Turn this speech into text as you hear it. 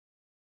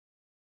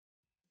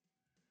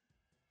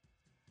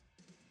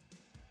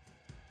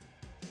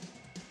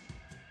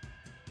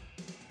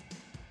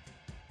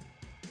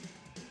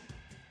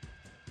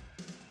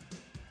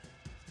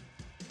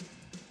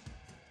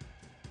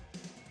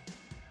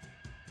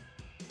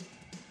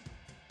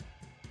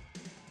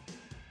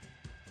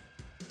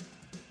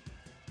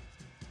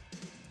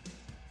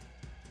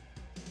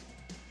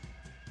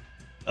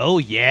Oh,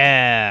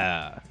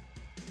 yeah.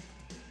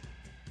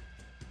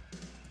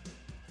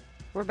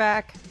 We're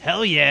back.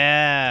 Hell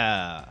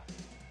yeah.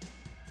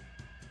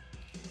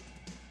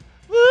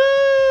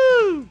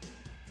 Woo!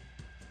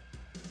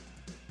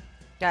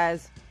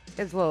 Guys,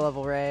 it's low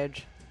level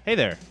rage. Hey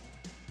there.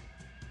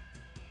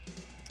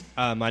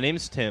 My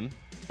name's Tim.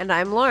 And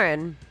I'm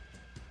Lauren.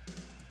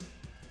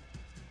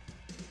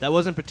 That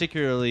wasn't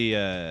particularly,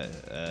 it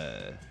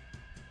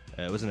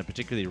wasn't a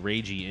particularly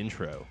ragey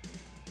intro.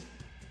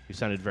 You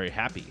sounded very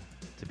happy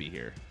to be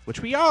here,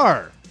 which we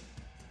are.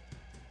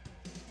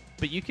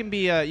 But you can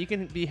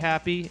be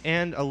happy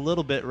and a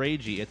little bit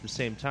ragey at the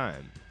same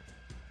time.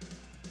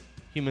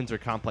 Humans are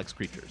complex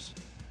creatures.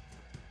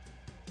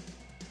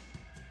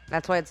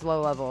 That's why it's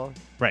low level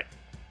Right.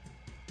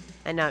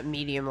 and not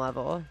medium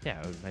level.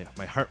 Yeah,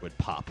 my heart would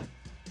pop.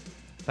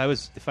 If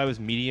I was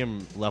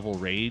medium level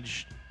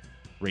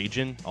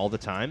raging all the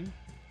time,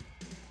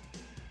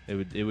 it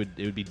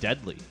would be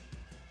deadly.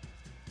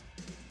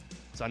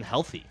 It's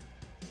unhealthy.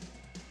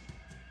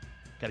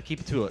 Got to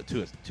keep it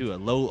to a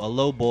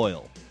low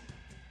boil.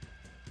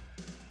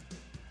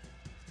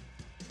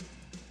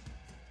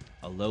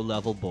 A low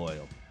level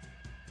boil.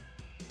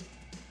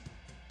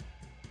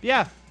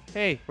 Yeah.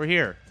 Hey, we're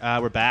here.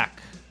 We're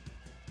back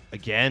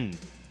again.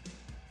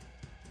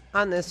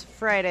 On this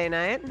Friday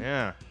night.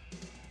 Yeah.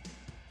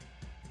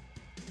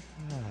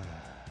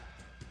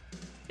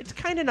 It's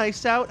kind of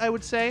nice out, I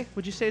would say.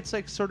 Would you say it's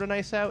like sort of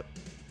nice out?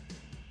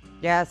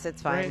 Yes,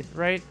 it's fine.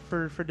 Right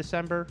for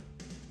December.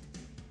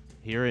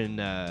 Here in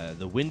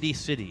the windy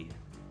city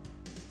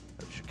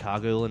of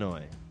Chicago,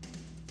 Illinois.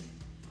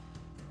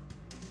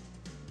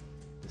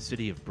 The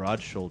city of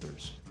broad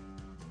shoulders.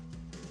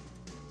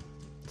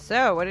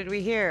 So, what did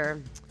we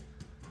hear?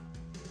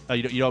 Oh,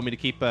 you don't want me to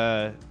keep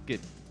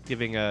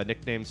giving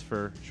nicknames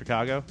for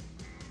Chicago?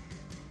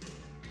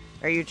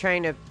 Are you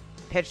trying to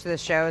pitch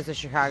this show as a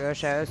Chicago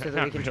show so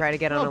that we can try to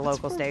get on a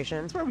local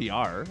station? That's where we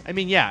are. I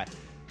mean, yeah,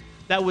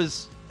 that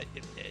was.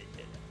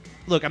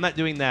 Look, I'm not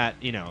doing that,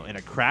 in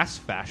a crass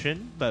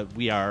fashion, but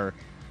we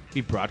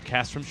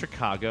broadcast from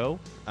Chicago.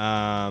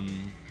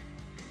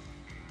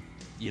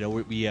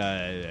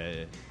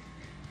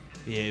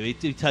 We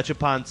do touch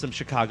upon some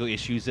Chicago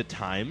issues at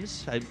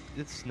times.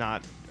 It's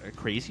not a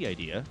crazy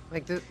idea.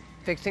 Like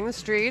fixing the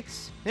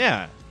streets.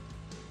 Yeah.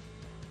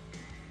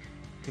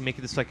 We can make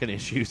this like a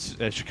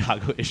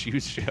Chicago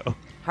issues show.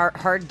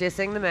 Hard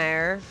dissing the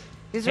mayor.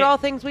 These Hey. are all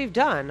things we've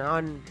done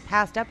on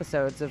past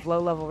episodes of Low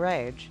Level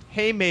Rage.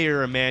 Hey,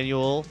 Mayor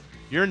Emanuel,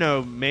 you're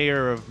no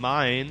mayor of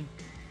mine.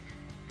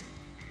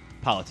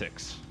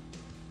 Politics.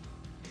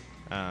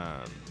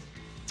 But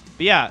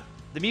yeah,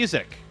 the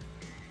music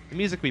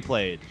we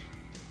played.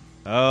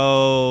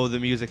 Oh, the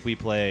music we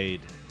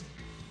played.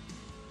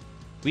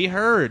 We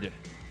heard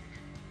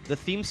the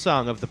theme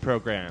song of the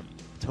program,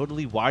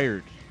 Totally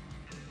Wired,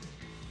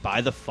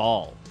 by The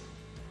Fall.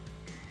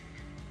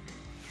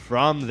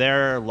 From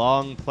their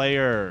long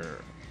player,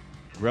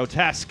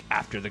 Grotesque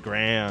After the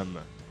Gram.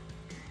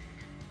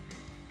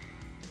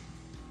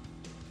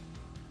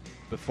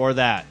 Before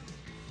that,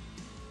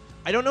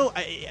 I don't know.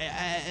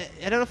 I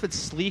don't know if it's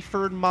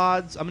Sleaford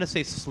Mods. I'm gonna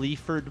say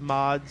Sleaford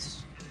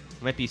Mods.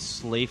 It might be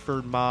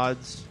Slayford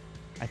Mods.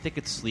 I think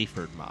it's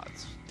Sleaford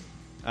Mods.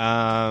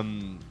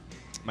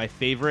 My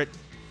favorite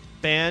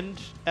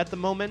band at the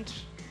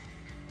moment.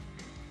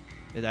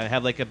 And I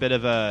have like a bit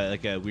of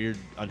a weird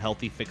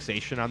unhealthy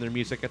fixation on their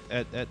music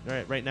at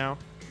right now.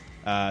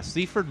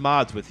 Sleaford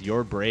Mods with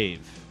You're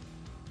Brave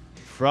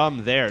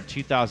from their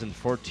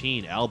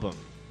 2014 album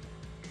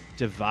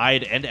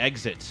Divide and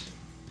Exit.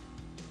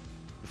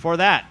 Before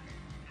that,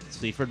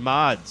 Sleaford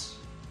Mods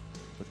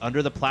with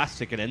Under the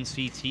Plastic and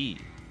NCT,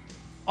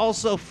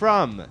 also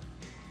from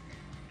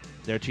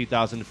their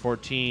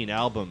 2014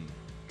 album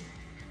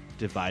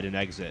Divide and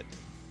Exit.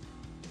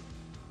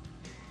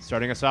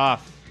 Starting us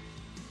off,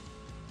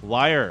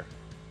 Wire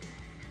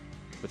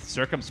with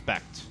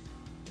Circumspect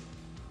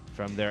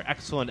from their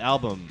excellent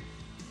album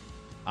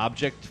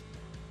Object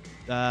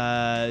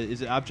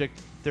is it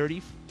Object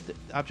 30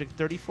 Object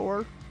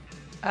 34?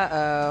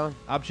 Uh-oh.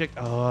 Object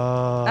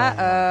Uh-oh.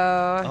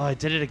 Oh, I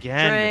did it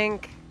again.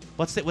 Drink.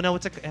 What's it? No,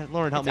 what's it?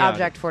 Lauren, help It's me out.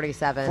 Object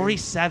 47.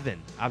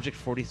 47. Object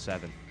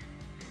 47.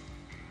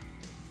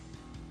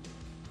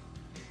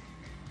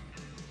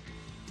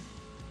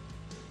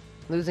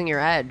 Losing your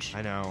edge.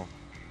 I know.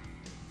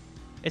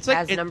 It's like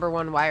As number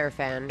one Wire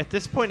fan. at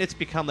this point, it's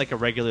become like a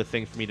regular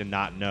thing for me to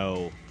not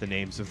know the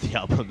names of the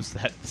albums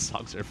that the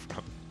songs are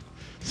from.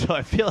 So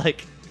I feel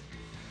like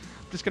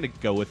I'm just gonna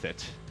go with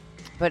it.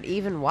 But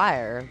even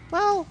Wire.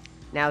 Well,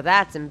 Now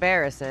that's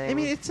embarrassing. I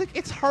mean,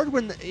 it's hard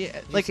when Did you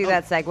like see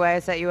that segue I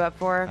set you up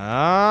for?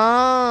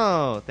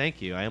 Oh,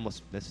 thank you. I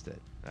almost missed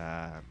it.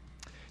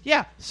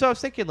 Yeah. So I was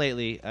thinking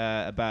lately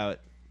about,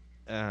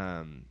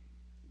 when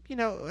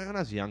I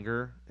was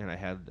younger and I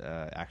had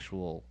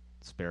actual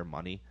spare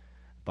money,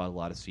 bought a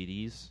lot of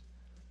CDs.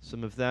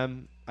 Some of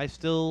them I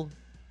still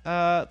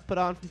put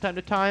on from time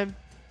to time,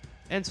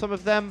 and some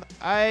of them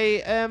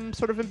I am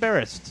sort of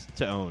embarrassed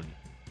to own.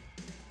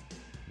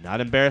 Not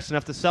embarrassed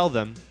enough to sell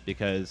them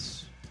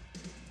because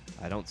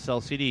I don't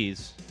sell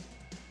CDs.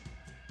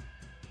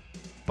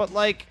 But,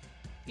 like,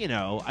 you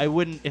know, I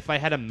wouldn't, if I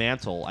had a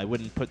mantle, I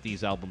wouldn't put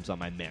these albums on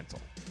my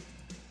mantle.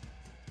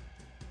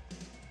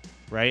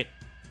 Right?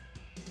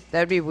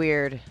 That'd be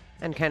weird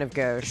and kind of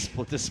gauche.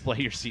 Display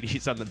your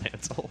CDs on the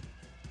mantle.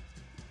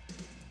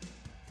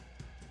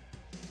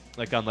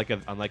 Like on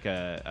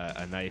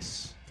a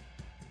nice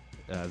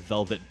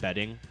velvet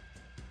bedding.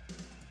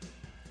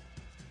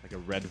 Like a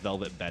red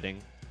velvet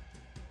bedding.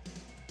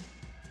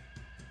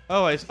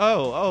 You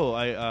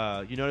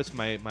noticed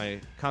my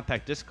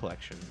compact disc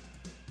collection.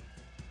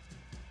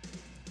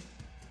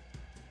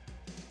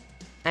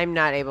 I'm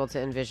not able to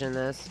envision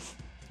this.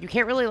 You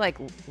can't really, like,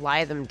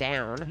 lie them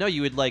down. No,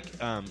 you would, like,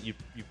 you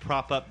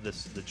prop up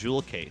the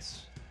jewel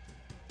case.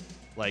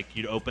 Like,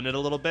 you'd open it a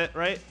little bit,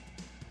 right?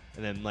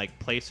 And then, like,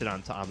 place it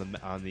on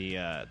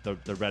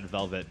the red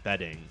velvet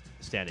bedding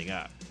standing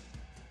up.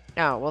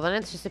 Oh, well, then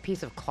it's just a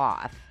piece of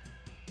cloth.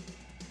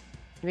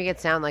 You make it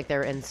sound like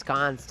they're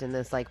ensconced in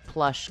this, like,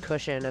 plush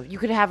cushion of... You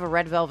could have a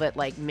red velvet,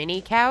 like,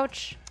 mini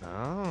couch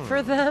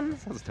for them. That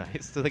sounds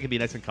nice. So they can be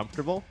nice and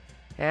comfortable?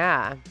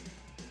 Yeah.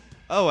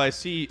 Oh, I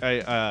see.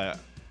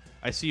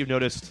 I see you've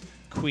noticed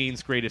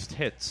Queen's Greatest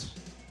Hits.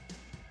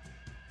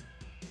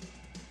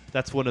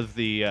 That's one of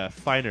the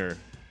finer...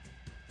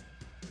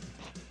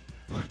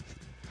 one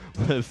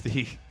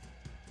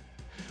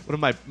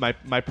of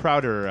my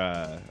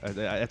prouder...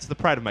 that's the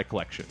pride of my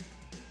collection.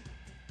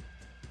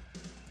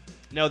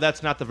 No,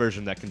 that's not the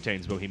version that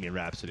contains Bohemian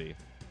Rhapsody.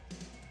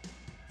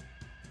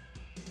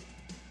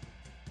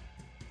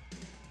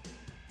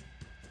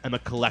 I'm a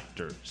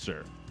collector,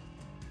 sir.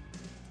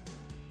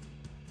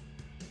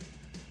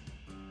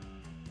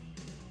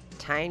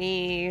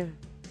 Tiny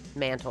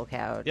mantle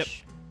couch. Yep.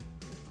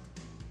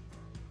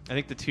 I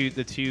think the two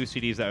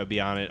CDs that would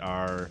be on it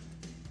are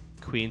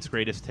Queen's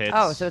Greatest Hits.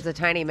 Oh, so it's a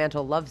tiny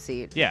mantle love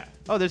seat. Yeah.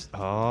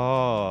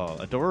 Oh,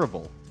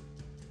 adorable.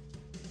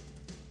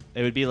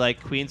 It would be like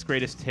Queen's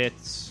Greatest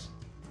Hits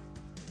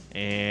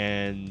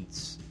and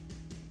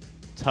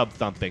Tub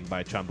Thumping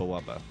by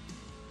Chumbawamba.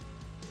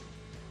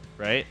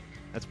 Right?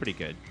 That's pretty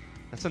good.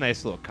 That's a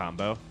nice little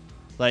combo.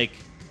 Like,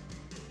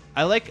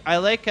 I like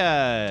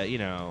you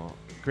know,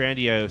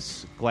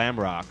 grandiose glam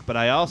rock, but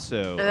I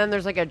also... And then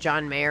there's like a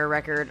John Mayer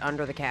record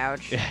under the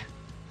couch. Yeah.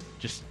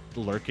 Just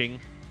lurking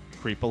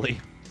creepily.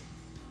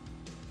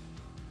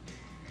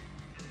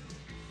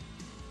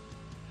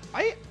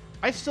 I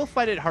still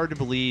find it hard to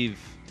believe.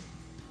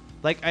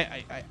 Like,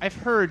 I've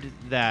heard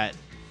that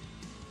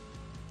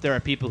there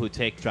are people who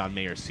take John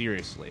Mayer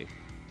seriously.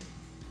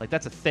 Like,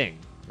 that's a thing,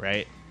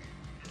 right?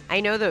 I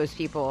know those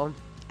people.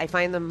 I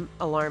find them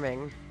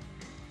alarming.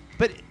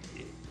 But,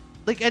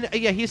 like, and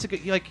yeah, he's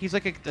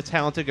like a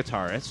talented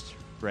guitarist,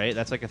 right?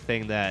 That's like a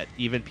thing that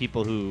even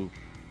people who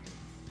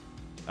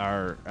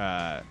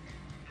are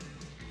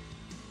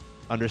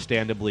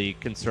understandably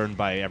concerned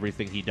by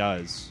everything he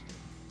does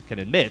can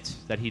admit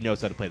that he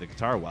knows how to play the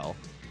guitar well.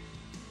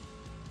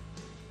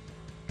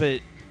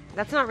 But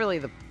that's not really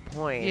the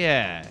point.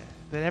 Yeah,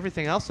 but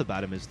everything else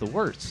about him is the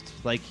worst.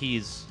 Like,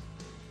 he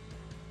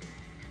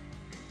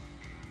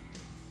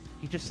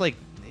just like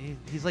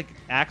he's like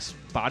Axe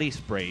body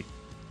spray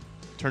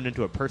turned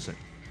into a person.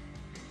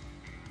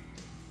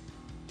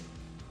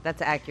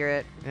 That's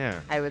accurate. Yeah,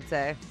 I would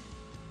say.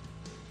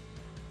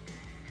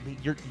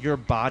 Your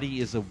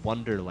body is a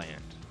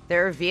wonderland.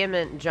 There are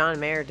vehement John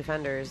Mayer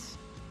defenders.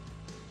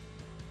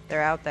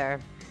 They're out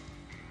there.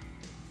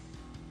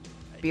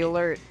 Be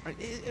alert.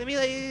 I mean,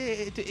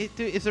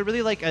 is there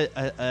really like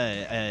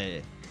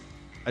a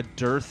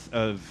dearth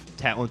of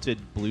talented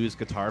blues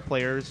guitar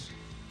players?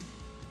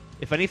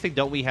 If anything,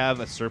 don't we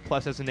have a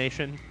surplus as a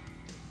nation?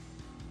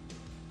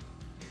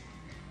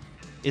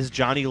 Is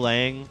Johnny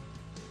Lang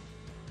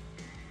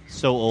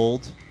so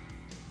old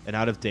and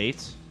out of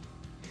date?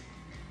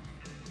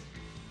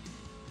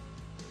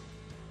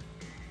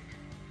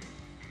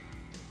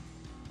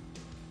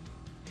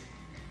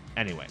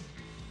 Anyway.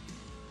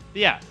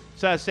 Yeah.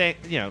 So I was saying,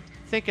 you know,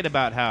 thinking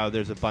about how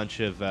there's a bunch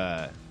of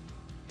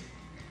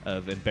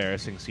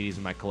embarrassing CDs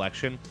in my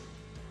collection.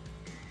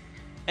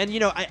 And, you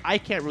know, I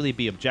can't really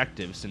be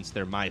objective since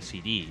they're my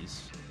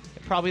CDs.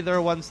 Probably there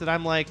are ones that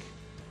I'm like,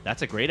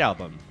 that's a great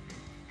album.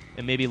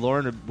 And maybe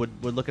Lauren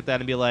would look at that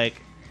and be like,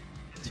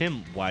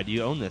 Tim, why do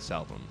you own this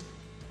album?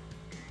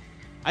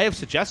 I have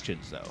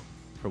suggestions, though,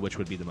 for which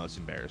would be the most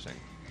embarrassing.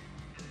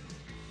 I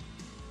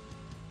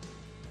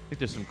think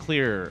there's some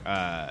clear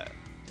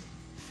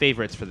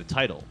favorites for the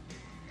title.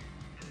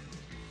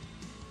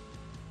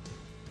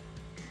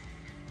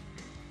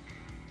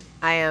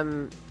 I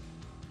am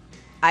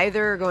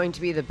either going to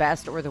be the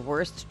best or the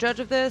worst judge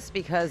of this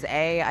because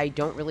A, I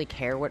don't really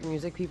care what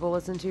music people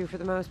listen to for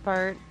the most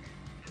part.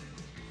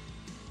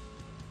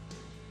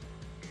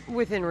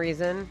 Within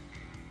reason.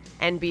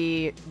 And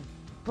B,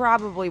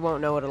 probably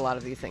won't know what a lot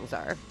of these things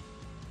are.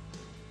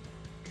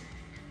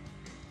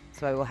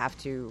 So I will have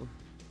to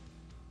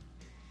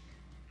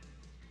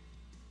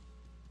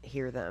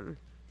hear them.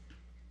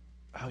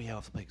 Oh, yeah, we'll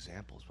have to play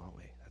examples, won't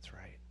we? That's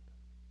right.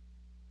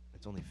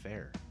 It's only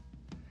fair.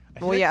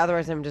 feel Well, like, yeah.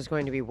 Otherwise, I'm just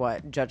going to be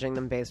judging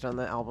them based on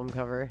the album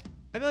cover.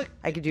 I feel like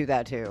I could do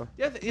that too.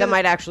 yeah, That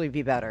might actually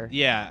be better.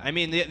 Yeah, I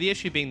mean the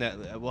issue being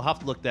that we'll have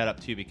to look that up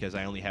too because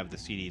I only have the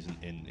CDs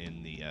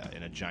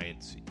in a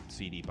giant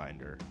CD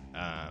binder,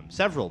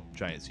 several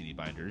giant CD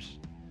binders.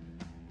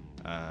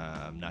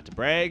 Not to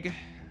brag.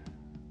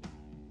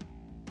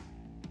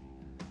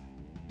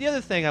 The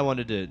other thing I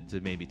wanted to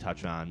maybe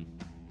touch on,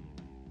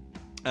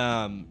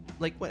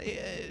 like when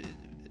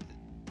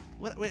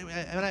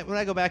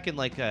I go back and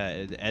like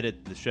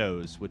edit the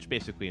shows, which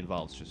basically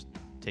involves just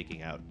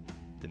taking out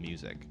the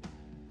music,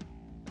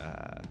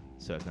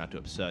 so as not to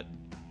upset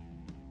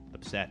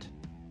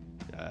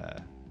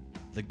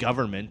the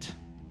government.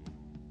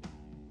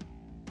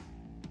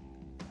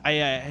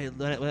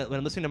 When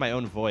I'm listening to my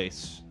own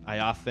voice, I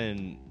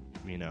often,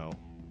 I'm not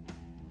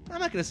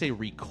going to say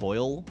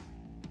recoil,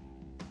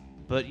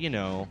 but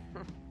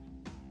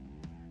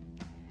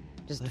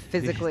Just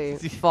physically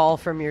fall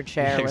from your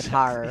chair Yeah, with exactly.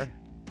 horror.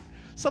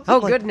 something Oh,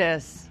 like,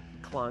 goodness.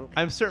 Clunk.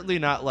 I'm certainly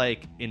not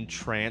like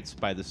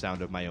entranced by the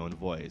sound of my own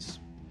voice,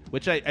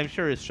 which I'm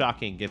sure is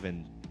shocking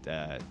given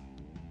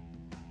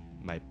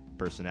my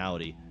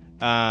personality.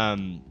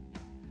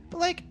 But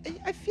like,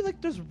 I feel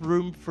like there's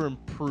room for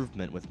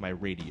improvement with my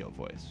radio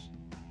voice.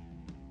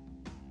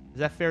 Is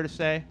that fair to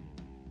say?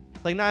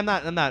 Like, no, I'm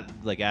not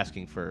like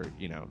asking for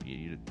you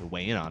to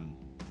weigh in on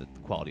the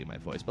quality of my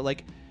voice, but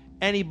like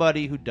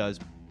anybody who does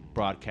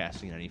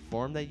broadcasting in any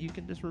form, that you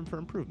can just room for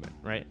improvement,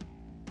 right?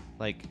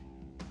 Like,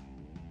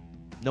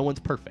 no one's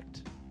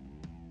perfect.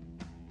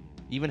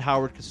 Even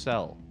Howard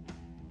Cosell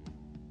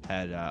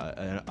had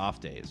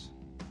off days.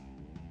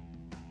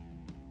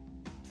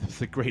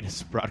 The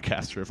greatest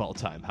broadcaster of all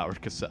time,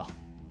 Howard Cosell.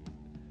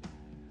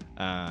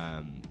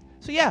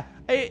 So yeah,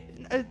 a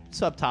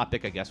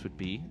subtopic I guess would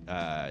be you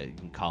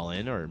can call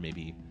in, or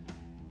maybe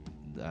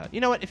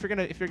you know what, if we're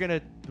gonna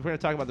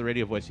talk about the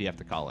radio voice, you have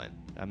to call in.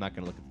 I'm not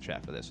gonna look at the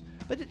chat for this,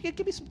 but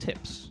give me some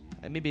tips.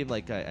 Maybe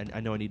like I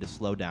know I need to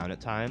slow down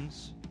at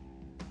times.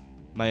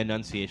 My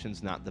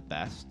enunciation's not the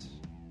best.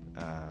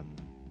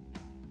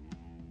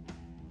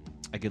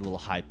 I get a little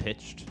high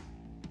pitched.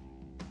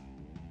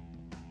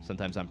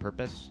 Sometimes on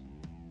purpose.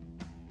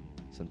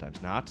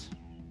 Sometimes not.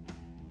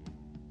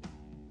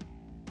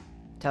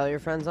 Tell your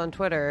friends on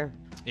Twitter.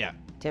 Yeah.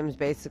 Tim's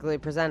basically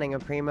presenting a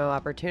primo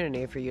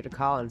opportunity for you to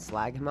call and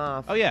slag him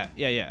off. Oh yeah.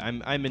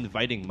 I'm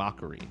inviting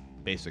mockery,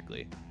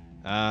 basically.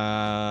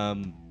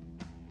 Somebody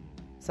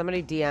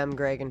DM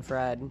Greg and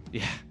Fred.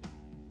 Yeah.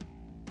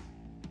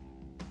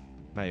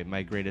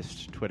 My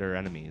greatest Twitter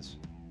enemies.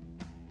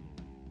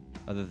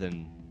 Other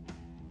than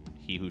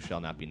he who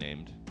shall not be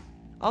named.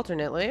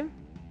 Alternately,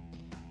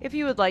 if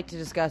you would like to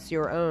discuss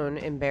your own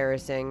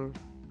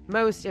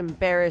most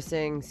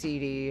embarrassing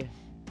CD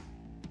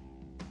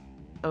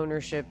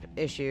ownership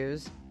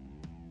issues,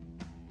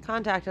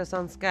 contact us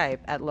on Skype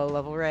at Low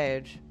Level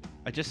Rage.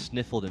 I just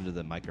sniffled into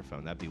the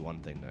microphone. That'd be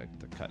one thing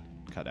to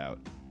cut out.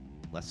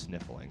 Less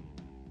sniffling.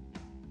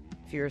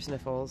 Fewer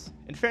sniffles.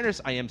 In fairness,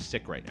 I am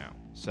sick right now,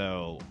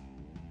 so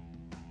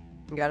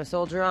You gotta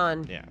soldier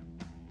on. yeah.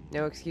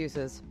 No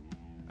excuses.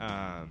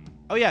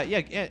 Oh yeah,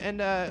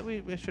 and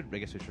we should. I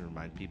guess we should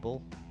remind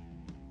people.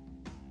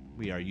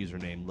 We are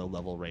username Low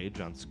Level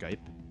Rage on Skype.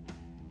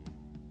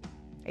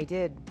 I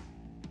did.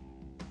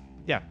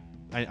 Yeah,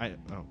 I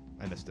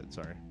missed it.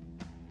 Sorry,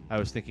 I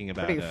was thinking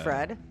about. What are you,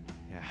 Fred?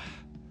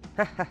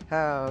 Yeah.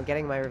 Oh,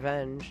 getting my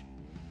revenge.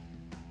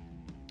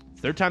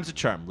 Third time's a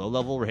charm. Low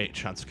Level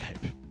Rage on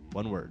Skype.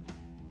 One word.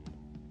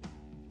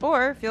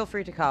 Or feel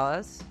free to call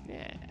us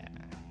Yeah.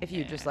 if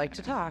you'd just like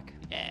to talk.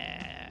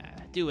 Yeah.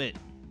 Do it.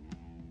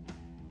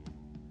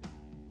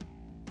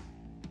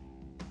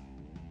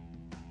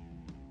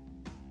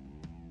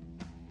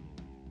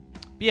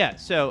 Yeah,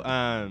 so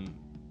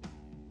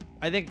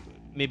I think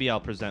maybe I'll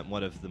present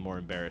one of the more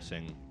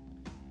embarrassing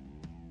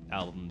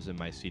albums in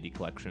my CD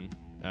collection.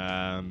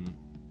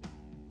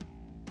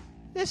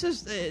 This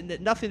is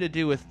nothing to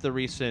do with the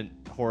recent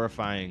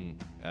horrifying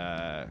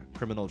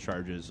criminal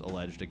charges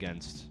alleged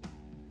against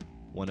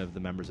one of the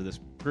members of this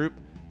group,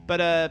 but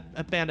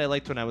a band I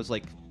liked when I was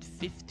like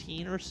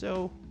 15 or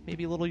so,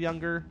 maybe a little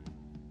younger,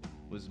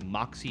 was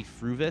Moxie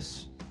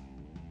Fruvis.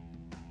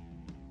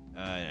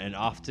 An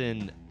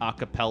often a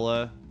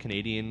cappella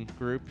Canadian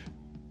group.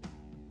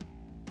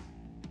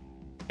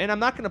 And I'm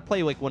not going to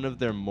play like one of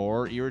their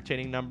more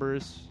irritating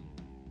numbers,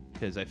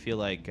 because I feel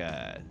like,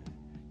 I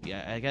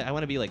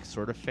want to be like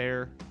sort of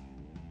fair.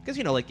 Because,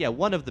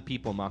 one of the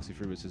people in Moxie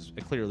Fruvis is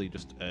clearly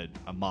just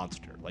a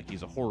monster. Like,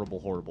 he's a horrible,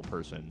 horrible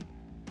person.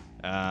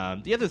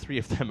 The other three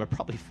of them are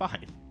probably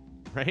fine,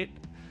 right?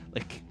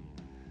 Like,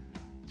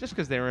 just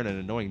because they're in an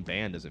annoying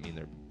band doesn't mean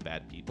they're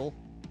bad people.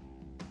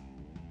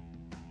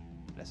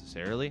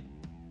 Necessarily.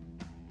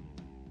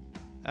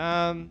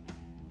 So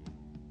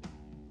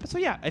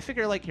yeah, I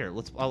figure like here,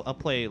 I'll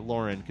play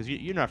Lauren, because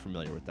you're not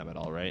familiar with them at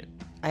all, right?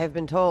 I have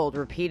been told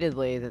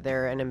repeatedly that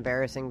they're an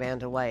embarrassing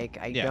band to like.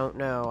 I Yeah. don't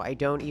know. I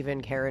don't even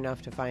care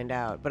enough to find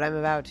out, but I'm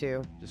about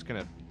to. Just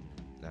gonna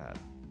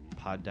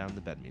pod down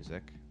the bed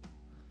music.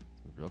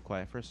 Real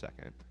quiet for a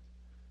second.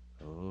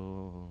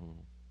 Oh,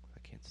 I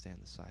can't stand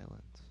the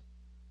silence.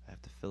 I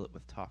have to fill it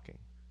with talking.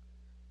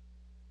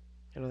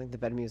 I don't think the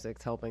bed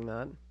music's helping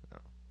that. No,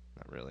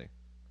 not really.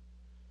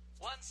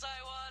 Once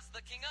I was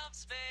the king of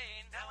Spain.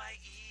 Now I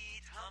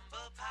eat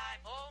humble pie.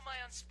 Oh, my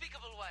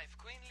unspeakable wife,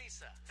 Queen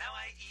Lisa. Now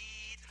I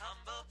eat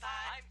humble pie.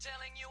 I'm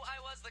telling you, I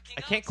was the king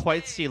I can't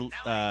quite see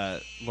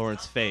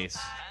Lauren's face.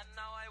 And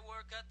now I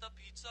work at the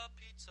pizza.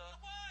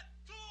 1,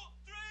 2,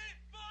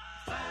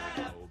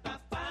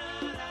 3,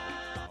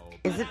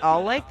 4. Is it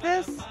all like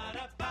this?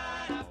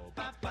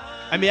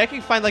 I mean, I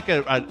can find like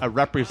a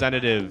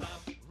representative.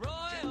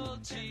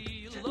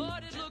 Royalty,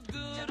 Lord, it looked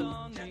good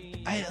on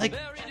me. I like.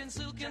 Buried in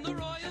silk in the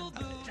royal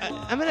blue.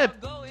 I'm gonna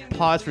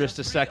pause for just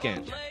a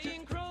second.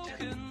 Playing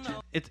croaking.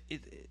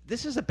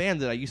 This is a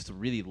band that I used to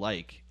really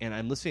like, and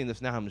I'm listening to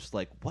this now. I'm just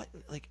like, what?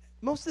 Like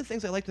most of the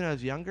things I liked when I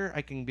was younger,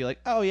 I can be like,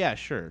 oh yeah,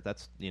 sure,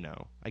 that's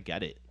I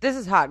get it. This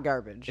is hot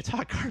garbage. It's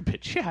hot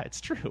garbage. Yeah, it's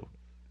true.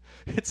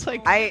 It's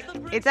like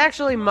It's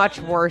actually much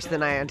worse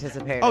than I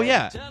anticipated. oh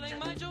yeah. Telling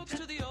my jokes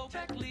to the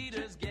OPEC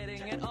leaders, getting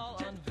it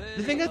all on video.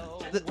 The thing is,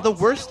 the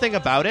worst thing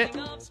about it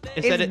is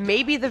that It's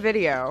maybe the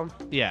video.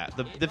 yeah,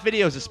 the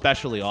video is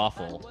especially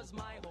awful.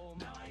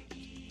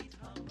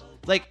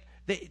 Like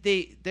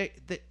they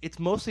it's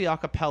mostly a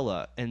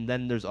cappella, and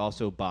then there's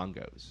also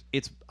bongos.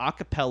 It's a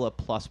cappella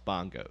plus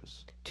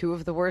bongos. Two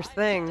of the worst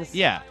things.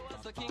 Yeah.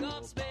 The king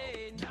of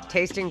Spain.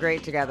 Tasting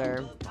great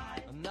together.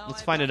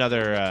 Let's find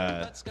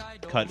another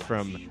cut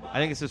from. I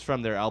think this is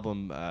from their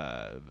album.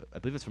 I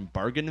believe it's from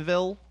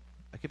Bargainville.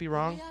 I could be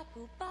wrong.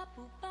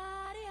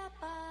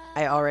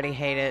 I already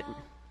hate it.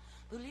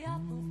 I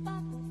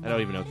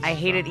don't even know. If this I is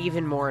hate from. it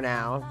even more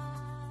now.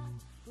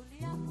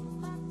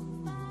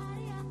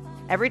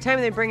 Every time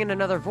they bring in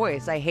another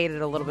voice, I hate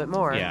it a little bit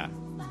more. Yeah,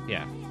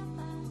 yeah.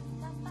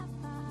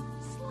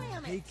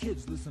 Hey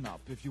kids, listen up.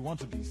 If you want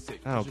to be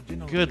sick, Oh, there's a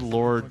dinner good ready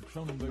lord.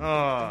 for Cronenberg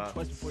Oh,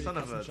 twice before son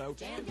you of cuss and a-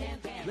 shout.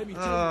 Let me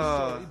tell Oh,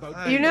 you a story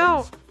about You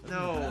know,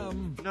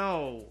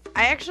 No.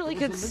 I actually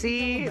There could was a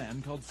see little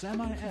man called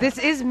Sam I. this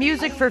is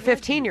music for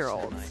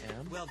 15-year-olds.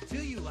 Well, do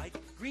you like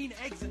green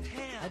eggs and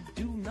ham? I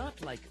do not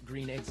like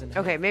green eggs and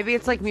ham. Okay, maybe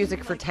it's like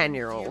music for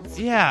 10-year-olds.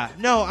 Yeah,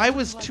 no, I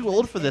was too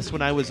old for this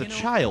when I was a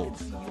child.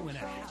 You in a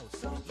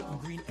house eating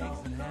green eggs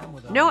and ham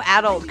with a No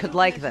adult could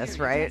like this,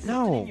 right?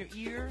 No. your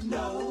ear?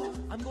 No.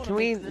 I'm going Can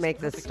we make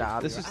this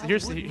stop? This is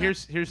here's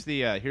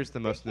the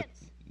most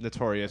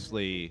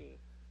notoriously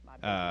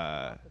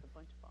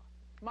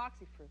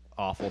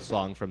awful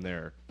song from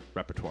their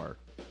repertoire.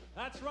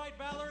 That's right,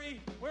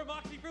 Valerie. We're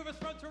Moxie Fruvis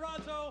from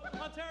Toronto,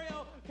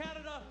 Ontario,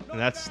 Canada. And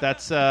that's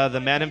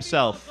the man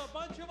himself, A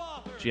bunch of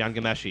authors. Jian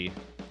Gameshi.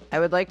 I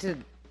would like to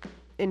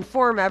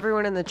inform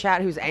everyone in the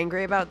chat who's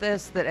angry about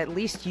this that at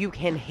least you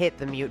can hit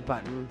the mute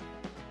button.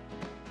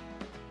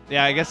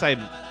 Yeah, I guess I.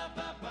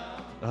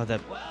 Oh, that.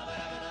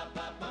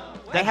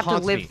 That have to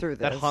haunts live me. through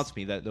That this. haunts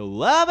me. That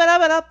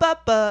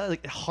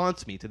like it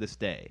haunts me to this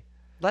day.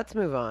 Let's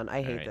move on.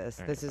 I hate All right, this.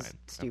 all right, This is fine.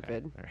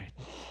 stupid. Okay, all right.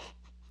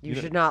 You You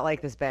should not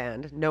like this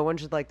band. No one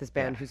should like this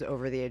band who's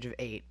over the age of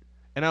 8.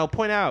 And I'll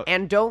point out.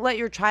 And don't let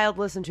your child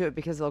listen to it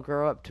because they'll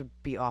grow up to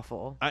be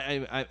awful.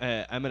 I'm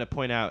going to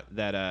point out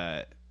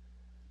that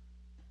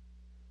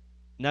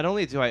not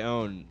only do I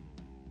own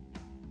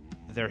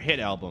their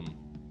hit album,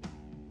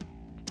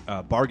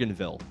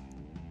 Bargainville,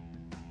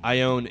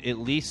 I own at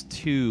least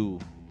 2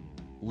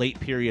 late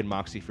period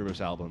Moxie Fruvis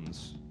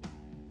albums.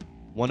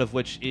 One of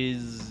which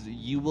is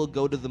You Will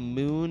Go to the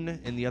Moon,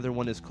 and the other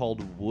one is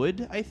called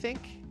Wood, I think.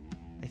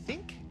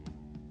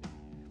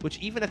 Which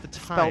even at the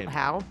time, Spelt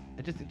how?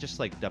 I just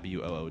like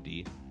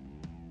WOOD.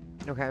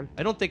 Okay.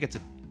 I don't think it's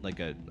like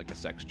a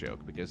sex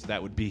joke, because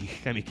that would be.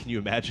 I mean, can you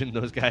imagine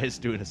those guys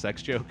doing a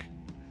sex joke?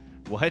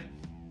 What?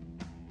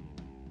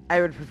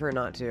 I would prefer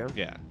not to.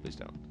 Yeah, please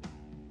don't.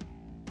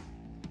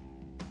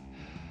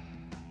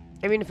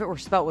 I mean, if it were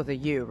spelt with a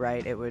U,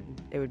 right, it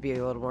would be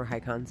a little more high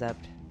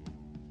concept.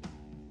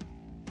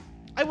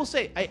 I will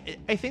say,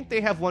 I think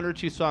they have 1 or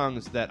 2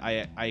 songs that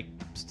I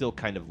still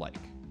kind of like,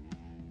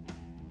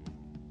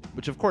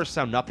 which of course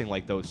sound nothing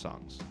like those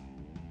songs.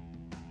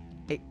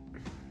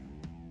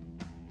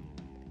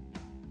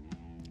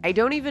 I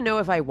don't even know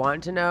if I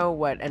want to know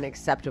what an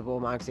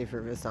acceptable Moxie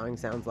Fruvis song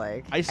sounds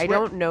like. I swear-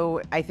 don't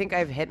know. I think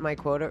I've hit my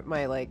quota,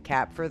 my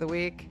cap for the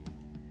week.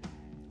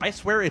 I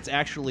swear it's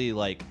actually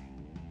like,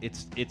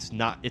 it's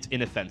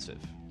inoffensive.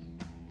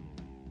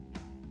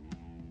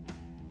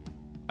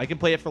 I can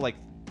play it for like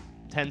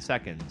 10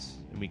 seconds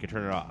and we can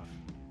turn it off.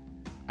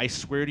 I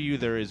swear to you,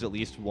 there is at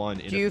least one.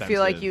 Do you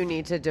feel like you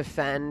need to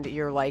defend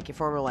your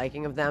former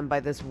liking of them by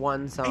this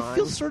one song? I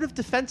feel sort of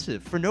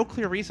defensive for no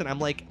clear reason. I'm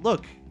like,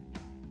 look,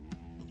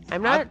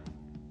 I'm not.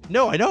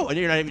 No, I know, and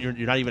you're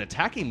not even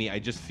attacking me. I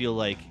just feel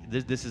like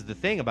this is the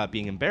thing about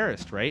being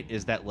embarrassed, right?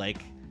 Is that like,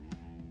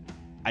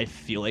 I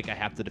feel like I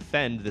have to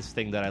defend this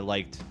thing that I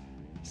liked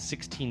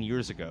 16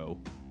 years ago,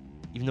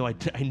 even though I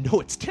know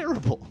it's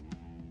terrible.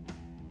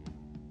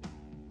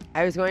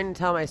 I was going to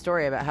tell my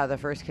story about how the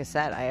first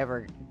cassette I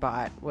ever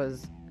bought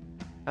was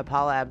a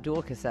Paula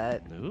Abdul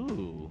cassette.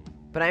 Ooh.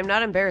 But I'm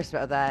not embarrassed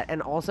about that.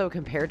 And also,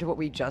 compared to what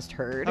we just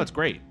heard, Oh, it's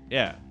great.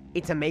 Yeah.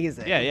 it's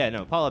amazing. Yeah,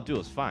 no, Paula Abdul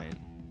is fine.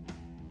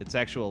 It's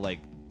actual, like,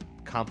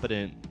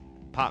 competent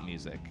pop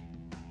music.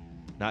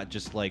 Not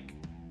just, like,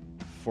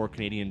 4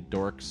 Canadian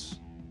dorks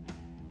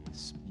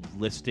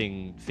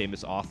listing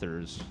famous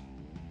authors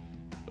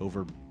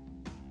over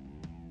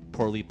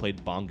poorly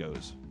played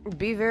bongos.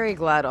 Be very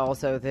glad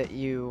also that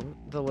you,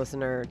 the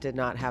listener, did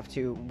not have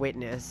to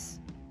witness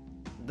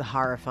the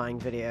horrifying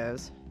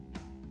videos.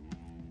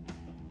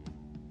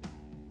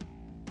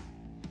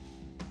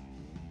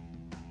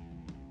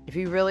 If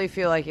you really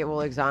feel like it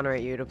will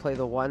exonerate you to play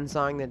the one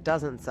song that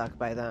doesn't suck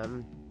by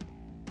them,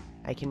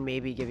 I can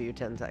maybe give you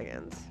 10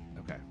 seconds.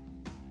 Okay.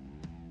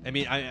 I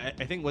mean, I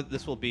think what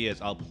this will be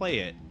is I'll play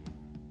it,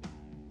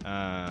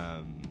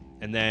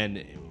 and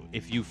then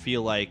if you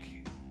feel like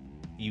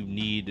you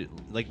need,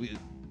 like,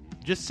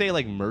 just say,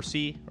 like,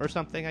 Mercy or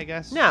something, I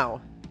guess? No.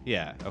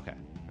 Yeah, okay.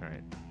 All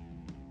right.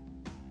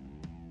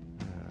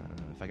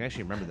 If I can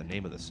actually remember the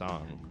name of the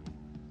song.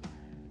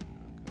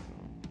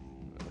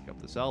 Look up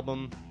this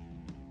album.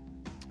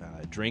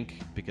 Drink,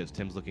 because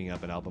Tim's looking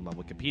up an album on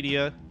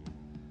Wikipedia,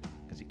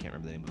 because he can't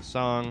remember the name of the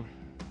song.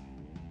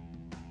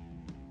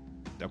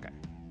 Okay.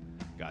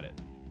 Got it.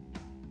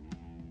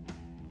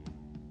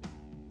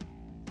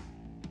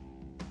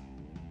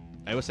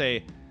 I would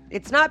say...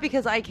 It's not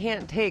because I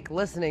can't take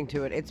listening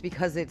to it. It's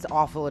because it's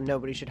awful and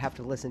nobody should have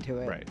to listen to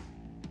it. Right.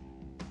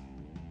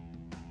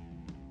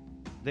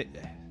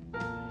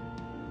 All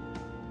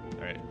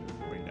right,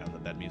 bring down the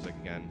bed music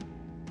again.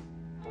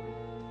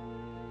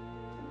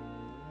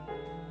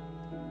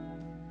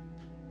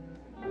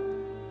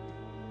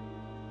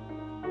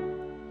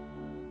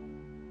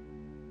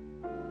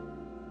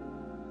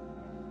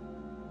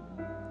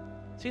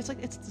 See, it's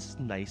like, it's just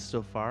nice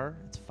so far.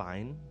 It's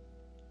fine.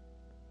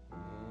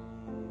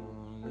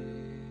 Only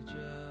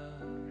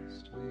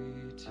just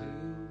we two,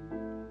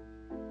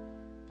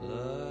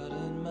 blood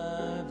in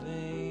my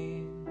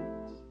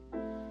veins,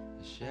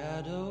 a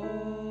shadow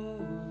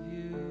of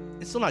you.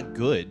 It's still not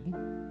good.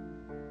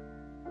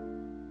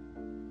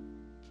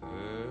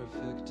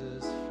 Perfect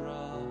as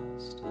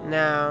frost on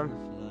No. the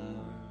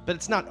flower. But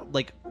it's not,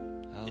 like,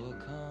 How a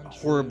country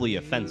horribly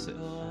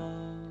offensive.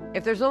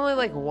 If there's only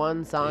like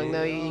one song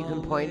though you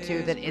can point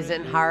to that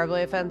isn't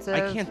horribly offensive,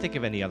 I can't think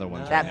of any other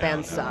ones. that right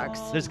band now. sucks.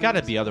 There's got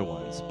to be other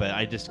ones, but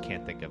I just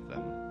can't think of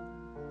them.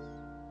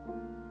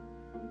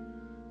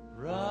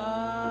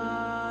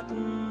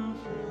 rotten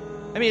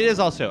fruit. I mean, it is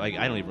also, like,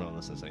 I don't even want to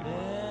listen to this anymore.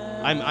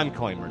 I'm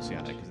calling Mercy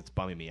on it because it's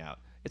bumming me out.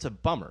 It's a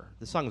bummer.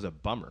 This song is a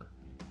bummer.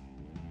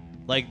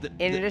 Like,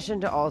 In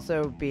addition to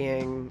also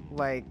being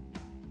like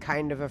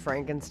kind of a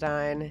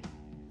Frankenstein,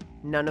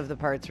 none of the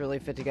parts really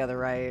fit together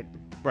right.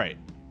 right.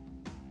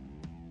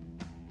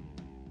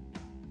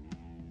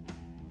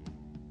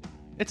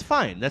 It's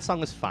fine. That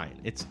song is fine.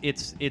 It's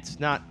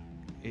not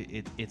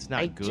it's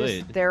not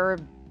good. There are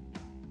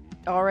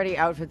already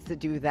outfits that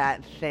do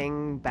that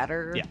thing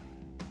better. Yeah.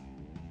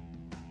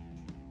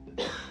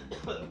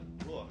 Ugh.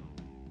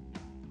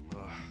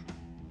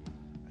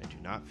 I do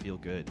not feel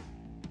good.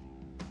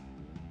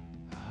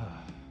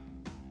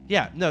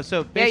 Yeah, no,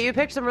 so Yeah, you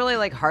picked some really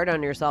like hard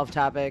on yourself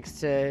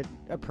topics to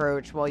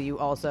approach while you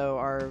also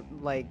are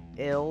like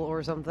ill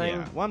or something.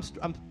 yeah. Well,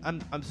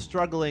 I'm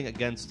struggling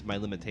against my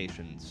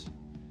limitations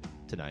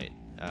tonight.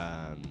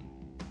 But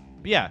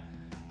yeah,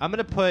 I'm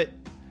gonna put.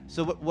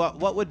 So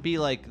what would be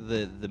like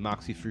the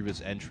Moxie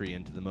Früvous entry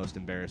into the most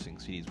embarrassing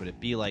CDs? Would it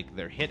be like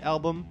their hit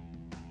album,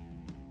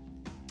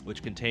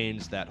 which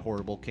contains that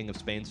horrible King of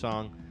Spain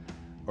song,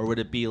 or would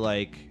it be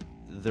like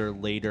their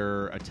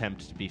later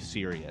attempt to be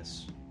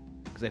serious?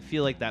 Because I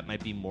feel like that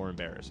might be more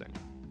embarrassing.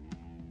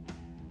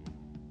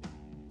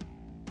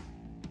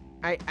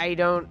 I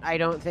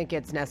don't think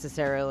it's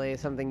necessarily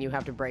something you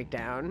have to break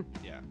down.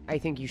 Yeah. I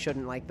think you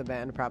shouldn't like the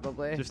band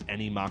probably. Just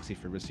any Moxie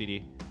Früvous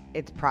CD.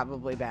 It's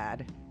probably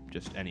bad.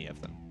 Just any of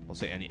them. We'll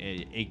say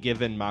a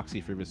given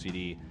Moxie Früvous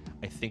CD.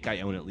 I think I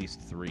own at least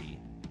 3.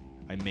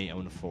 I may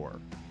own 4.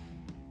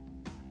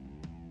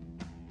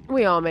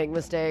 We all make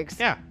mistakes.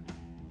 Yeah.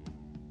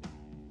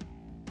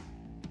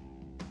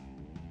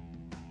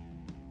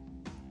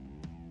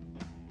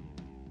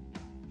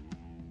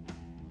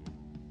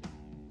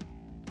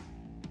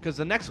 Because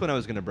the next one I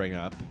was going to bring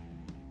up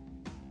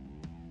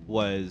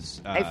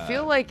was... I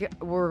feel like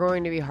we're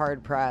going to be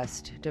hard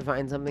pressed to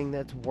find something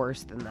that's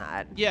worse than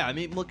that. Yeah, I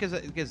mean, look, because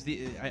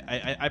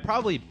I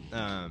probably...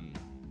 I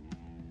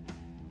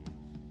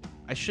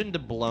shouldn't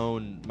have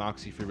blown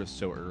Moxie Früvous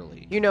so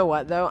early. You know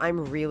what, though?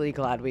 I'm really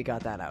glad we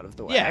got that out of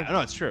the way. Yeah,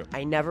 no, it's true.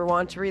 I never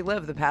want to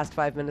relive the past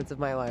 5 minutes of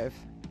my life.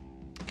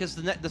 Because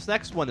this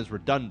next one is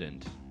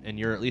redundant, and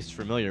you're at least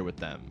familiar with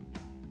them.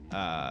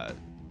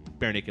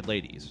 Bare Naked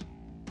Ladies.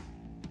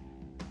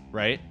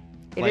 Right?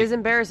 It is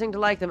embarrassing to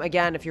like them,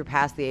 again, if you're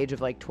past the age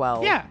of, like,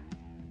 12. Yeah.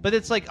 But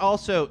it's like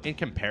also, in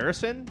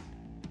comparison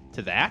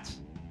to that,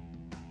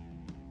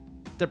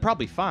 they're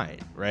probably fine,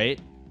 right?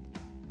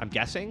 I'm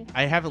guessing.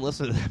 I haven't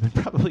listened to them in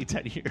probably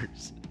 10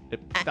 years. If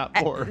not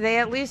more. They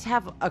at least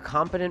have a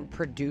competent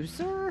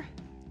producer?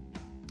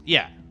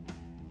 Yeah.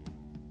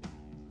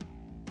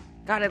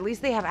 God, at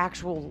least they have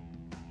actual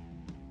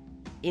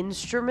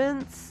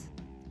instruments.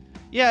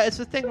 Yeah, it's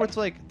the thing where it's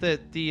like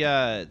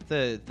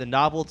the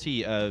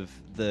novelty of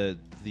the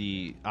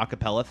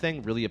acapella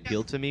thing really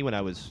appealed to me when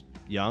I was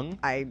young.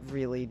 I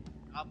really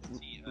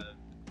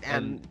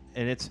And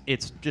it's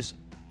just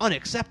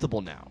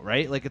unacceptable now,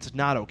 right? Like, it's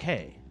not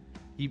okay.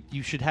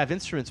 You should have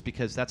instruments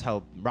because that's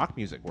how rock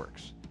music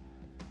works.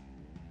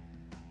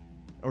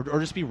 Or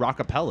just be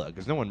rockapella,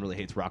 because no one really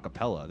hates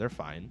rockapella. They're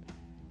fine.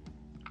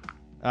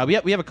 We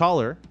have a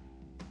caller.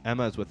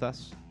 Emma is with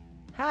us.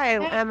 Hi,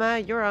 Emma.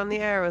 You're on the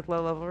air with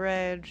Low Level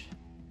Rage.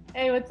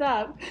 Hey, what's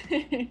up?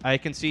 I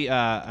can see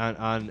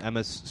on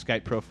Emma's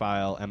Skype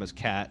profile, Emma's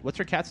cat. What's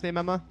her cat's name,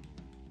 Emma?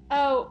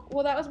 Oh,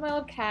 well, that was my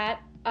old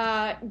cat,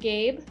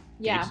 Gabe.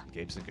 Yeah.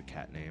 Gabe's a good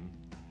cat name.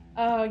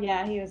 Oh,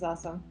 yeah, he was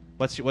awesome.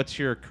 What's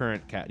your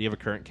current cat? Do you have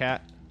a current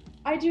cat?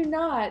 I do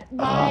not.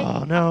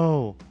 Oh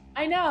no!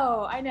 I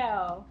know.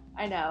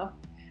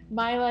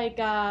 My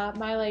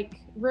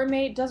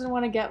roommate doesn't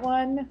want to get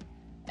one,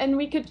 and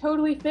we could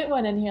totally fit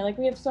one in here. Like,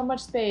 we have so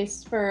much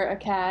space for a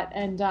cat,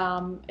 and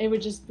it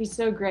would just be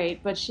so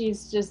great. But she's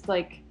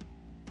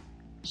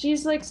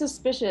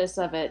suspicious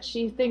of it.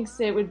 She thinks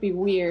it would be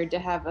weird to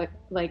have a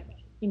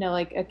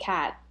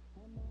cat.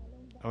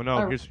 Oh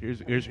no!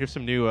 Here's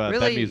some new bed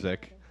Really,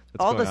 music.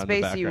 that's All going the on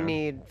in space you background.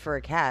 need for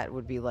a cat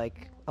would be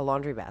like a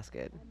laundry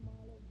basket.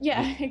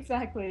 Yeah,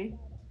 exactly.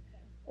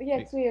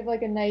 Yeah, so we have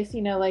like a nice,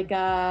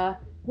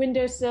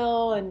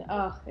 windowsill, and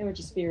it would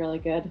just be really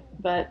good.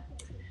 But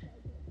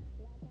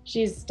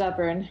she's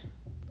stubborn.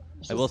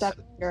 She's a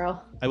stubborn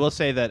girl. I will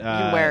say that You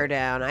can wear her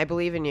down. I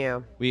believe in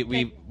you.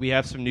 we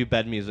have some new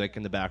bed music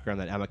in the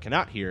background that Emma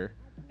cannot hear,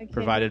 Okay.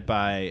 provided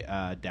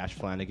by Dash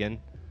Flanagan.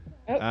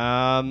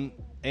 Oh.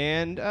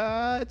 And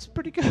it's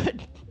pretty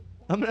good.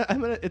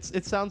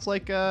 It sounds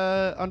like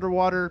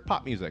underwater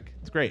pop music.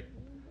 It's great.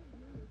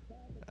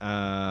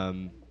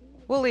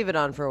 We'll leave it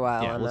on for a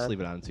while. Yeah, Emma. let's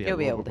leave it on. And see You'll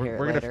be able to hear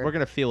it later. We're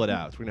gonna feel it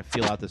out. So we're gonna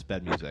feel out this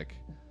bed music.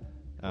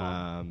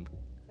 But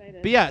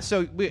yeah,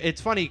 so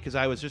it's funny because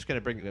I was just gonna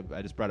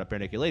I just brought up Bare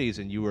Naked Ladies,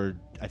 and you were,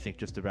 I think,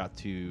 just about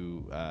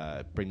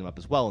to bring them up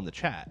as well in the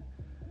chat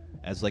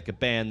as like a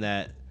band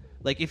that,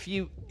 like, I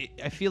feel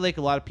like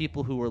a lot of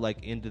people who were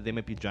like into They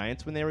Might Be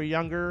Giants when they were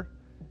younger,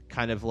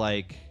 kind of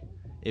like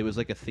it was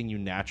like a thing you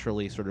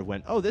naturally sort of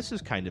went, oh, this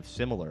is kind of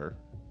similar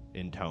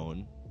in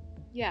tone.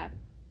 Yeah.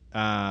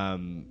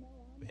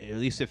 At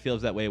least it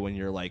feels that way when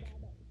you're like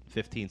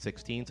 15,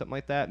 16, something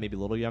like that, maybe a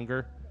little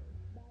younger.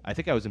 I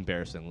think I was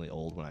embarrassingly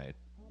old when I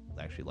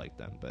actually liked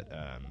them, but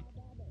I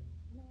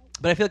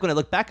feel like when I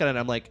look back at it,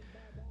 I'm like,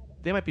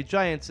 They Might Be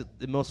Giants.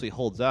 It mostly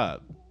holds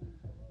up,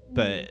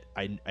 but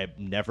I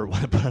never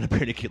want to put on a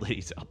Bare Naked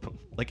Ladies album,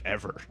 like,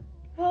 ever.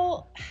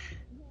 Well,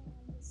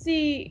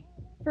 see,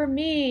 for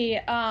me,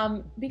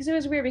 because it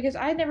was weird, because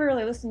I never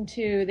really listened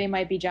to They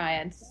Might Be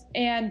Giants,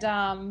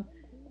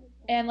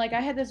 and like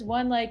I had this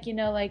one Bare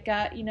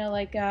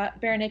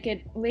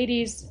Naked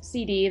Ladies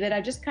CD that I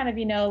just kind of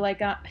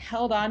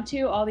held on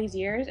to all these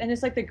years, and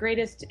it's like the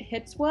greatest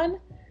hits one,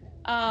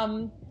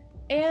 and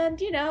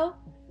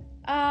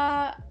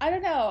I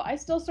don't know, I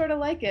still sort of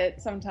like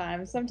it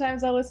sometimes.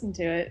 Sometimes I'll listen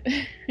to it.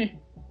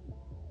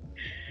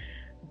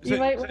 You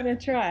might want to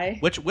try.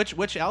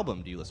 Which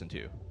album do you listen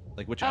to?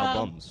 Like, which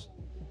albums?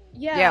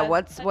 Yeah.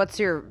 What's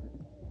your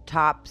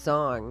top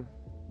song?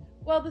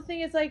 Well, the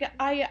thing is, like,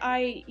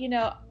 I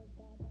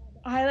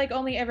like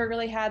only ever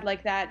really had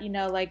like that,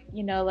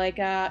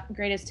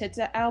 greatest hits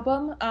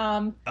album.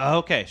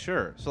 Okay,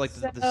 sure. So like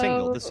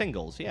the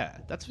singles, yeah,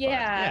 that's fine.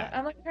 Yeah,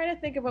 I'm like trying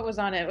to think of what was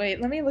on it. Wait,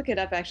 let me look it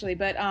up actually.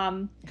 But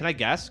Can I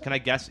guess?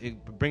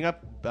 Bring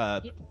up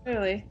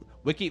totally.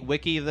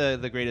 Wiki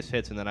the greatest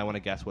hits, and then I want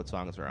to guess what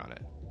songs are on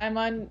it. I'm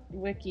on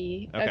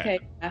Wiki. Okay.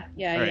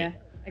 Yeah. All right. Yeah.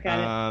 I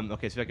got it.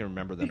 Okay, see if I can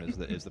remember them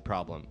is the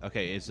problem.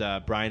 Okay, is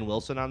Brian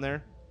Wilson on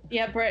there?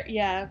 Yeah, Brian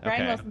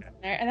Okay. Wilson's in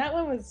there, and that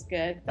one was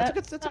good.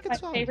 That's a good my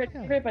song. favorite,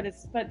 but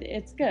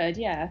it's good.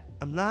 Yeah.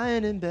 I'm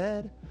lying in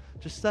bed,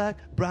 just like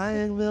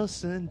Brian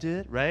Wilson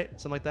did, right?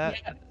 Something like that.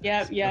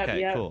 Yep.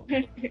 Okay, cool.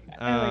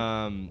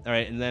 All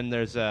right, and then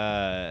there's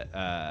Enid.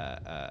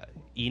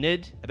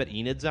 I bet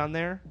Enid's on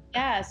there.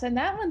 Yes, and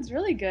that one's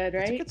really good,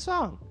 right? It's a good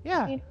song.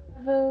 Yeah. We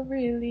never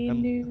really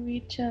knew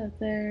each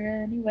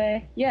other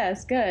anyway. Yeah,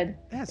 it's good.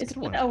 Yeah, it's a It's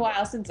good been one. a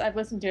while since I've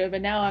listened to it,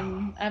 but now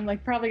I'm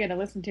like probably gonna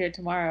listen to it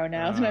tomorrow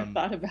now that I've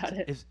thought about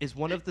it. Is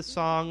one of the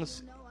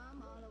songs?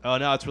 Oh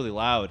no, it's really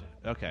loud.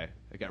 Okay,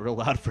 it got real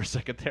loud for a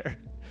second there.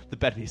 The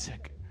bed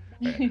music.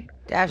 Right.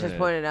 Dash has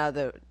pointed out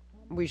that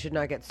we should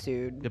not get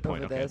sued Good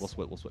point. over Okay, this.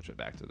 we'll switch it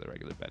back to the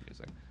regular bed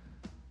music.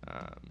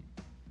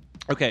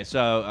 Okay,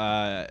 so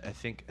I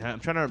think I'm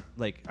trying to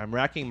I'm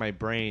racking my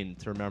brain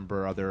to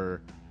remember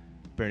other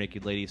Bare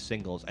Naked Ladies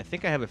singles. I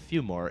think I have a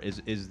few more.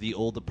 Is The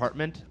Old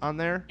Apartment on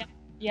there?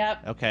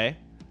 Yep. Okay.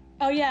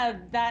 Oh yeah,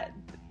 that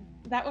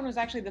one was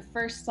actually the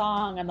first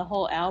song on the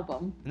whole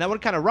album. And that one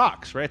kind of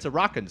rocks, right? It's a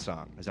rockin'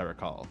 song, as I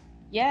recall.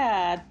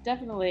 Yeah,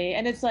 definitely.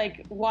 And it's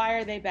like, why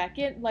are they back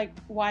in? Like,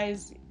 why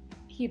is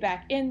he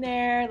back in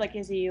there? Like,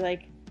 is he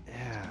like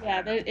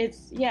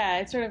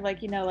It's sort of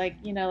like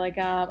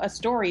a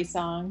story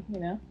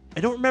song, I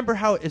don't remember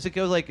how. Is it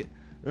go like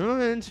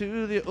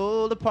into the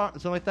old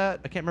apartment, something like that?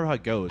 I can't remember how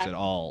it goes at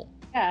all.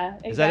 Yeah,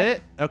 exactly. Is that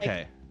it? Okay.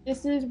 Like,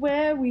 this is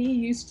where we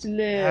used to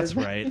live. That's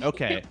right.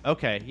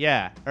 Okay.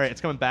 Yeah. All right.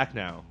 It's coming back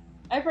now.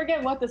 I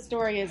forget what the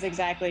story is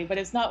exactly, but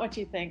it's not what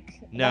you think.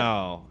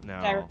 No.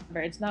 I remember.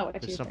 It's not what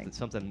There's you think.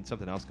 something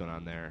else going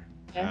on there.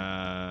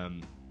 Yeah.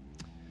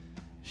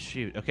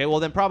 Shoot. Okay. Well,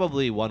 then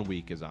probably 1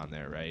 week is on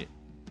there, right?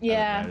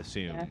 Yeah. I'd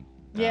assume.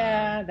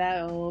 Yeah,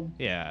 that old.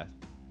 Yeah.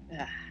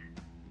 Ugh.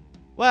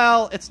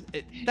 Well, I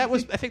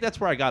think that's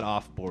where I got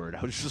off board.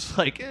 I was just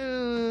like,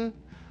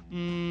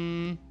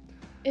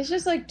 It's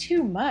just like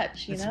too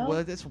much, you know?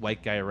 It's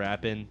white guy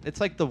rapping. It's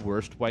like the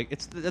worst white.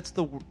 That's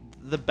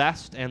the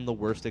best and the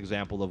worst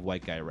example of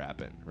white guy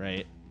rapping,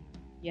 right?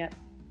 Yep.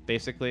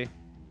 Basically.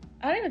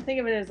 I don't even think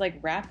of it as like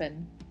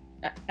rapping.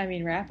 I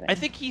mean rapping. I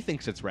think he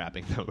thinks it's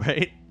rapping though,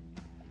 right?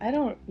 I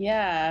don't.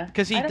 Yeah.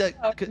 Because he I don't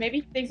know. does.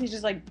 Maybe he thinks he's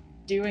just like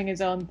doing his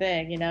own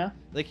thing, you know?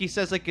 Like he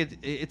says, like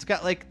it's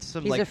got like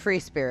some He's like a free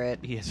spirit.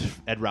 he is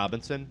Ed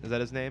Robinson. Is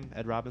that his name?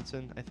 Ed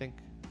Robinson, I think.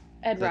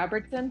 Ed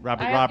Robertson.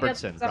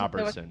 Robertson. The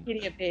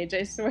Wikipedia page,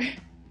 I swear.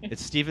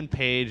 It's Stephen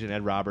Page and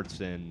Ed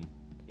Robertson.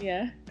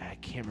 Yeah. I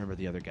can't remember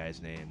the other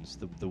guys' names.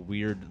 The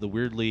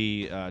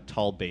weirdly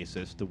tall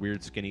bassist, the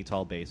weird skinny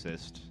tall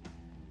bassist.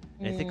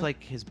 And I think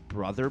like his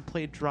brother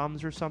played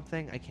drums or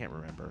something. I can't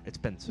remember. It's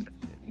been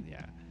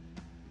yeah.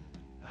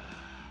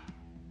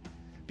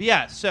 But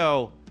yeah,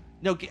 so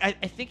no, I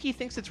think he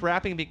thinks it's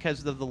rapping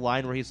because of the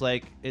line where he's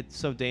like, "It's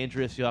so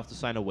dangerous, you have to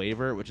sign a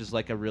waiver," which is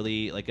like a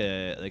really like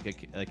a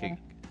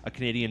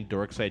Canadian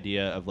dork's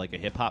idea of like a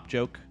hip hop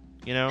joke,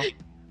 you know?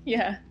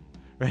 Yeah.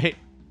 Right.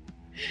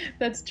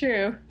 That's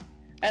true.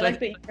 I So like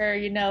that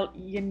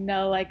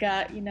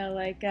you're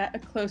like a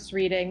close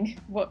reading.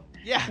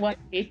 Yeah. 1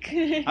 week.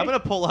 I'm gonna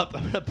pull up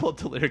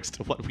the lyrics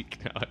to 1 week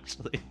now.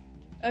 Actually.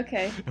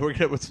 Okay.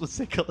 Let's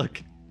take a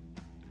look.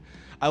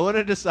 I want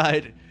to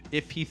decide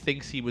if he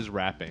thinks he was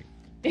rapping.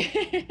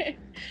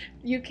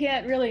 You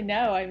can't really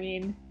know. I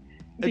mean,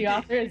 the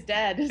author is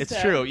dead. It's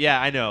so. true.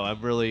 Yeah, I know.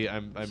 I'm really.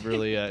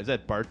 Is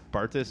that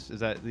Bartis? Is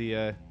that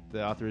the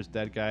author is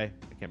dead guy?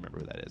 I can't remember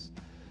who that is.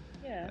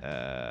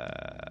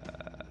 Yeah.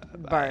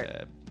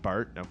 Bart.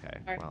 Bart. Okay.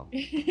 Bart. Well,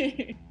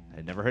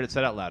 I never heard it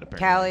said out loud.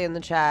 Apparently. Callie in the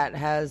chat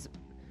has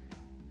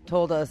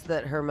told us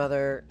that her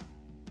mother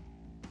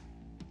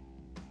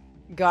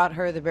got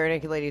her the Bare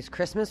Naked Ladies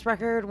Christmas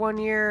record one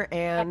year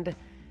and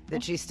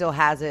that she still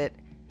has it.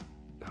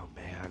 Oh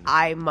man.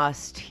 I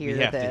must hear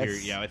we have this. To hear,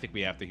 yeah, I think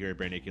we have to hear a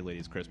Bare Naked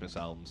Ladies Christmas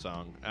album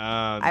song.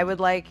 I would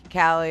like,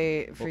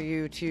 Callie, for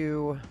you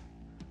to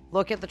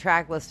look at the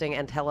track listing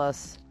and tell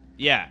us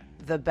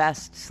the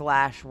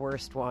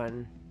best/worst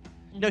one.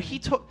 No, he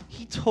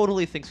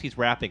totally thinks he's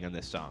rapping on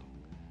this song.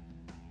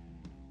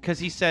 Because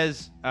he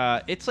says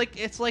it's like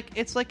I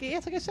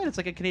said, it's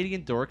like a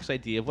Canadian dork's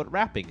idea of what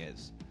rapping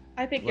is.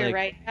 I think you're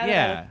right.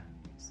 Yeah.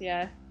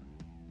 Yeah.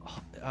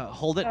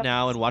 Hold it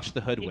now and watch the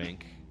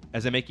hoodwink.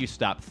 As I make you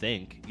stop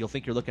think, you'll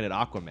think you're looking at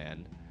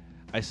Aquaman.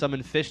 I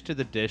summon fish to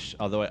the dish,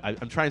 although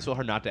I'm trying so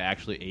hard not to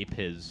actually ape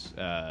his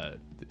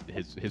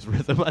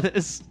rhythm on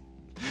this.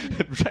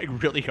 I'm trying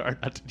really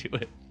hard not to do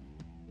it.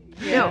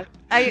 Yeah. No,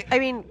 I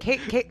mean,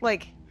 Kate,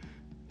 like,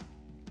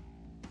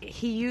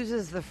 he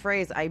uses the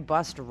phrase "I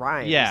bust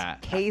rhymes." Yeah.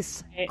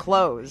 Case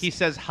closed. He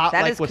says hot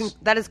that like is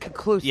that is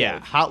conclusive. Yeah,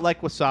 hot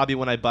like wasabi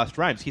when I bust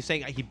rhymes. He's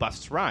saying he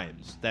busts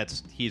rhymes.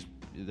 It's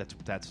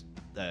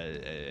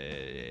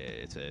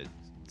a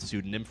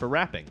pseudonym for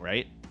rapping,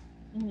 right?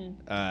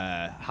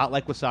 Mm-hmm. Hot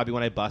like wasabi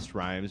when I bust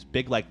rhymes.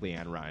 Big like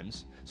Leanne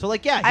rhymes. So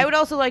like, yeah. I would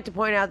also like to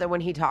point out that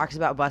when he talks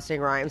about busting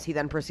rhymes, he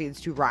then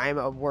proceeds to rhyme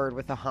a word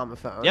with a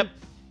homophone. Yep.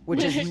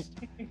 Which is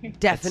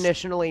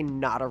definitionally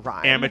not a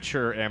rhyme.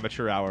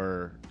 Amateur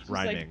hour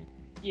rhyming.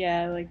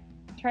 Like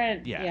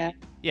trying to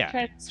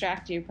trying to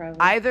distract you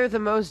probably. Either the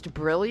most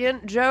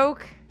brilliant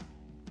joke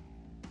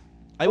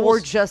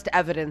or just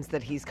evidence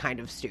that he's kind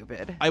of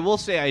stupid. I will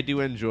say I do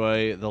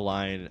enjoy the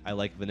line, I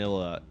like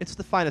vanilla. It's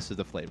the finest of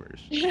the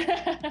flavors.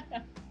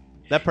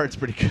 That part's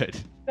pretty good.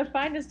 The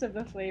finest of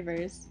the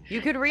flavors. You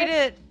could read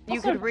it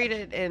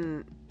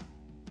in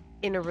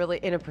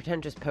a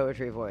pretentious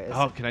poetry voice.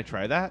 Oh, can I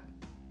try that?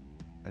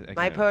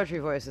 My poetry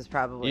voice is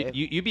probably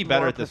you'd be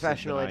better more at this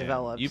professionally than I am.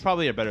 developed. You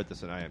probably are better at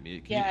this than I am.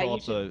 Can yeah, you pull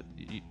up the?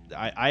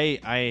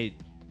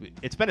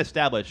 It's been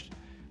established.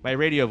 My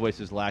radio voice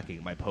is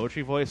lacking. My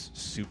poetry voice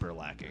super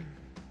lacking.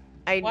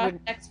 Watch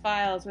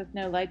X-Files with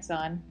no lights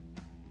on.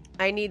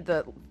 I need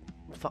the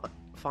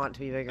font to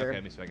be bigger. Okay,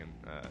 let me see if I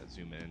can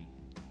zoom in.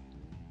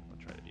 I'll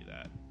try to do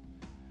that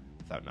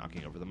without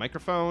knocking over the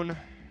microphone.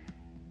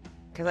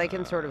 Because I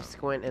can sort of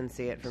squint and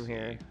see it from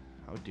here.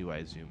 How do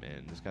I zoom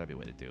in? There's got to be a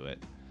way to do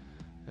it.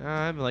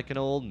 I'm like an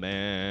old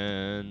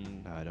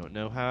man. I don't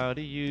know how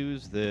to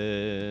use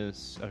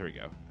this. Oh, here we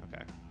go.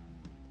 Okay.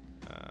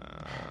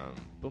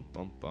 Boom,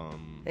 boom,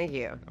 boom. Thank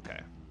you. Okay.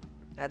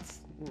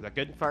 Is that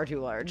good? Far too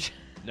large.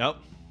 Nope.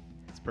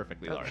 It's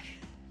perfectly large.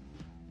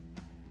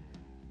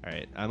 All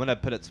right, I'm gonna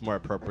put it some more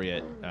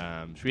appropriate.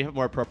 Should we have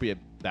more appropriate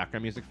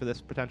background music for this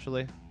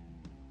potentially?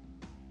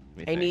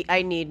 What do you think?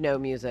 I need no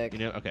music. You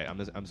know, okay. I'm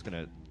just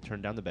gonna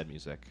turn down the bed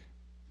music.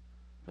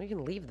 Well, you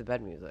can leave the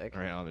bed music.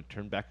 All right, I'm gonna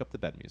turn back up the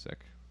bed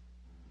music.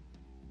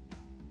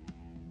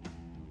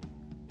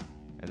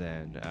 And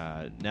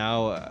then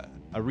now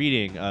a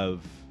reading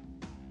of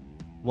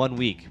 1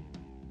 Week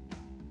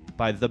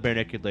by the Bare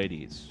Naked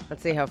Ladies,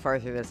 Let's see how far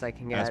through this I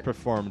can get. as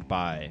performed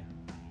by.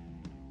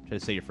 Should I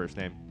say your first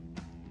name?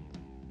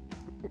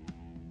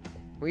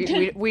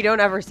 We don't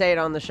ever say it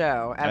on the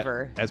show,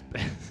 ever. As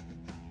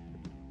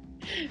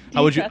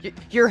how would you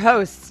Your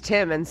hosts,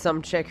 Tim, and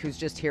some chick who's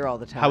just here all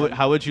the time.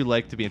 how would you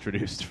like to be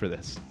introduced for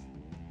this?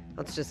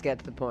 Let's just get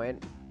to the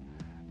point.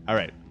 All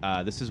right,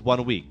 this is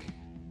 1 Week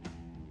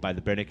by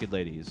the Bare Naked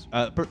Ladies,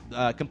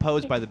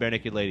 composed by the Bare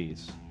Naked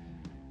Ladies,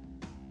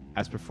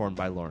 as performed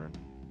by Lauren.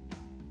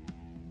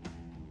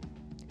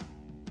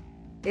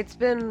 It's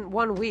been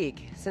 1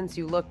 week since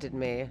you looked at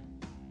me,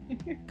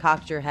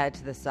 cocked your head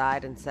to the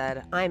side and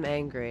said, I'm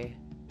angry.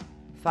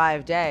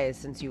 5 days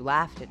since you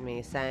laughed at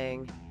me,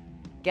 saying,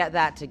 get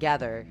that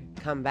together,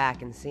 come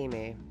back and see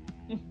me.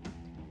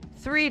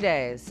 3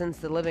 days since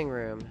the living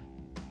room.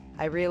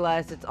 I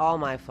realized it's all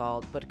my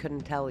fault, but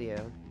couldn't tell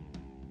you.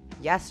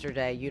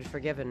 Yesterday you'd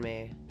forgiven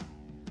me,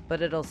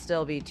 but it'll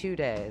still be 2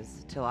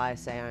 days till I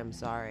say I'm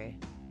sorry.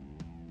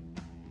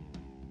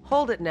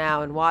 Hold it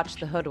now and watch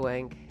the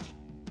hoodwink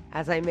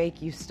as I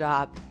make you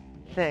stop,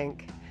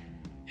 think.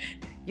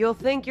 You'll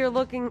think you're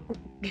looking...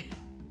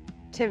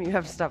 Tim, you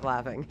have to stop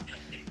laughing.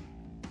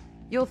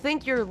 You'll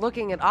think you're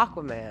looking at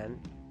Aquaman.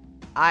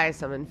 I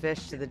summon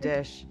fish to the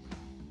dish.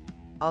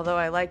 Although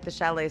I like the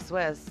Chalet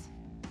Swiss,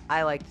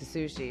 I like the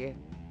sushi,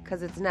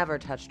 'cause it's never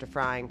touched a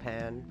frying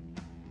pan.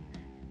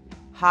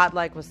 Hot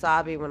like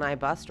wasabi when I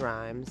bust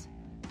rhymes.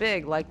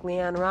 Big like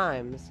Leanne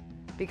Rhymes,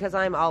 because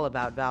I'm all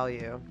about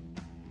value.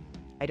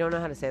 I don't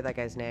know how to say that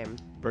guy's name.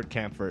 Bert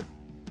Kaempfert.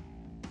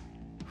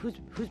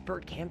 Who's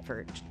Bert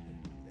Kaempfert?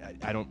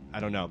 I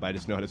don't know, but I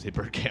just know how to say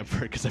Bert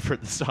Kaempfert because I've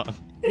heard the song.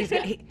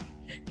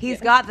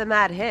 He's got the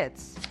mad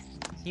hits.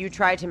 You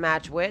tried to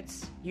match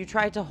wits. You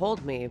tried to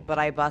hold me, but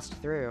I bust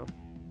through.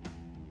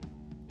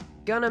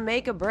 Gonna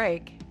make a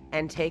break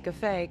and take a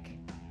fake.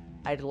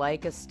 I'd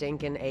like a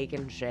stinkin'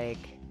 aching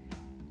shake.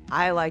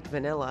 I like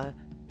vanilla.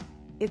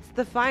 It's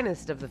the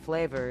finest of the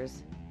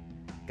flavors.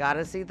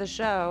 Gotta see the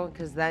show,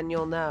 'cause then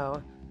you'll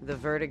know the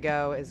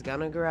vertigo is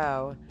gonna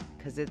grow,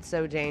 'cause it's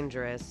so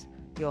dangerous,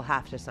 you'll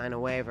have to sign a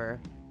waiver.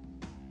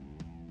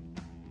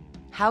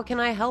 How can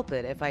I help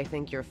it if I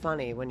think you're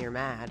funny when you're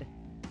mad?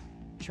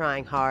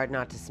 Trying hard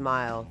not to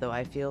smile, though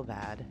I feel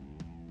bad.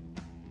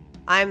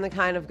 I'm the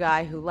kind of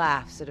guy who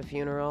laughs at a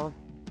funeral.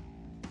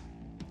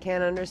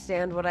 Can't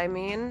understand what I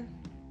mean?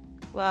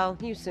 Well,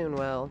 you soon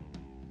will.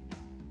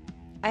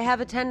 I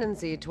have a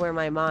tendency to wear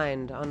my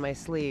mind on my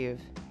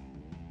sleeve.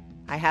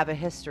 I have a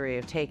history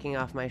of taking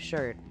off my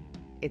shirt.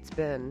 It's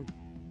been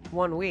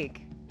 1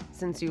 week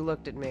since you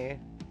looked at me.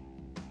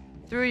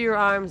 Threw your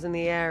arms in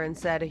the air and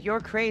said, you're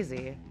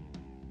crazy.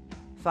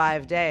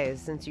 5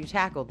 days since you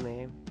tackled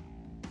me.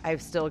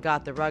 I've still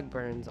got the rug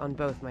burns on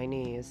both my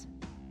knees.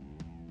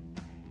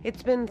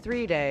 It's been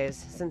 3 days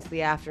since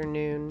the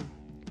afternoon.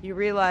 You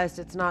realized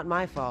it's not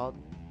my fault,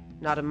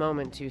 not a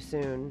moment too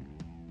soon.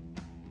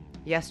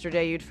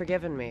 Yesterday you'd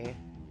forgiven me,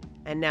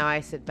 and now I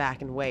sit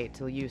back and wait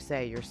till you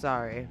say you're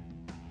sorry.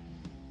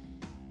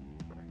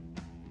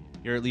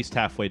 You're at least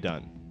halfway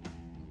done.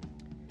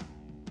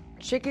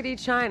 Chickadee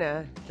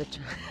China,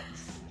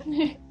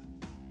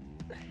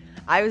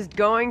 I was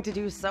going to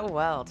do so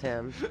well,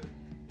 Tim.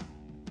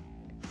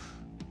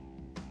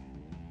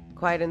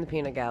 Quiet in the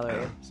peanut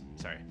gallery.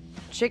 Sorry.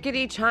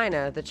 Chickadee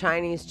China, the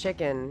Chinese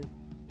chicken.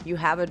 You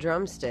have a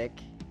drumstick,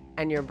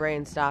 and your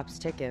brain stops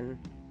ticking.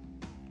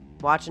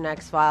 Watching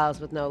X-Files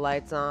with no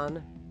lights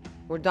on.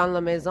 We're dans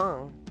la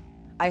maison.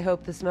 I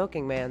hope the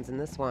smoking man's in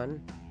this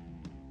one.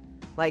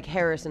 Like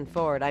Harrison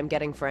Ford, I'm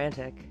getting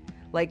frantic.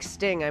 Like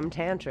Sting, I'm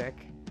tantric.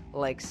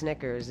 Like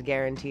Snickers,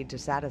 guaranteed to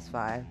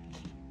satisfy.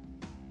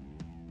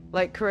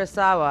 Like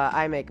Kurosawa,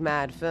 I make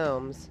mad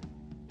films.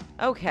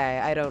 Okay,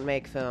 I don't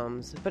make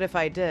films, but if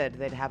I did,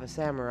 they'd have a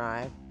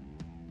samurai.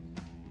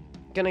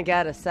 Gonna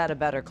get a set of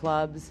better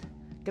clubs.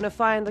 Gonna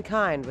find the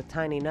kind with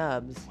tiny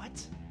nubs.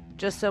 What?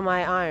 Just so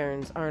my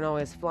irons aren't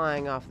always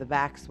flying off the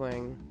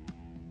backswing.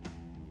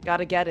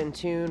 Gotta get in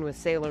tune with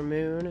Sailor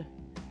Moon,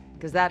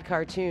 'cause that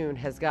cartoon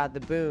has got the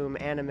boom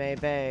anime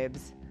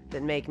babes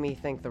that make me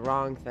think the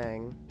wrong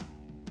thing.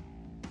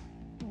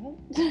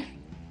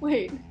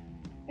 Wait.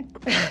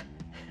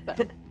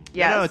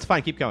 Yes. No, it's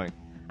fine. Keep going.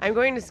 I'm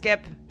going to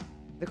skip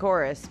the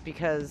chorus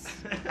because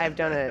I've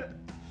done it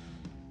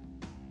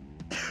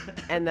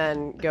and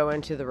then go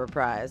into the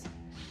reprise.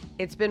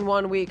 It's been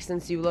 1 week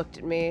since you looked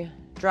at me,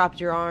 dropped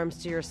your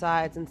arms to your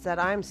sides and said,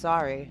 I'm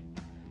sorry.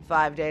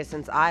 5 days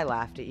since I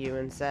laughed at you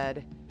and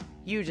said,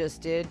 you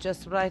just did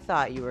just what I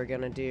thought you were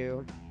gonna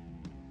do.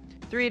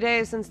 3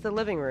 days since the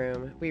living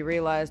room, we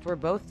realized we're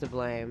both to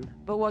blame,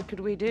 but what could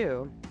we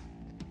do?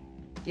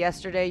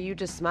 Yesterday you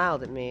just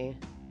smiled at me.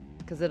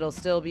 'Cause it'll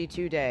still be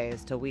 2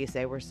 days till we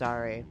say we're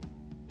sorry.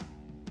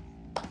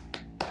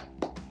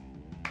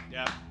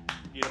 Yeah,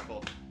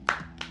 beautiful.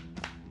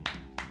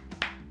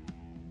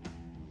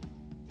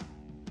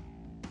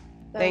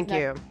 Thank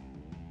you.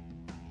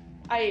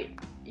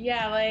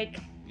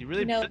 You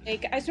really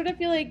like I sort of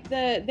feel like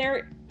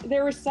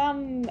there were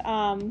some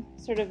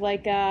sort of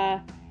like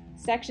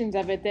sections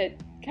of it that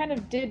kind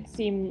of did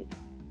seem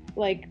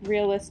like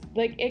realistic.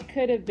 Like it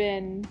could have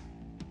been,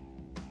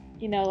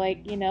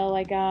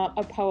 like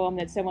a poem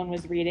that someone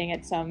was reading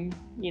at some,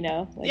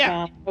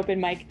 open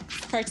mic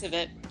parts of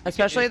it.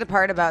 Especially the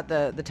part about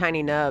the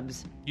tiny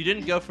nubs. You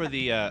didn't go for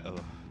the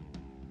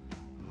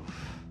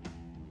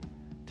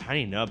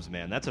tiny nubs,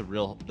 man. That's a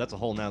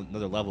whole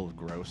another level of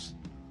gross.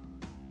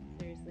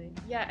 Seriously.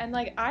 Yeah, and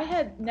like I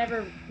had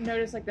never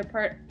noticed like the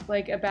part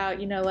like about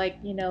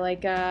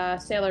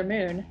Sailor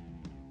Moon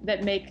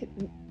that make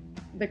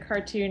the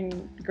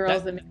cartoon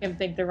girls that make him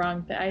think the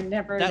wrong thing. I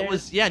never. That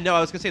noticed. was I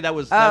was gonna say that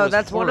was.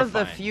 That's one of the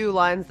horrifying. few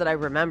lines that I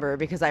remember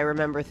because I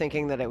remember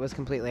thinking that it was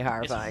completely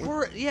horrifying.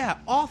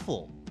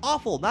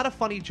 Awful, not a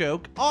funny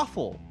joke,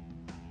 awful.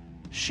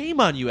 Shame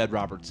on you, Ed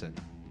Robertson.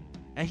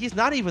 And he's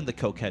not even the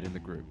cokehead in the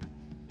group.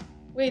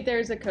 Wait,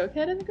 there's a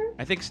cokehead in the group?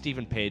 I think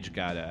Stephen Page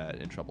got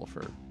in trouble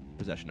for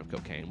possession of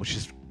cocaine, which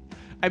is,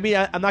 I mean,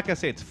 I'm not gonna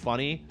say it's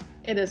funny.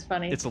 It is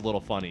funny. It's a little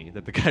funny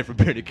that the guy from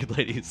Bare Naked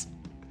Ladies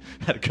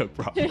had a coke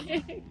problem.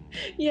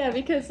 Yeah,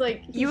 because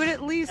like you would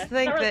at least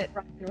think not really that.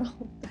 rock and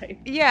roll type.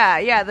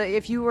 Yeah. That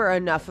if you were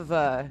enough of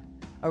a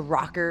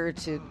rocker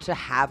to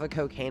have a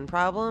cocaine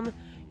problem,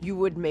 you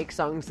would make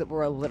songs that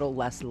were a little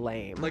less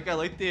lame. Like I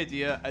like the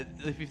idea.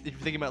 If you're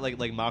thinking about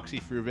like Moxie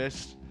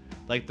Fruvis,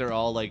 like they're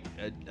all like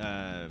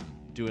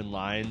doing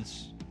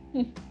lines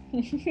in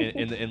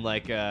the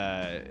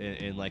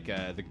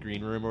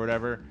green room or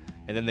whatever,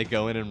 and then they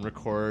go in and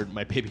record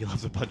 "My Baby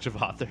Loves a Bunch of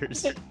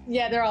Authors."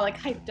 Yeah, they're all like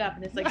hyped up,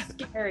 and it's like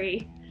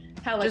scary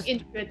how like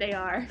into it they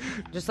are.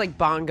 Just like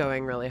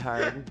bongoing really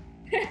hard.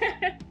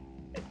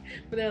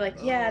 But they're like,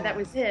 yeah, that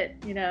was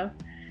it,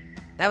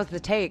 That was the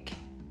take.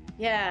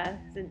 Yeah.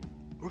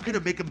 We're gonna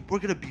be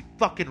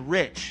fucking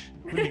rich.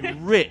 We're gonna be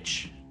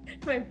rich.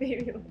 My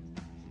baby.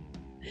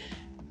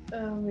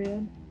 Oh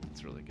man.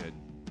 That's really good.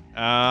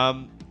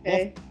 Okay.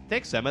 Well,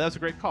 thanks, Emma. That was a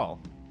great call.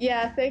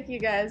 Yeah, thank you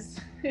guys.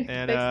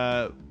 And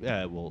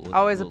Thanks. we'll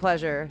Always a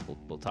pleasure.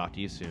 We'll talk to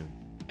you soon.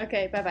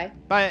 Okay, bye-bye.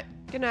 Bye.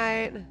 Good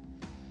night.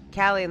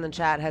 Callie in the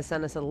chat has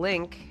sent us a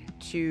link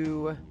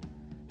to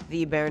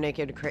the Bare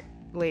Naked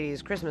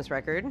Ladies Christmas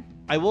record.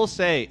 I will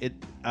say it.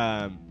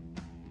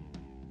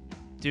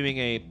 Doing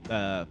a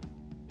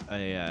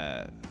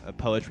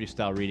poetry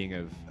style reading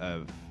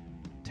of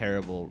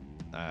terrible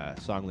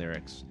song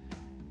lyrics,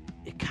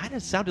 it kind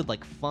of sounded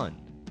like fun.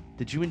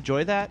 Did you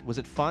enjoy that? Was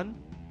it fun?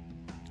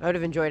 I would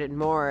have enjoyed it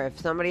more if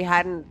somebody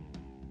hadn't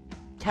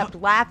kept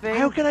laughing.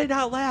 How could I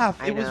not laugh?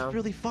 I It was know.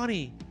 really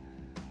funny.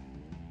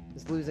 I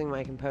was losing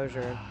my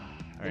composure.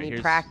 All I right,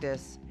 need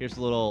practice. Here's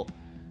a little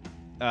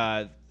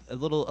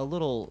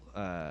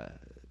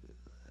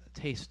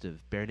taste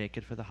of Bare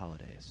Naked for the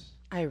holidays.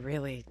 I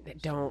really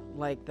don't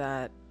like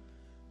that.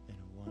 In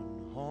a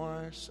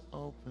one-horse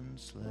open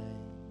sleigh,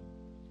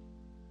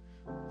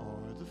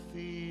 o'er the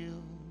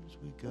fields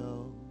we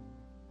go,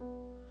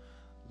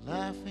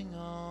 laughing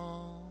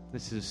all.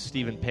 This is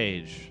Stephen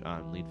Page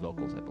on lead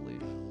vocals, I believe.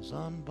 Bells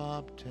on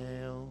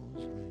bobtails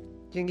ring,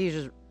 Do you think he's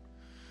just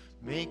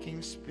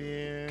making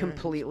spears.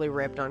 completely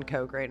ripped on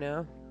coke right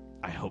now?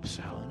 I hope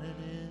so. Fun it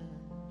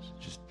is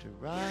Just to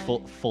ride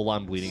full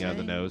on bleeding out of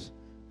the nose.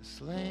 a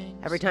sleighing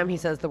Every time he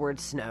says the word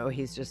snow,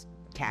 he's just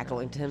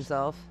cackling to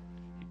himself.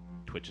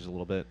 Twitches a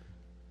little bit.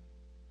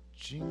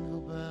 jingle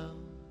bell,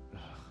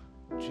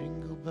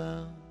 jingle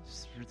bell,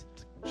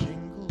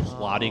 jingle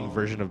Plotting all.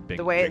 version of Big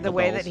The way Jingle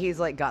that Bells. he's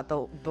like got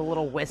the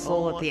little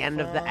whistle Oh, at the end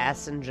of the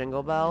S in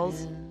Jingle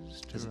Bells.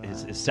 Is to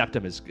His ride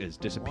septum is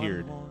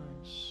disappeared.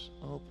 one-horse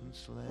open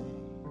sleigh.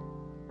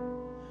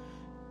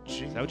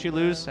 Is that what you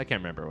lose? I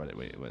can't remember what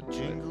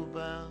Jingle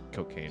bell,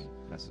 cocaine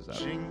messes up.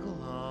 jingle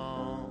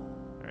all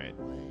All right.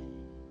 the way.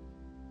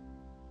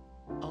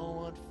 Oh,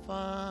 what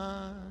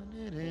fun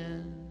it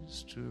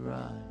is to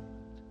ride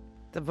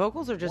The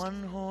vocals are just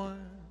one horse.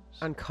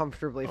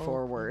 uncomfortably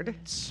forward.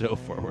 So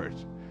forward.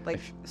 Like,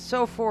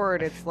 so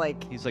forward, it's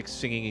like, He's like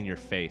singing in your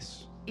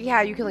face.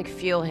 yeah, you can like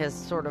feel his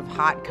sort of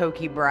hot,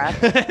 cokey breath.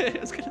 I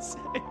was gonna say.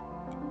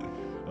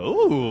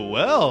 Oh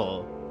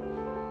well.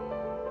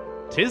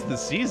 'Tis the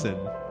season.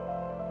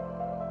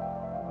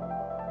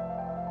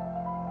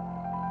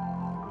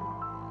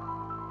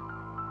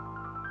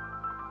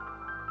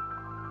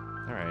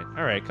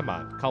 All right, come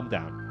on, calm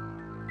down.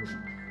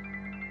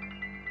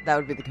 That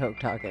would be the coke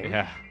talking.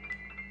 Yeah,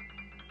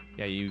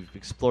 you've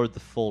explored the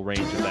full range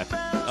of that.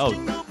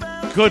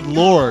 Oh, good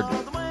lord.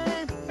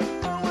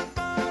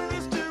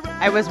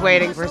 I was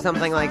waiting for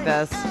something like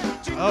this.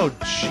 Oh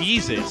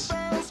Jesus.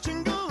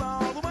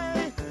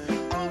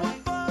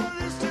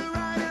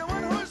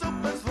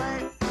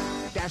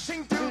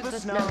 Dashing through the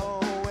snow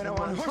in a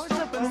one-horse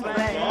open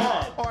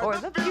sleigh. Or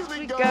the fields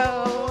we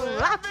go,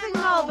 laughing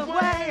all the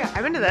way.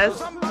 I'm into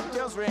this.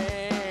 bells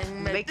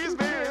ring, make your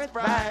spirits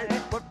bright.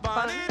 What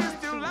fun it is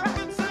to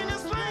laugh and sing a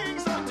sleighing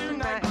song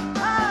tonight.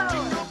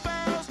 Jingle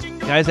bells,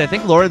 jingle Guys, I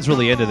think Lauren's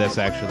really into this,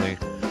 actually.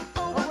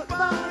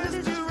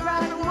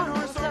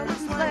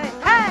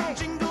 Hey!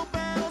 jingle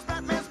bells,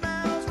 Batman's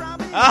bells,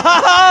 Robin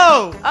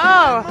Oh!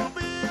 Oh!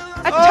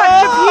 A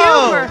touch of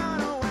humor!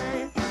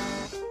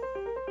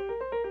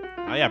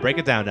 Oh, yeah, break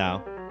it down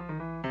now.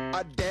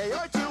 A day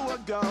or two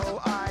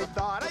ago, I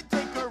thought I'd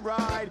take a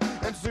ride,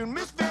 and soon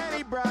Miss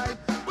Fanny Bride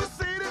was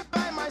seated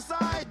by my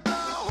side. The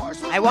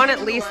horse was I want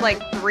at least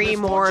like 3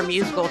 more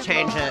musical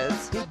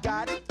changes. he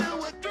got it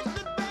through a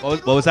twisted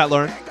What was that,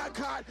 Lauren? got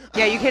caught.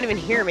 Yeah, you can't even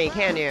hear me,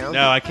 can you?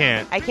 No, I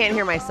can't. I can't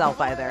hear myself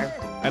either.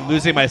 I'm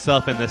losing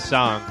myself in this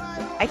song.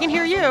 I can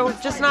hear you,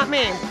 just not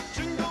me.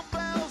 Jingle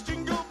bells,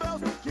 jingle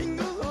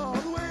all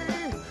the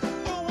way.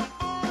 Oh, what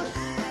fun!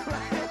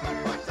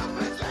 What's up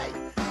with sleigh?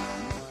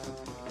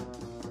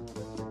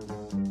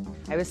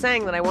 I was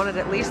saying that I wanted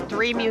at least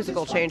 3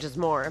 musical changes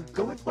more.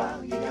 Go it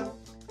while you go.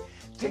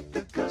 Take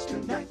the coast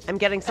tonight. I'm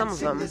getting some of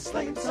Sing them. this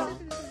sleighing song.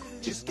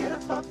 Just get a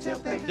bobtail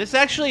thing. This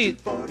actually,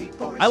 40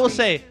 I will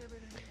say,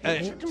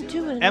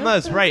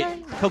 Emma's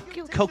right.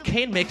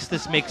 Cocaine makes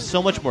this make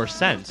so much more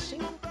sense.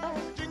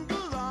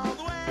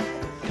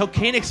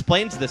 Cocaine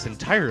explains this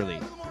entirely.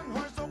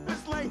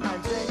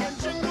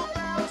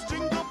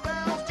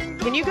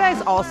 Can you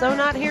guys also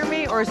not hear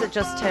me, or is it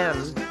just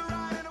Tim?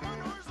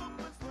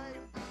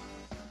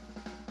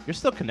 You're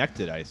still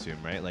connected, I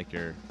assume, right? Like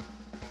you're.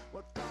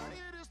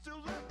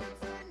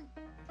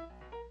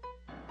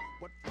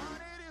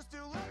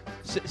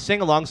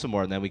 Sing along some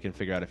more, and then we can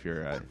figure out if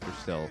you're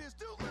still.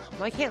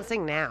 Well, I can't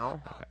sing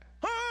now.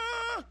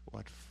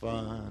 What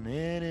fun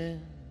it is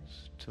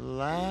to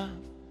laugh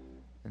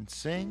and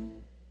sing.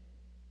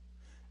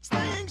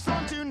 Sing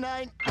song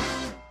tonight.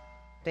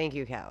 Thank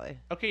you, Callie.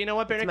 Okay, you know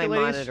what, It's Bare my Naked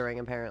Ladies? monitoring,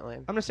 apparently.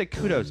 I'm gonna say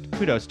kudos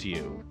to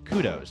you.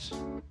 Kudos.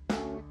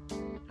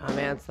 Oh,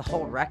 man, it's the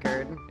whole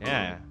record.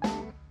 Yeah.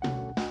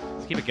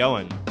 Let's keep it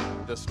going.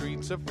 The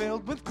streets are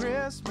filled with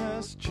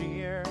Christmas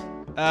cheer.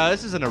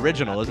 This is an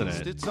original, isn't At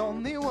least it? It's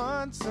only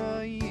once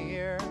a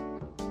year.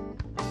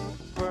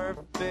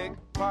 Perfect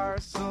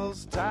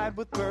parcels tied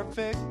with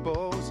perfect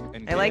bows.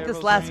 And I like this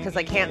carols less because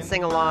I can't ringing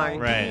sing in along.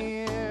 my Right.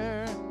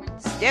 ear.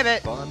 Skip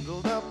it.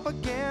 Bundled up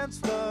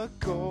against the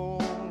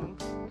cold.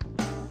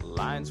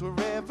 Lines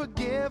wherever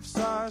gifts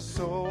are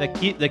sold.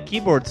 The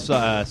keyboard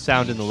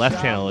sound in the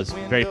left channel is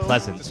very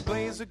pleasant.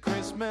 Displays a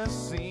Christmas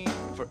scene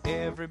for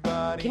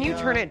everybody. Can you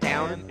turn it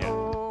down? young and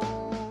old.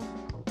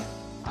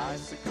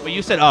 Icicles But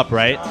you said up,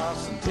 right?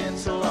 and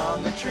tinsel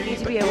on the I tree. need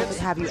to be able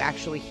to have you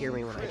actually hear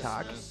me when I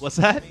talk. What's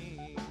that?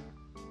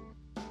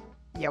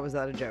 Yeah, was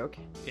that a joke?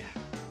 Yeah.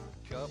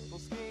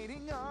 Couples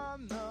skating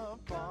on the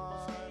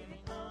pond,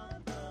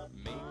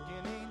 making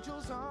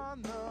angels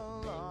on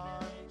the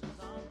lawn.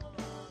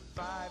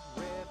 5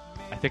 red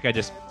I think I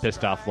just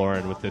pissed off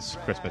Lauren with this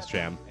Christmas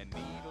jam.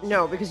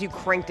 No, because you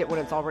cranked it when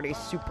it's already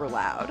super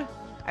loud.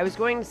 I was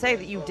going to say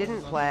that you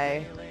didn't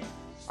play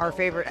our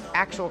favorite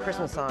actual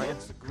Christmas song.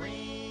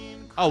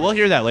 Oh, we'll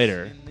hear that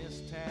later.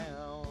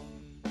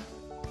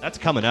 That's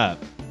coming up.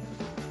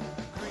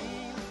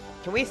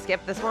 Can we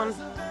skip this one?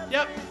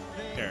 Yep.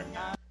 Sure.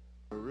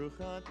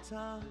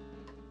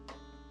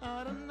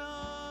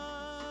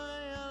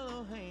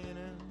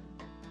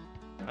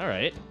 All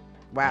right.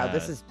 Wow,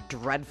 this is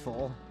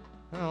dreadful.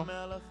 Well,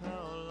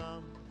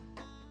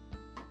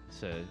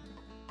 it's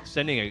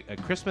sending a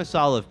Christmas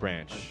olive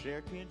branch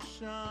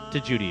to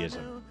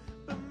Judaism.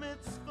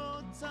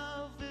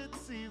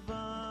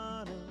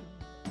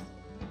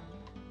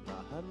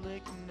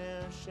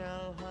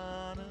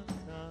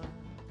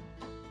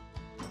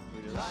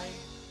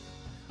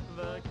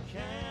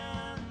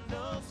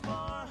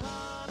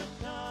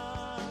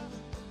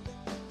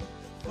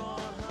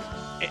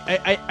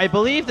 I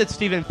believe that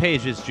Stephen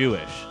Page is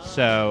Jewish,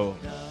 so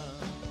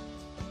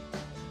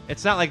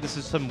it's not like this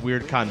is some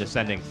weird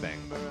condescending thing.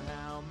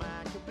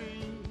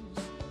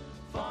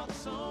 Oh,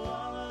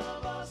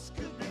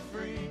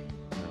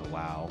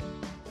 wow.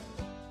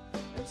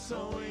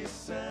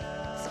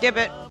 Skip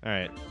it. All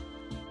right.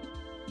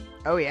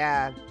 Oh,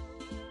 yeah.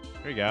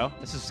 Here you go.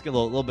 This is a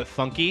little bit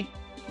funky.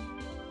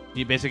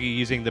 You basically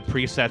using the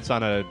presets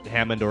on a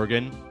Hammond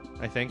organ,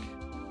 I think.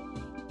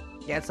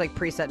 Yeah, it's like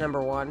preset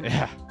number 1.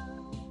 Yeah.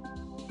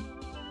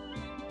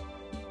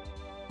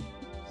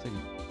 It's like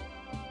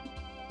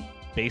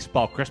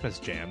baseball Christmas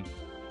jam.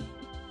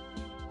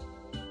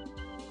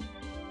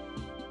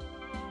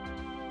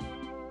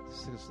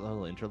 This is a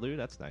little interlude.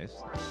 That's nice.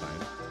 That's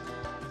fine.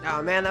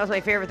 Oh, man, that was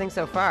my favorite thing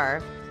so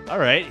far. All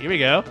right, here we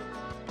go.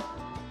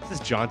 This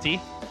is jaunty.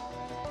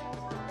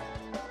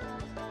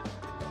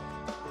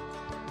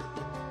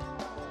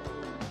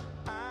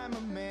 I'm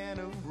a man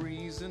of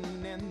reason,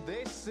 and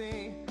they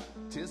say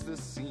 'tis the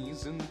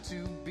season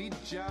to be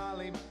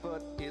jolly,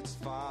 but it's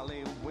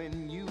folly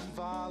when you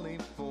volley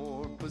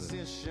for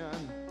position.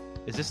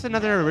 Is this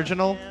another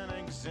original?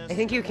 I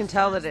think you can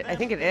tell that I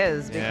think it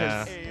is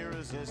because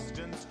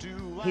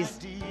Yeah. he's.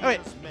 All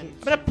right, I'm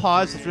gonna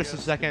pause for just a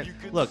second.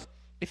 Look,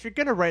 if you're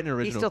gonna write an He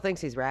original still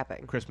thinks he's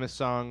rapping. Christmas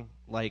song,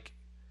 like,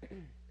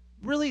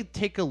 really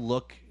take a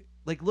look.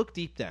 Like, look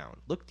deep down.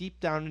 Look deep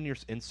down in your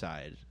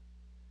inside.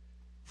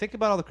 Think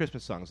about all the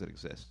Christmas songs that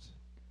exist.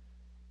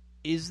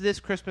 Is this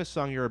Christmas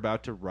song you're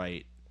about to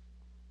write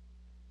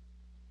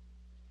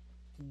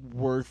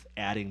worth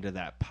adding to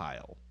that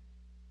pile?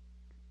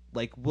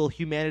 Like, will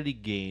humanity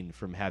gain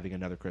from having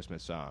another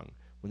Christmas song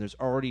when there's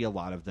already a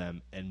lot of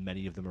them and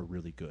many of them are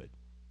really good?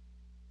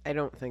 I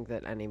don't think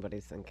that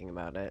anybody's thinking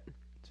about it.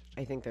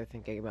 I think they're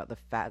thinking about the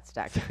fat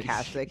stack of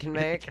cash they can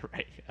make.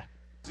 Right, yeah.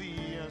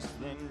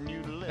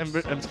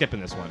 I'm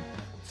skipping this one.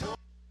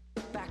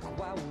 Back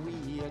while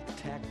we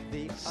attack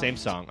the Same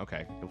song.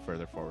 Okay, go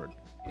further forward.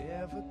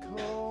 ever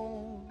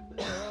cold,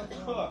 ever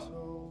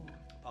cold.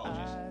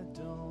 I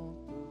don't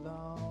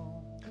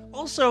belong.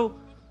 Also,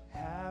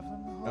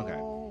 Having okay.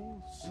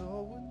 holes,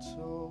 so we're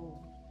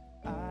told.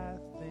 I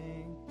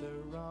think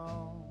they're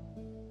wrong.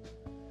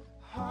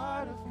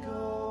 Heart of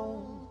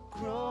gold,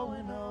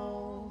 growing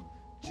old,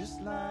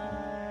 just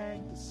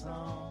like the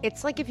song.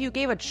 It's like if you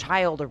gave a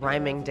child a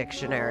rhyming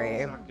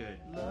dictionary, Not good.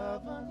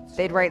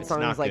 they'd write It's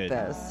songs not like good.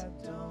 this.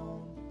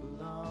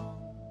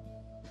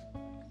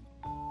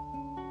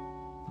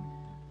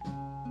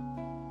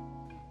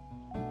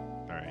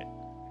 All right,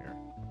 here.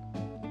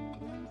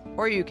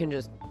 Or you can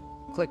just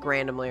click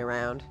randomly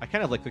around. I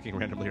kind of like clicking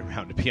randomly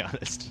around, to be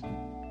honest.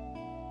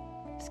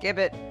 Skip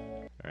it.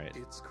 All right.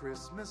 It's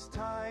Christmas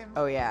time.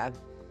 Oh, yeah.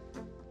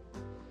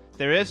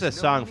 There is a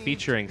song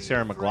featuring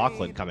Sarah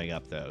McLachlan coming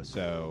up, though,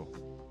 so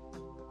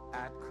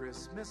At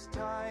Christmas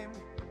time,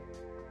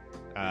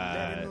 uh,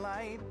 letting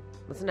light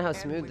Listen to how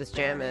smooth this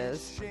jam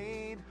is.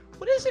 shade.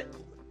 what is it?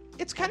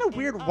 It's kind of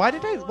weird. Why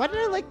did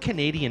I like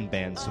Canadian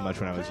bands so much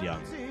when I was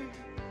young?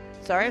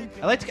 Sorry? I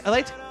feel like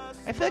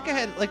I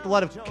had like a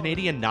lot of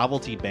Canadian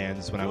novelty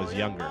bands when I was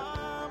younger.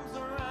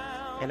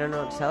 I don't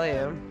know what to tell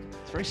you.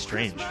 It's very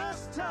strange.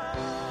 Christmas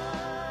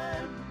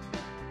time.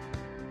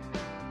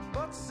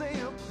 But say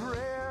a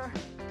prayer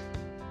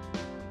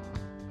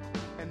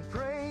and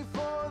pray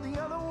for the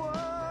other ones.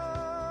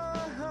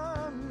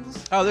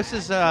 Oh, this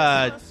is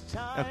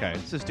okay.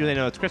 This is Do They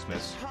Know It's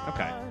Christmas?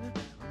 Okay.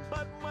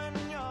 But when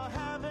you're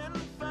having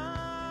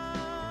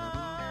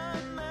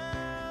fun,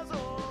 there's a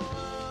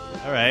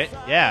All right.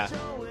 Yeah.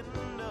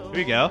 Here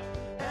we go.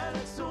 and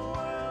it's a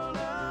world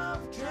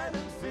of dread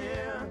and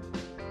fear.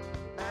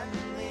 And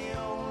the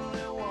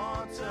only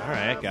water All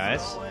right,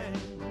 guys.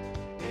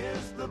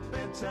 is the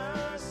bitter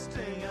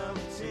sting of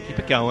tears. Keep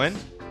it going.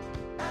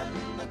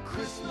 And the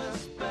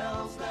Christmas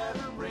bells that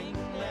ring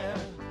there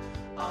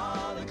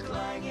are the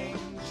clanging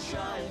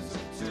chimes.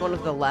 It's one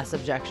of the less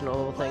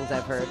objectionable things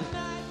I've heard.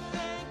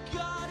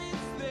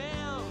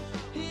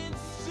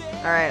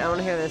 All right, I want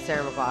to hear this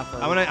Sarah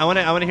McLachlan. I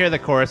want to hear the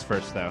chorus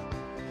first, though.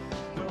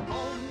 There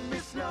won't be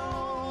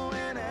snow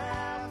in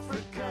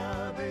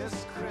Africa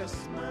this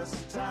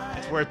Christmas time.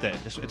 It's worth it.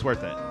 It's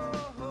worth it.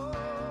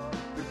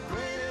 The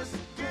greatest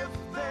gift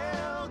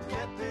they'll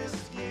get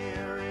this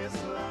year is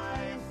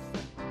life.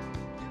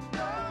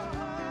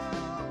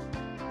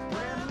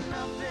 When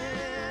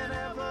nothing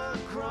ever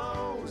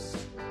grows,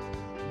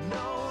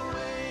 no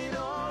rain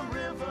or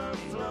river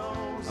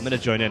flows. I'm gonna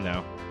join in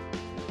now.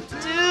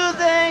 Do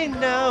they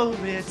know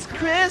it's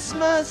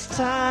Christmas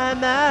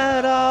time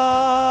at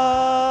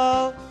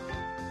all?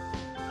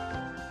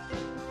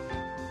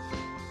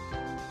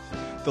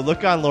 The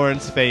look on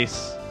Lauren's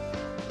face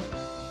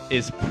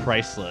is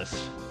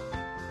priceless.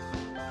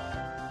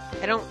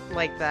 I don't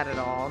like that at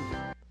all.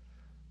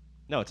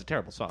 No, it's a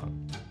terrible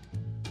song.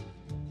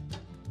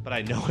 But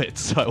I know it,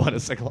 so I want to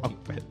sing along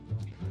with it.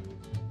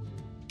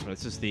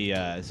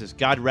 This is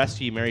God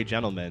Rest Ye Merry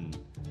Gentlemen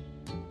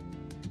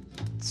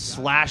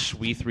 /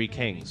 We Three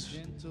Kings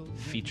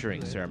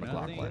featuring Sarah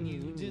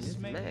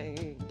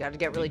McLachlan. Gotta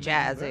get really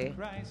jazzy.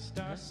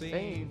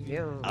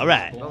 Savior, All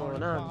right.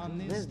 born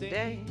on this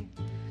day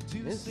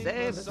to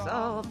save us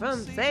all from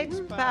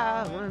Satan's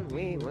power when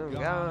we were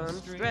gone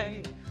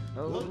astray.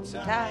 Oh,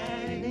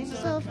 tidings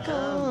of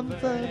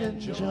comfort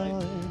and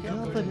joy,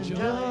 comfort and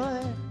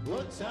joy.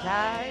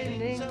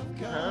 Tidings of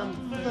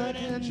comfort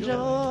and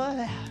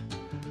joy.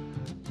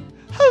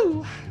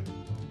 Whoo!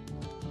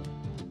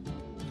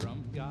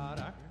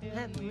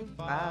 Heavenly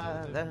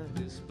Father,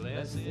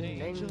 blessed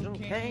angel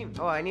came.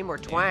 Oh, I need more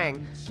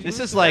twang. This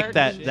is like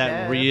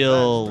that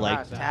real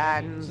like.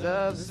 Tidings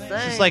of the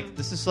same.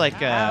 This is like How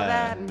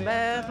that in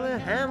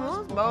Bethlehem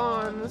was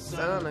born the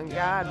Son of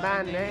God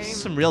by name. this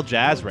is some real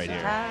jazz right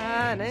here.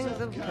 Tidings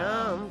of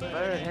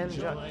comfort and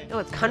joy. No,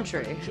 it's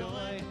country.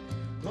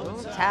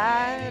 Oh,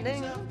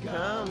 tidings of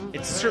comfort.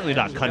 It's certainly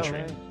not and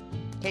country. joy.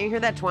 Can you hear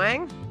that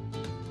twang?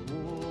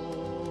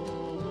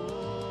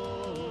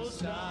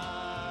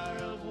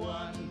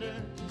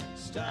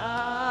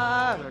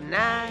 Star of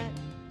night.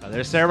 Oh,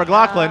 there's Sarah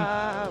McLachlan.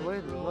 Star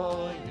with the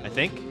Lord. I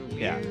think.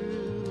 Yeah.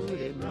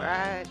 Beauty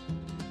bright.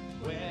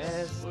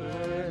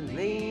 Westward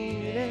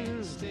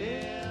leading,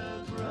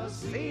 still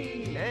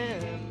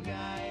proceeding.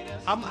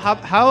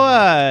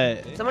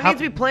 Someone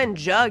needs to be playing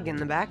Jug in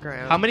the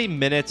background. How many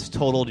minutes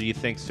total do you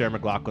think Sarah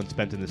McLachlan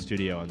spent in the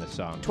studio on this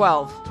song?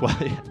 12.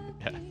 12. Yeah.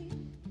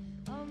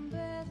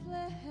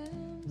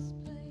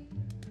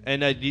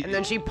 And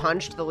then she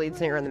punched the lead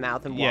singer in the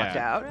mouth and walked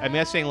out. I'm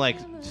guessing like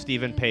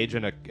Stephen Page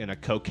in a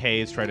coke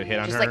haze tried to hit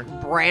on Just her.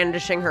 like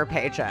brandishing her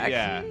paycheck.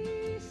 Yeah.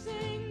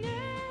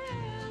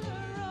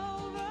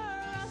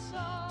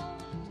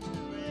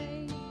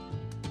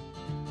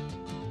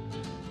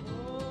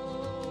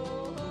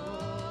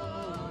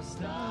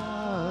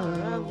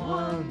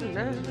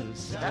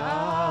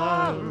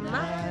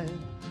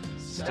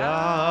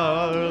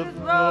 Star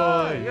of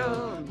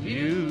royal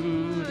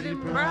beauty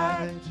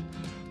bright,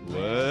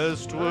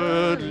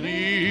 westward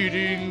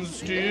leading,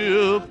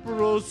 still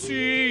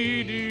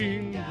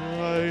proceeding,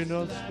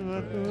 brightest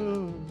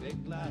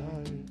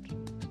light.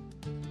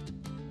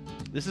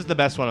 This is the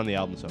best one on the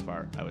album so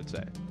far, I would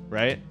say,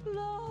 right?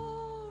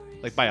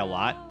 Like by a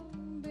lot.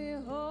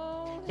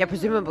 Yeah,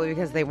 presumably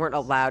because they weren't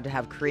allowed to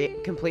have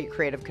complete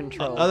creative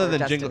control. Other over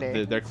than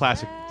Destiny. their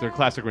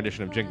classic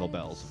rendition of Jingle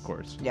Bells, of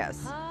course.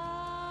 Yes. All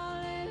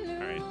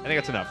right, I think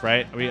that's enough,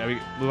 right? Are we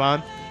move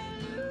on?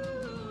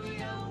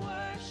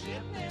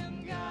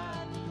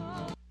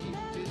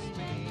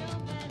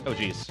 Oh,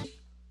 geez.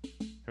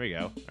 Here we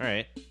go. All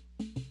right.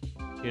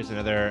 Here's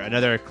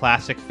another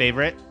classic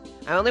favorite.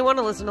 I only want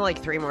to listen to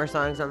like 3 more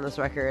songs on this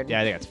record.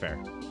 Yeah, I think that's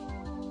fair.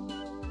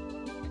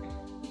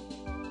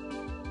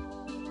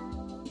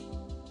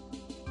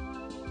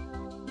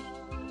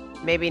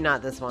 Maybe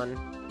not this one.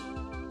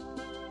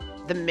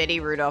 The MIDI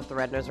Rudolph the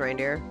Red-Nosed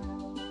Reindeer.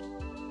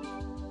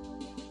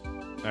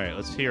 All right,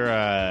 let's hear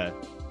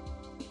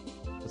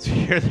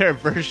their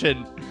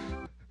version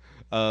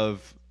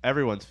of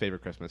everyone's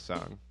favorite Christmas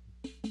song.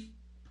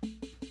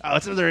 Oh,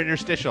 it's another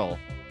interstitial.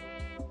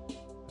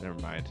 Never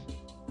mind.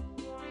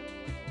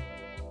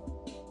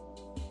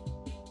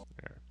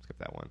 There, skip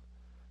that one.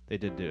 They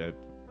did do a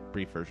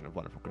brief version of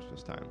Wonderful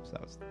Christmas Time, so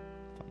that was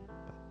fun.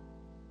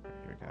 But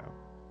here we go.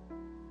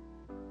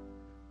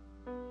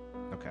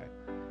 Okay.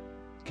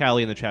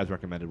 Callie in the chat's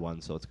recommended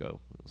one, so let's go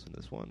listen to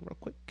this one real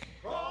quick.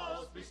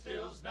 Crosby,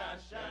 Stills,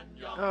 Nash, and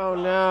Young. Oh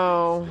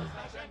no.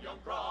 Nash and Young.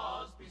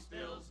 Crosby,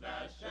 Stills,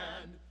 Nash,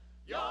 and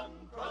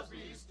Young.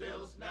 Crosby,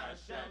 Stills,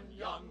 Nash, and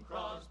Young.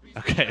 Crosby,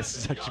 Okay, this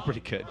is actually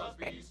pretty good.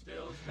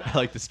 I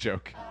like this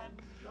joke.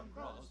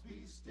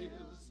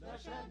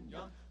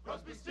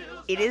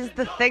 It is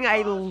the thing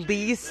I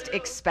least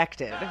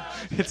expected.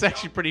 It's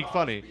actually pretty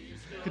funny.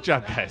 Good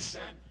job, guys.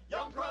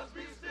 Young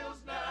Crosby,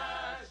 Stills,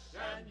 Nash,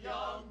 and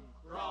Young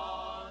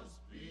Crosby.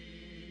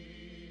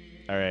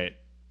 All right.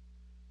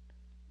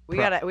 We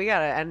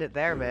gotta end it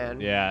there,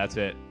 man. Yeah, that's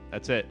it.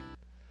 That's it.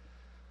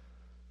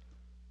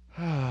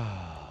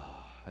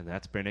 And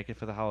that's Bare Naked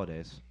for the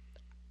holidays.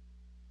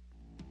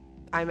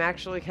 I'm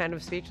actually kind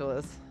of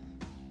speechless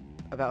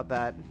about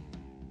that.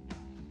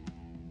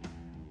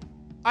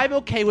 I'm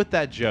okay with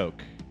that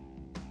joke.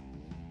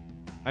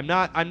 I'm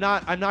not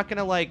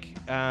gonna like.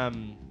 I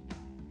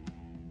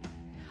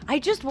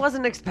just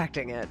wasn't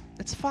expecting it.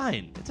 It's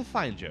fine. It's a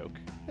fine joke.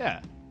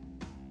 Yeah.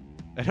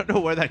 I don't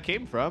know where that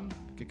came from.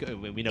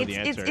 We know the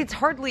answer. It's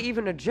hardly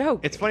even a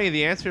joke. It's funny.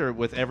 The answer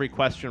with every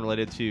question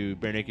related to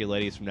Bare Naked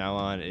Ladies from now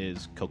on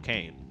is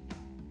cocaine.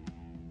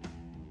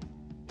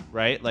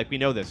 Right? Like we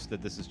know this.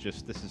 That this is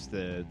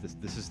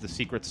the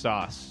secret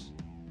sauce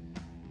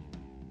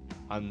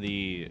on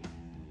the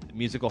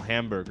musical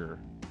hamburger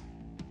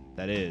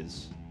that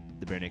is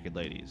the Bare Naked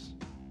Ladies.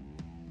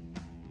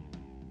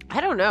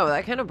 I don't know.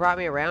 That kind of brought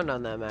me around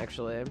on them,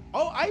 actually.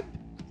 Oh, I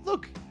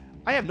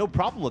have no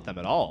problem with them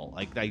at all.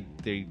 Like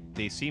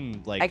they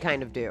seem like I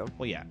kind of do.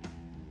 Well, yeah,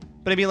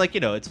 but I mean, like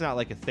it's not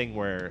like a thing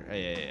where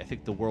I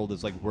think the world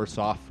is like worse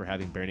off for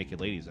having Bare Naked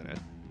Ladies in it.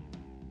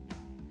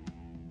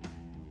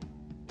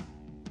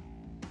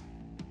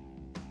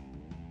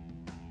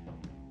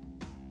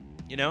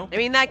 I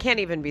mean, that can't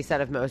even be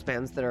said of most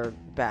bands that are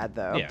bad,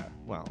 though. Yeah,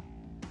 well,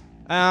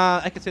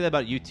 I could say that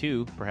about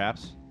U2,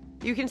 perhaps.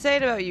 You can say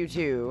it about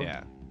U2.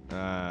 Yeah.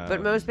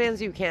 But most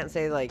bands you can't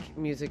say, like,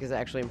 music is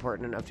actually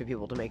important enough to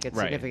people to make a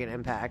significant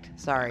impact.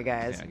 Sorry,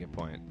 guys. Yeah, good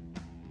point.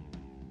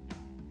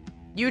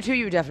 U2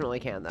 you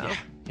definitely can, though.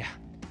 Yeah.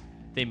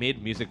 They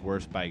made music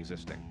worse by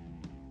existing.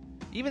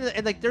 Even,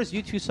 and like, there's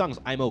U2 songs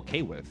I'm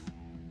okay with,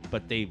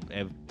 but they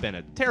have been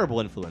a terrible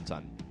influence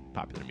on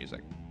popular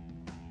music.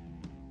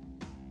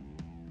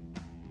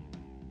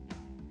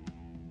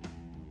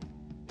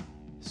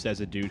 Says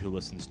a dude who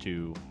listens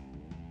to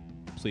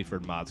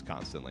Sleaford Mods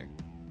constantly.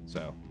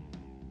 So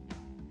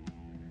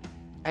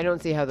I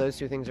don't see how those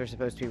two things are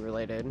supposed to be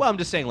related. Well, I'm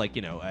just saying, like,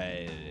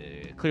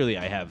 clearly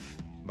I have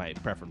my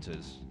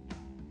preferences.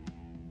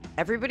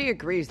 Everybody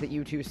agrees that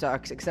U2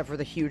 sucks, except for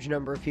the huge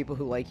number of people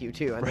who like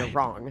U2, and they're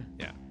wrong.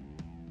 Yeah.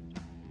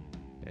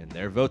 And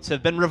their votes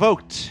have been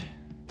revoked.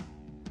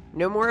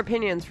 No more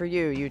opinions for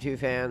you, U2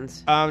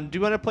 fans. Do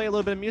you want to play a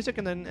little bit of music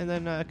and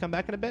then come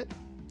back in a bit?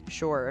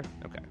 Sure.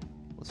 Okay.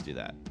 Let's do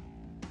that.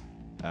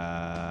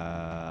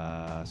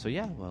 So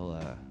yeah,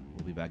 we'll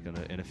be back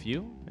in a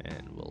few,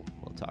 and we'll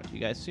talk to you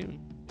guys soon.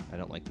 I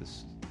don't like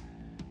this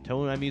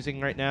tone I'm using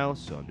right now,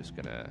 so I'm just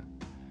gonna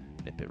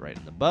nip it right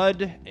in the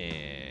bud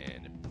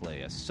and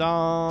play a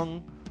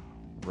song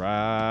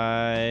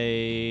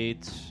right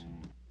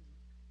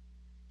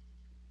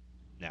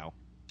now.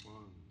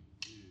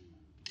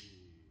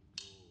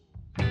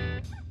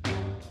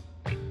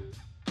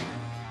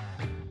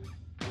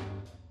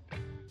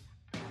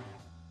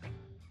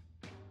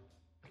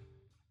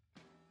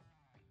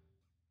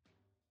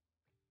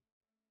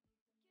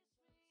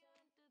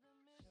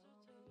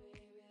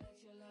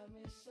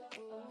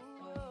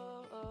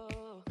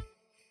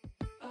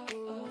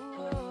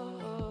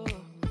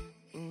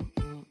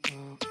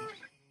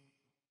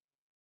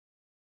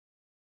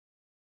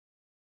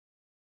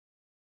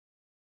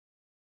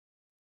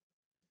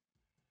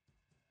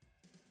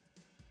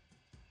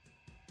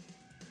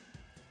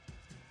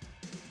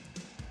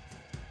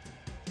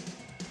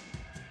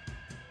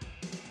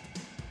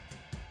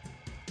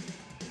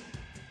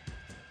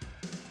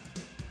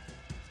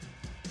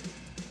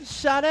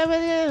 Shot it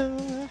with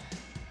you.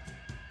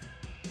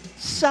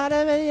 Shot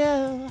it with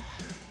you.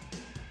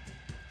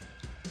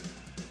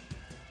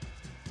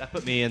 That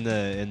put me in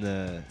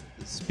the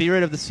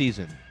spirit of the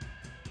season.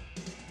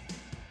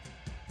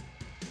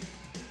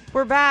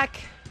 We're back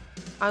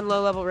on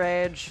Low Level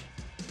Rage.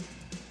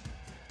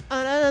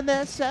 Under the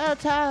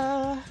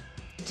mistletoe.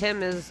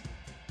 Tim is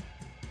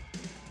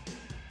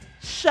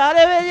Shot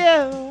it with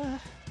you.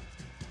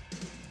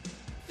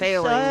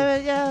 failing Shot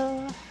it with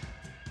you.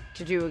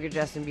 to do a good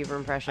Justin Bieber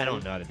impression. I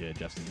don't know how to do a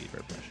Justin Bieber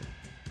impression.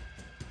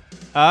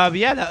 But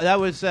yeah, that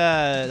was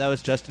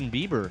Justin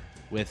Bieber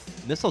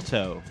with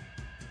Mistletoe.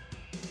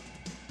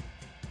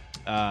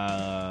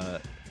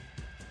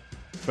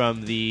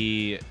 From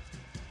the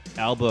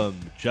album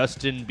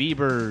Justin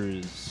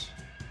Bieber's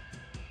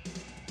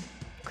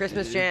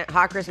Christmas jam,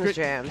 hot Christmas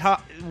jams.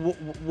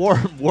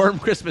 Warm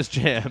Christmas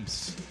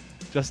jams.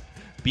 Just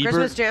Bieber.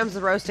 Christmas jams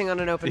roasting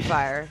on an open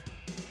fire.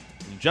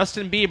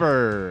 Justin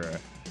Bieber.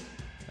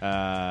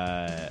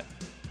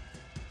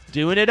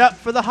 Doing it up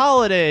for the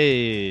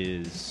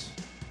holidays.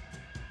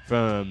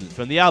 From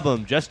the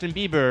album Justin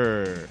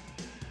Bieber.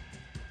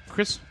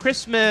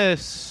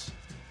 Christmas.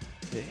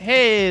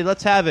 Hey,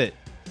 let's have it.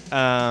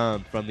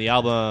 From the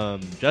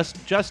album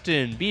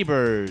Justin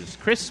Bieber's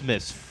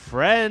Christmas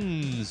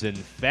Friends and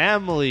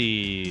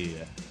Family.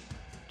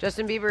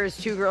 Justin Bieber's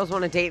Two Girls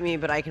Want to Date Me,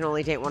 but I can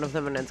only date one of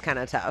them, and it's kind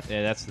of tough.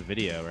 Yeah, that's the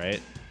video,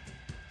 right?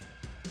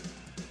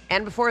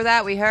 And before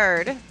that, we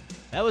heard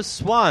That was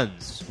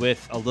Swans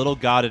with A Little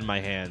God in My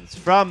Hands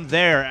from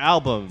their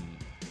album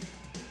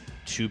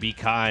To Be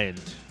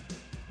Kind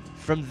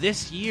from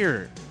this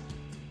year.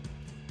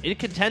 In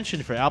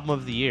contention for album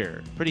of the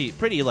year.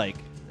 Pretty like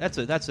that's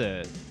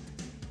a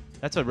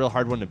real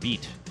hard one to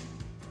beat.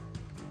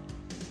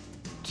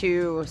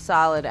 2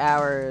 solid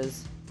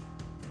hours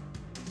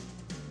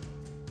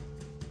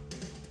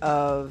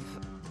of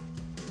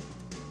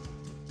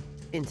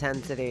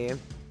intensity.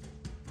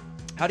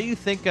 How do you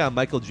think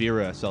Michael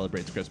Gira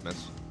celebrates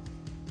Christmas?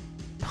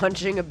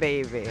 Punching a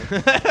baby.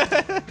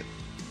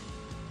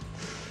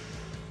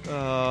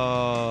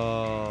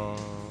 Oh.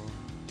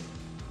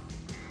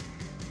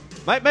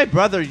 My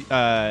brother,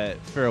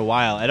 for a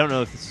while, I don't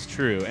know if this is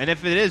true, and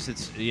if it is,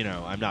 it's,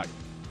 I'm not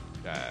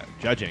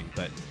judging,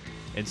 but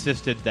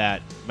insisted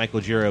that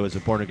Michael Gira was a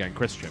born-again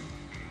Christian.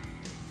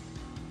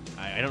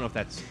 I don't know if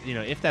that's,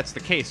 if that's the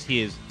case,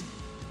 he is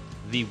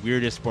the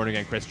weirdest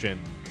born-again Christian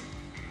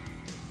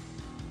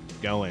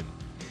going.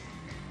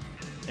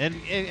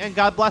 And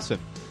God bless him.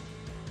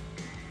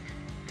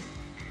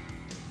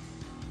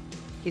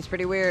 He's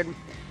pretty weird.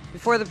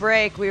 Before the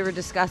break, we were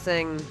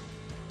discussing,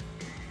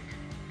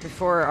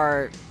 before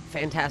our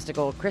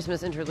fantastical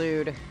Christmas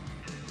interlude,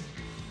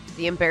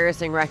 the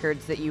embarrassing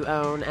records that you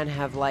own and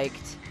have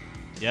liked.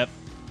 Yep.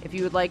 If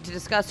you would like to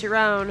discuss your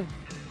own,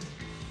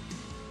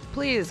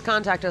 please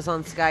contact us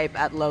on Skype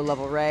at Low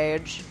Level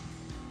Rage.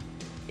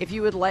 If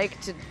you would like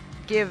to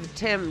give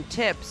Tim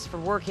tips for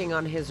working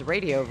on his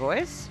radio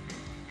voice,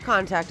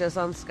 contact us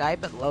on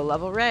Skype at Low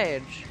Level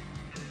Rage.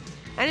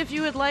 And if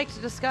you would like to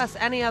discuss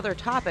any other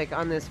topic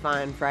on this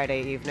fine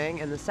Friday evening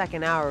in the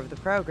second hour of the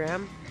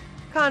program,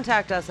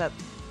 contact us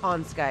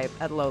on Skype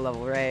at Low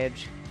Level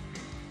Rage.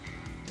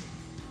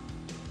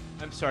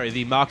 I'm sorry,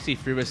 the Moxie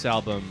Frubus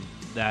album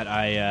that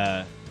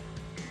I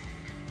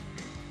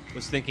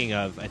was thinking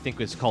of, I think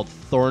was called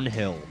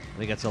Thornhill. I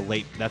think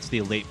that's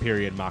the late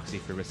period Moxie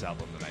Frubus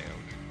album that I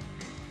own.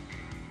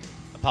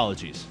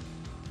 Apologies.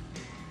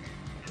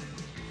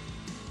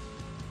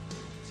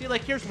 See,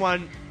 here's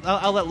one.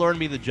 I'll let Lauren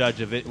be the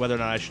judge of it, whether or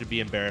not I should be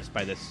embarrassed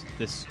by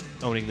this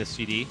owning this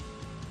CD.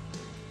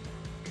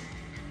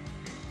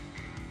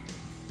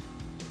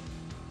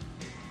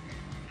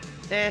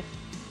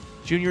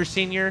 Junior,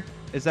 Senior,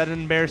 is that an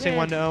embarrassing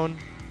one to own?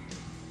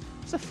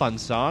 It's a fun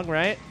song,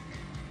 right?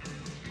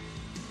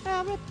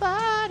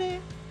 Everybody,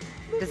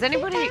 Does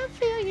anybody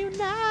feel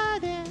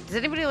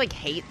united.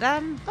 hate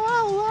them?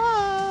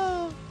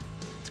 Oh,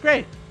 it's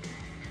great.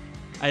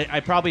 I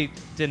probably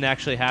didn't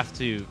actually have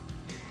to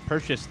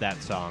purchase that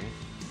song,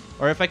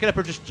 or if I could have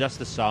purchased just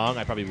the song,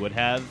 I probably would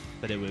have.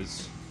 But it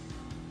was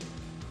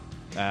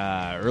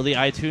early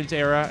iTunes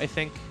era, I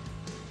think.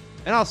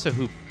 And also,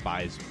 who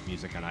buys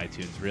music on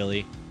iTunes,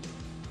 really?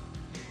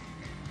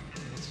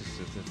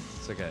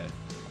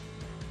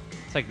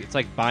 It's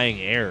like buying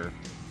air.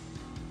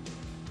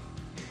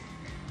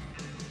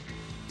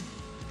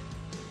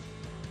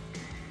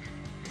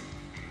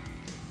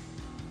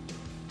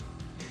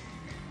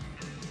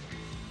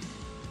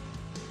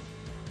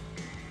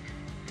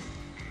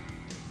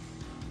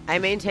 I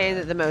maintain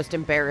that the most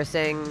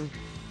embarrassing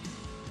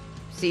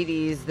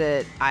CDs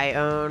that I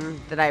own,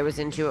 that I was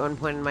into at one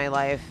point in my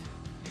life,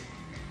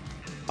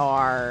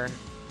 are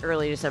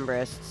early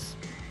Decemberists.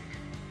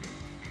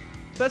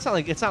 But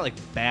it's not like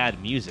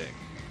bad music,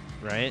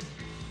 right?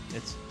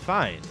 It's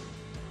fine.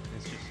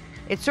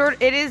 It's just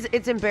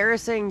It's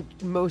embarrassing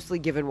mostly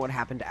given what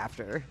happened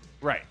after.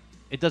 right.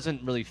 It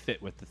doesn't really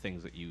fit with the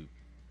things that you.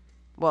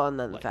 Well, and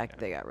then the Like, fact that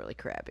they got really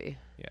crappy.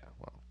 Yeah.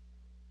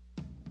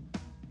 Well.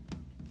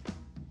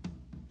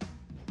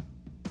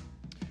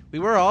 We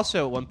were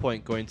also at one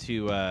point going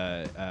to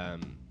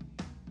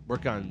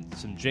work on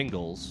some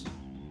jingles.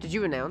 Did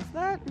you announce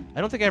that?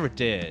 I don't think I ever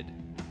did.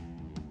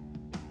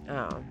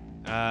 Oh.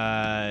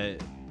 Uh,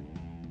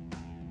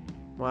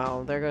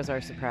 Well, there goes our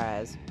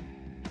surprise.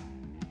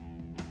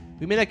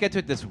 we may not get to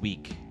it this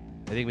week.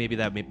 I think maybe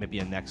that may be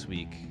a next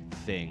week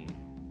thing.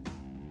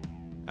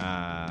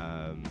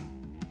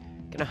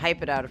 Gonna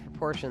hype it out of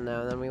proportion,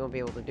 though, then we won't be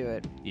able to do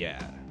it.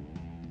 Yeah.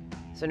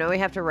 So now we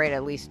have to write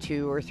at least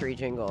 2 or 3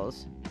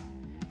 jingles.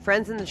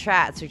 Friends in the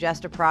chat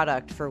suggest a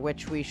product for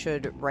which we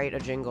should write a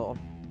jingle.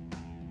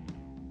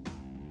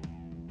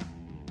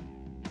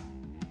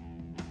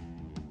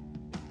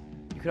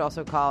 You could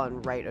also call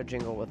and write a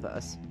jingle with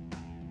us.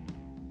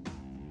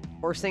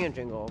 Or sing a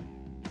jingle.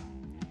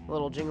 A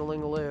little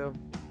jingle-ling-a-loo.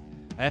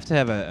 I have to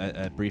have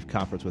a brief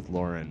conference with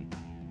Lauren.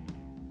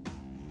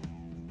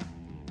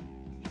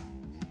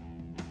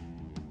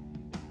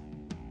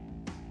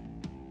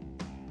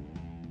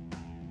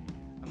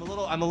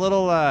 I'm a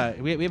little.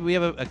 We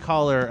have a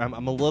caller.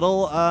 I'm a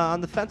little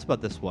on the fence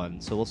about this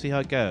one, so we'll see how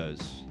it goes.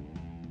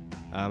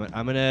 I'm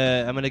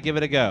gonna give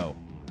it a go.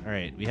 All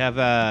right, we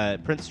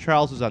have Prince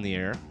Charles is on the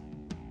air.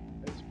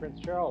 It's Prince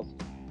Charles.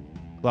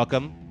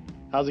 Welcome.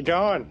 How's it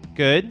going?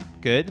 Good.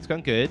 It's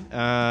going good.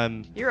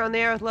 You're on the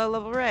air with Low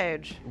Level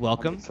Rage.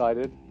 Welcome. I'm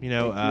excited. You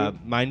know, Thank you.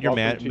 mind your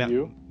Welcome to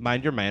you.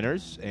 mind your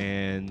manners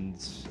and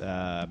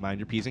mind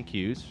your P's and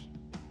Q's.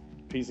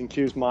 P's and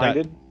Q's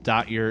minded.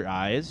 Dot your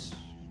I's.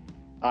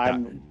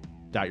 I'm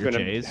Dot your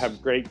going to J's. have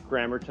great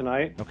grammar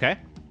tonight. Okay.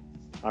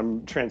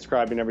 I'm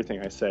transcribing everything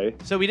I say.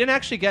 So we didn't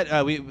actually get.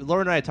 Laura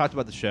and I had talked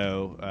about the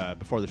show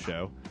before the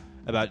show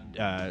about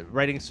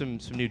writing some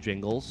new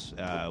jingles,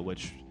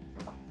 which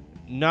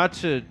not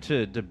to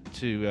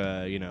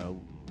you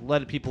know,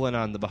 let people in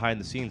on the behind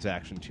the scenes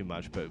action too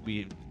much, but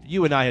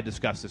you and I had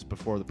discussed this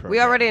before the program. We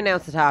already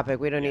announced the topic.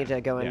 We don't need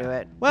to go into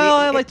it. Well,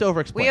 I like to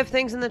over-explain. We have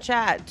things in the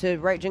chat to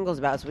write jingles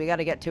about, so we got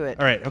to get to it.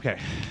 All right. Okay.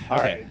 All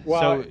right.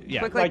 Well, so yeah.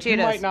 Quick like you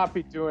Cheetahs. might not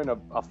be doing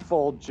a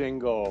full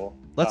jingle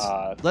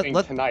thing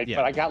tonight, yeah.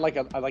 but I got like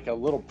a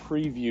little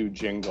preview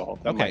jingle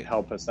that Okay. might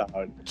help us out.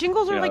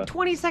 Jingles are Yeah. like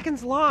 20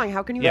 seconds long.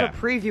 How can you Yeah. have a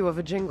preview of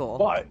a jingle?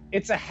 But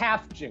it's a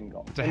half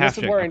jingle. It's a and half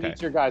this is where jingle, I okay.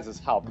 need your guys'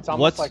 help. It's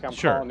almost like I'm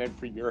Sure. calling in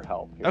for your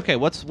help here. Okay.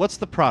 What's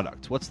the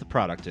product? What's the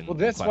product in Well,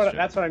 question?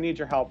 that's what I need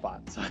your help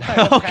on. So I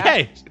have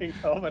Okay. half a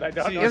jingle, but I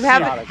don't So know You the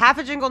have product. half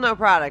a jingle, no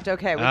product.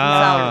 Okay, we can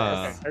Ah.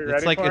 sell this. Are you It's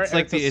ready like- for it's it?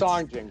 like It's the- a song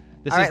it's- jingle.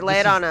 This All is- right, lay this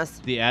it on is us.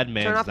 The ad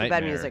man's Turn off the bed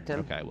nightmare. music, Tim.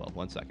 Okay. Well,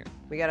 1 second.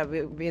 We gotta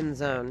be in the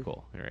zone.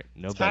 Cool. All right.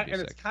 No It's bed kind, and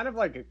music. it's kind of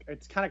like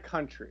it's kind of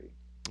country.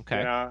 Okay.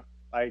 You know,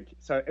 like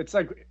so it's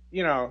like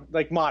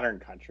like modern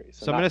country.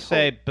 So I'm not going to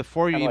say, totally-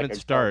 before you kinda even like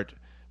a start,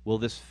 will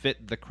this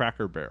fit the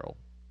Cracker Barrel?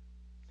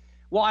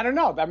 Well, I don't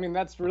know. I mean,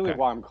 that's really Okay.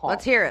 why I'm calling.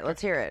 Let's hear it.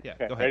 Let's hear it. Yeah,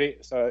 Okay, go ahead. ready?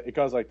 So it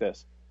goes like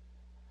this.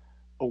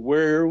 A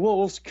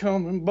werewolf's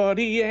coming, but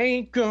he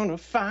ain't gonna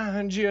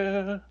find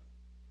you.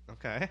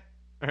 Okay.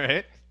 All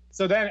right.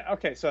 So then,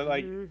 okay, so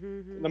like,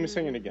 let me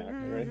sing it again.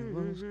 Okay, ready?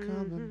 Werewolf's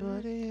coming,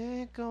 but he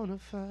ain't gonna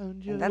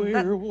find you.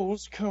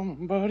 Werewolf's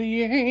coming, but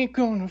he ain't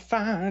gonna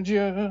find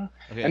you.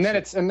 Okay, and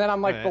then so- I'm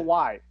like, Alright. but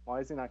why? Why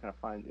is he not gonna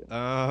find you?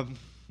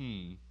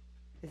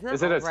 Isn't that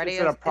Is it already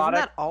a product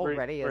Isn't that where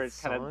already where a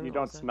it's kind song of you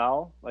don't also?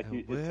 smell like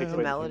it takes The away the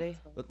melody?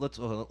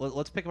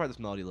 Let's pick apart this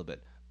melody a little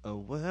bit. A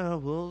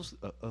werewolf's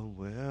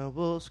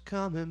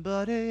coming,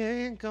 but he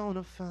ain't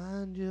gonna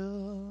find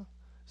you.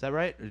 Is that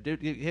right? Or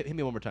hit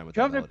me one more time with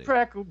Come that to melody.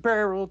 Cracker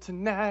Barrel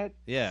tonight.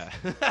 Yeah.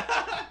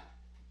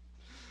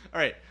 All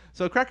right.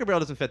 So Cracker Barrel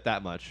doesn't fit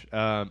that much.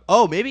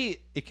 Oh,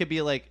 maybe it could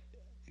be like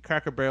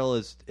Cracker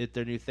Barrel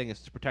their new thing is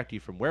to protect you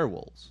from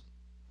werewolves.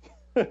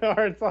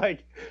 Or it's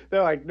like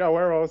they're like, no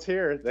werewolves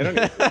here. They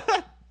don't.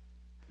 All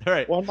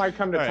right. One might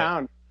come to All right.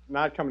 town,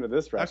 not come to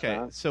this Okay.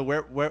 restaurant. So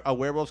where a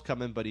werewolf's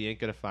coming, but he ain't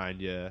gonna find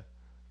you.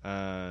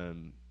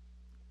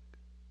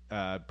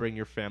 Bring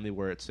your family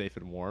where it's safe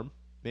and warm.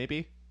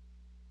 Maybe.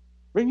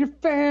 Bring your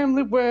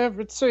family where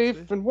it's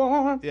safe and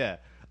warm. Yeah.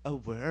 A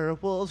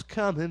werewolf's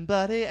coming,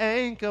 but he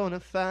ain't gonna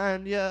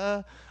find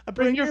ya.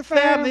 Bring your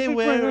family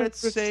where it's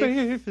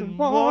safe and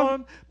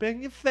warm.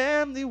 Bring your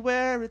family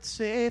where it's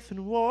safe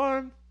and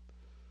warm.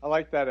 I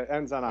like that. It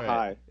ends on a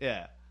high.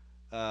 Yeah.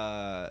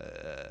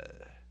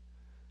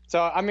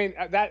 So I mean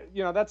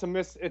that's a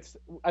miss.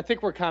 I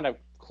think we're kind of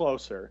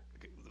closer.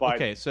 But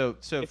okay, so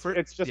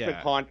it's just been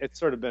it's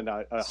sort of been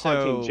a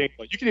haunting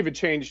jingle. You can even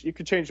change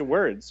the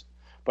words,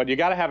 but you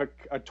got to have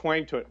a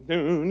twang to it.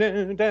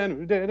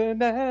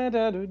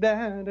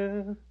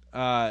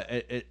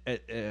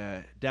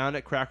 Down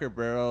at Cracker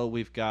Barrel,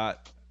 we've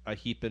got a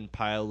heaping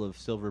pile of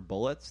silver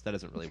bullets. That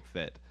doesn't really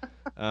fit.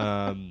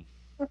 I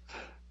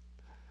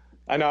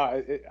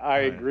know. I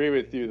agree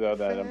with you though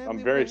that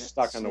I'm very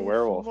stuck on the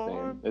werewolf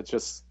theme.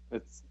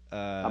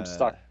 I'm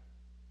stuck.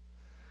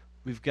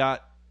 We've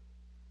got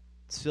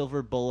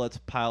silver bullets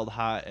piled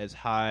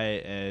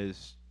high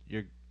as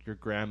your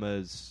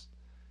grandma's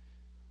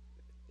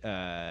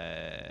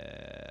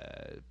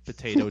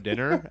potato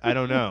dinner. I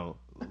don't know.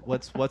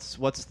 What's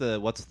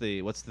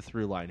the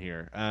through line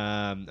here?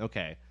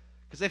 Okay,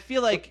 because I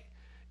feel like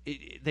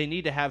they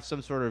need to have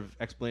some sort of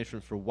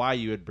explanation for why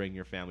you would bring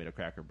your family to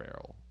Cracker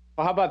Barrel.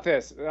 Well, how about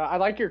this? I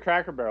like your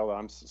Cracker Barrel, though.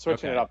 I'm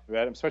switching it up a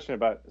bit. I'm switching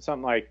about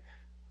something like,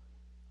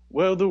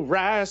 well, the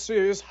rice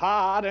is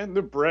hot and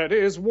the bread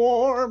is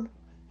warm.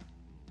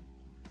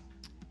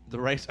 The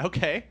rice,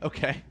 okay.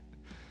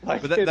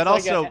 Like, but that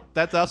also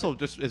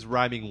just is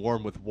rhyming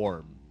warm with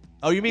warm.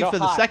 Oh, you mean for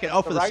the hot. second?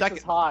 Oh, for the rice second.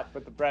 Is hot,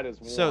 but the bread is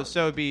warm.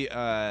 So it'd be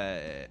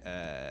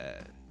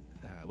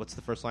what's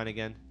the first line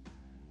again?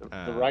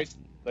 The rice,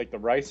 like the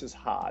rice is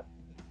hot.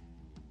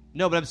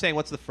 No, but I'm saying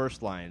what's the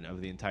first line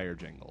of the entire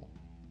jingle?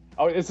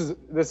 Oh, this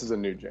is a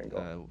new jingle.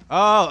 We're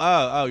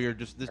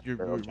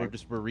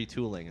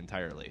retooling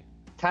entirely.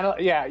 Kind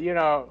of, yeah,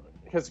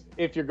 because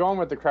if you're going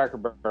with the Cracker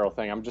Barrel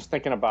thing, I'm just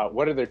thinking about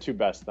what are their two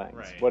best things.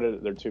 Right. What are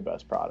their two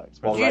best products?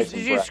 Did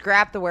you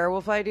scrap the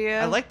werewolf idea?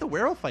 I like the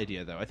werewolf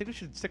idea, though. I think we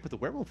should stick with the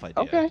werewolf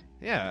idea. Okay.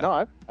 Yeah. No,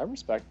 I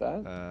respect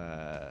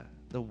that.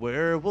 The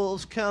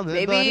werewolf's coming.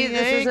 Maybe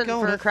this isn't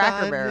for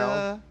Cracker Barrel.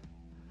 Ya.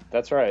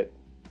 That's right.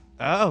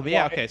 Oh,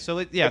 yeah. Okay. It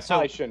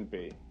probably shouldn't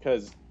be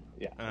because.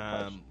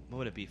 Yeah. What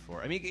would it be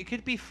for? I mean, it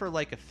could be for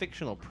like a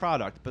fictional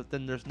product, but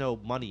then there's no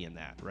money in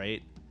that,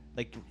 right?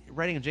 Like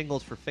writing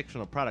jingles for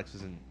fictional products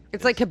isn't.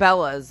 It's like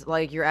Cabela's,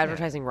 like you're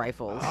advertising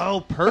rifles.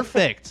 Oh,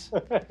 perfect.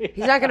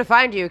 He's not gonna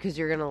find you because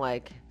you're gonna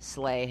like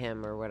slay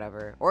him or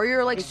whatever, or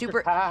you're like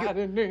super.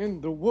 Hiding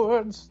in the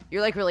woods.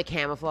 You're like really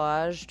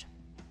camouflaged.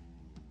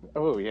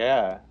 Oh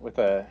yeah, with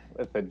a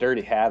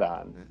dirty hat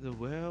on.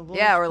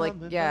 Yeah, or like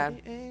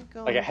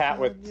like a hat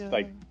with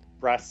like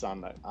breasts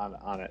on it,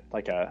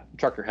 like a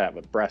trucker hat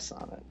with breasts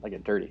on it, like a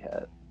dirty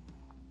hat.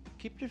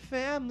 Keep your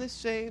family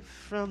safe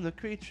from the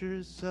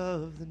creatures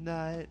of the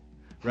night.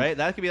 Right?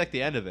 That could be like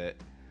the end of it.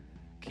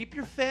 Keep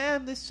your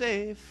family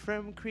safe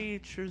from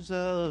creatures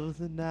of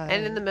the night.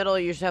 And in the middle,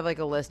 you should have like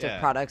a list of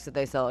products that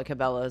they sell at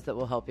Cabela's that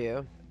will help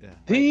you. Yeah.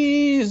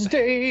 These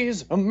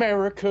days,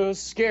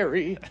 America's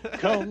scary.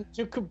 Come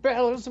to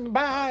Cabela's and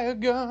buy a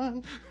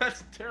gun.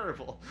 That's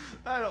terrible.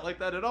 I don't like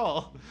that at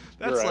all.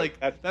 That's right.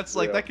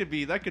 that could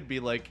be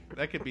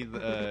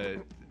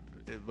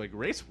like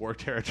race war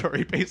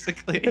territory,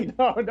 basically.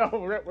 No,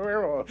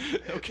 werewolf.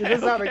 Okay,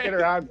 this is how they get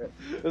around it.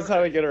 This is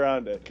how they get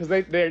around it because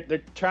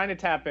they're trying to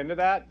tap into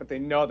that, but they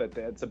know that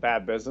it's a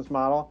bad business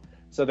model,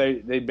 so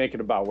they make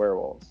it about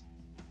werewolves.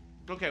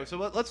 Okay, so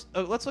let's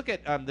look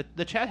at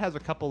the chat has a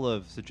couple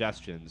of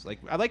suggestions. Like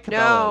I like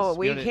Cabela's. No,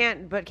 we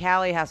can't. But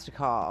Callie has to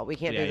call. We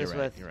can't do this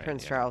with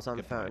Prince Charles on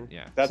the phone.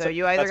 Yeah. So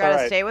you either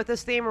got to stay with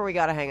this theme or we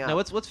got to hang up. No,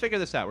 let's figure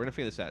this out. We're gonna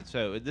figure this out.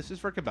 So this is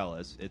for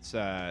Cabela's. It's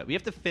we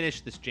have to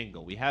finish this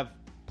jingle. We have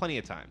plenty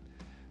of time.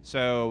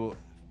 So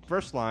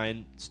first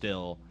line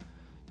still,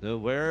 the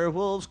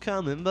werewolf's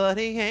coming, but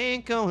he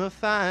ain't gonna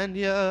find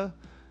you.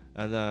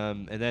 And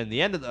then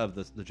the end of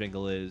the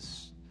jingle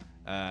is.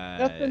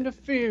 Nothing to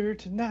fear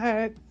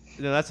tonight.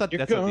 No, that's not the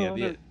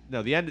end.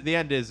 The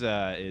end is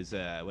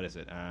what is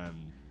it?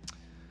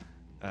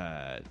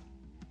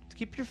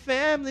 Keep your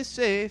family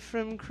safe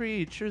from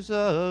creatures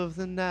of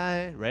the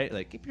night, right?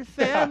 Like keep your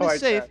family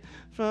safe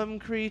from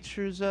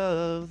creatures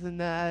of the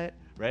night,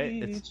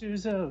 right?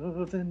 Creatures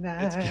of the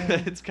night.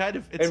 It's kind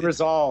of it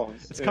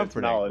resolves. It's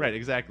comforting, right?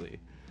 Exactly.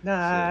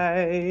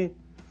 Night.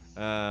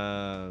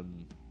 So,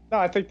 no,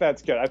 I think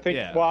that's good. I think.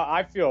 Yeah. Well,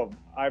 I feel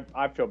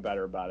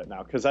better about it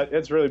now because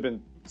it's really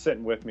been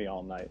sitting with me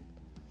all night.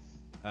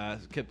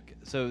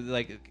 So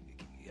like,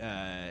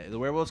 the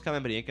werewolf's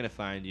coming, but he ain't gonna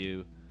find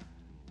you.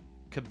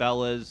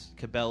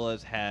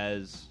 Cabela's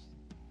has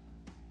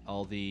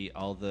all the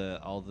what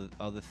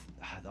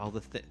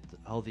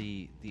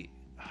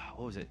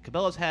was it?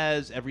 Cabela's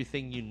has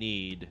everything you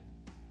need.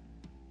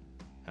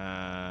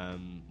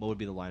 What would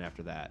be the line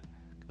after that?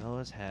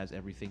 Cabela's has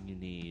everything you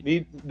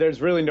need.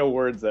 There's really no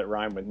words that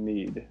rhyme with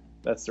need.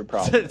 That's their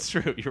problem. It's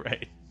true. You're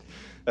right.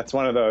 That's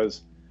one of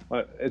those.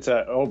 It's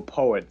an old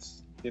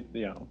poet's,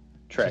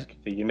 trick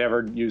that you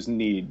never use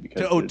need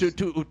because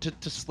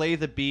to slay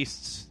the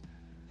beasts.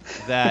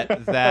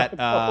 that That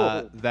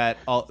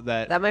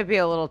might be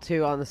a little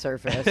too on the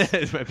surface,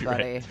 It might be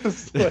buddy. right.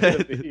 Slay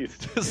the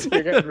beast.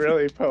 You're getting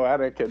really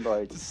poetic and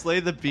like. Slay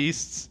the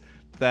beasts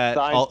that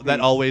Science that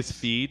beasts. always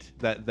feed,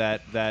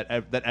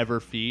 that ever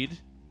feed.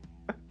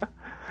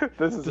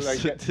 This is like,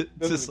 this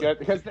is Just- good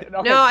because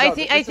No, I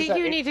think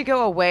you need to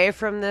go away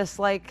from this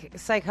like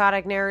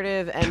psychotic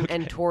narrative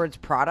and towards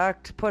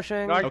product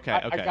pushing. No, Okay,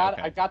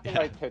 I got the yeah.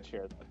 right pitch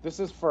here.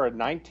 This is for a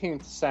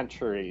 19th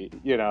century,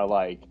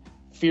 like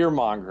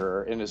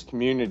fearmonger in his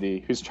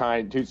community who's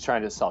trying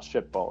to sell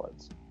shit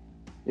bullets.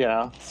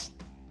 Yeah.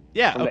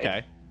 And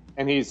Okay.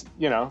 And he's,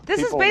 This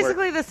is people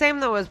basically the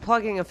same though as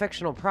plugging a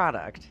fictional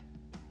product.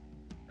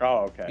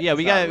 Oh, okay. Yeah,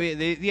 we It's not-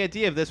 got the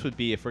idea of this would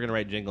be if we're gonna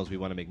write jingles, we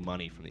want to make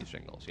money from these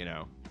jingles.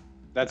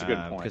 That's a good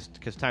point.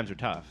 Because times are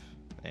tough,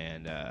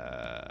 and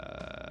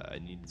I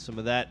need some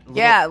of that.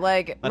 Yeah,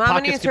 like my Mama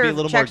pockets needs could be a her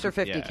little checks more-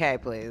 for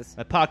 50K, please.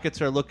 My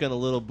pockets are looking a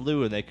little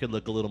blue, and they could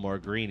look a little more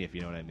green, if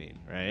you know what I mean,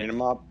 right? Clean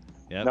 'em up.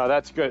 Yep. No,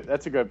 that's good.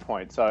 That's a good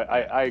point. So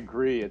I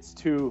agree. It's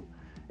too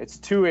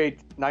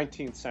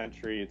 19th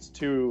century. It's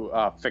too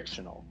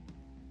fictional.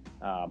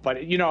 But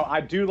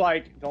I do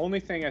like the only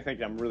thing I think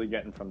I'm really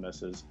getting from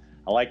this is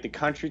I like the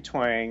country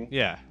twang.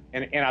 Yeah.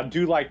 And I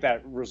do like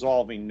that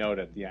resolving note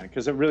at the end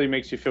because it really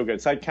makes you feel good.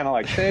 It's like kind of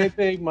like save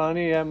big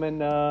money,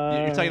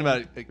 Eminem. You're talking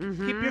about keep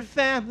your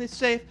family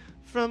safe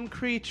from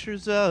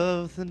creatures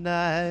of the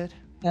night.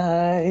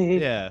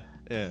 Yeah.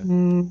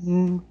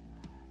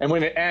 And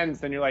when it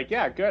ends, then you're like,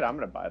 yeah, good, I'm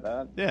gonna buy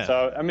that. Yeah.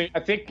 So I mean, I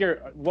think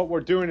what we're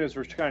doing is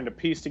we're trying to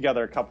piece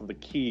together a couple of the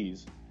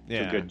keys to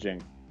Yeah. a good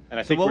jingle. And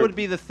I So think what we're- would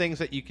be the things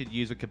that you could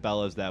use with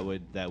Cabela's that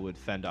would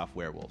fend off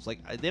werewolves?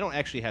 Like they don't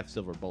actually have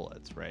silver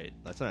bullets, right?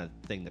 That's not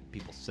a thing that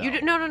people sell.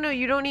 No.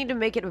 You don't need to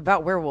make it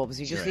about werewolves.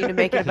 You just Right. need to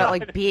make it about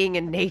like being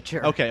in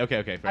nature. Okay.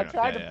 Fair I enough.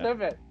 tried Yeah, to yeah.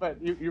 pivot,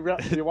 but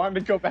you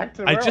wanted to go back to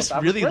the I werewolf. just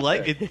was really with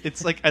like it. it.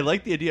 It's like I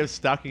like the idea of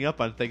stocking up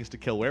on things to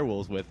kill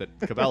werewolves with at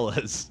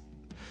Cabela's.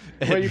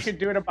 Well, you could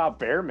do it about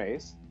bear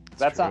mace.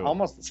 That's true.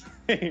 almost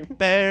the same.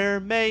 Bear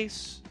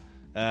mace.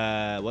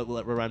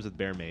 What rhymes with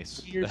bear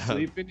mace? You're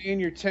sleeping in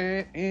your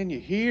tent and you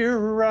hear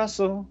a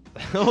rustle.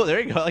 Oh, there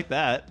you go, I like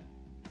that.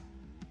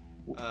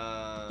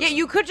 Yeah,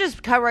 you could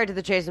just cut right to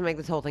the chase and make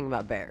this whole thing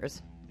about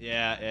bears.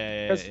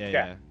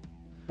 Yeah.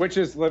 Which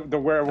is the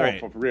werewolf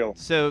Alright. of real.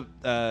 So,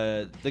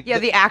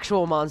 The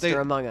actual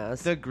monster among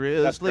us. The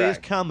grizzly's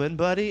correct. coming,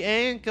 but he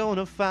ain't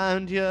gonna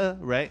find you.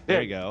 Right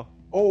there, you go.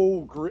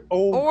 Or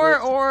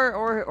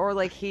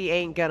like he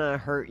ain't gonna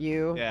hurt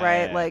you, Yeah,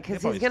 right? yeah. Like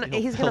because He'll he's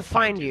probably- gonna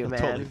find you, He'll man.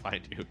 totally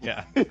find you.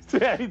 Yeah.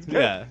 Yeah, he's good.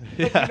 Yeah,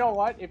 But yeah. you know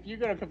what? If you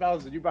go to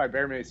Cabela's and you buy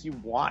bear mace, you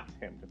want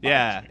him to find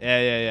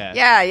Yeah. you.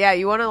 Yeah.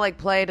 You want to like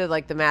play to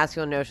like the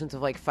masculine notions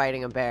of like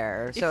fighting a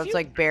bear. So If it's you-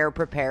 like bear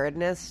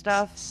preparedness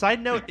stuff.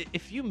 Side note: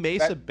 if you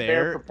mace a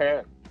bear,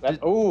 prepared.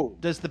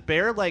 does the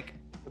bear like?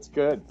 That's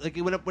good. Like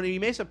when you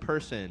mace a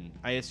person,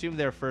 I assume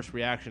their first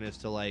reaction is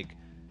to like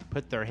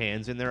put their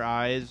hands in their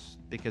eyes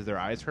because their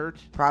eyes hurt.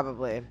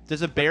 Probably.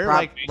 Does a bear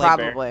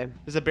Probably.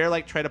 Does a bear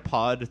like try to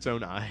pod its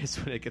own eyes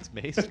when it gets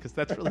maced? Because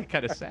that's really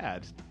kind of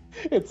sad.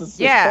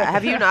 Yeah.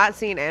 Have you not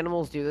seen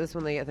animals do this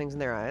when they get things in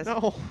their eyes?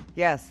 No.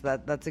 Yes,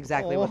 that's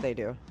exactly what they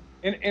do.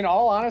 In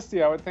all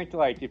honesty, I would think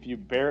like if you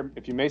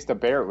maced a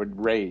bear, it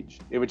would rage.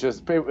 It would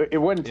just it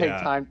wouldn't take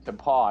Yeah. time to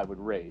paw. It would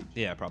rage.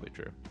 Yeah, probably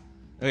true.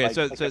 Okay, Like-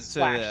 so like a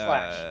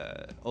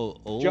slash.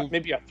 old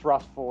Maybe a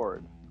thrust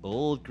forward.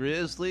 old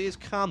grizzly's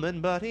coming,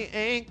 but he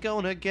ain't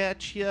gonna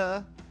get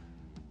ya.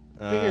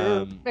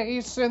 Bear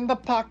mace in the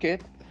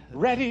pocket,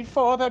 ready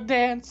for the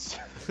dance.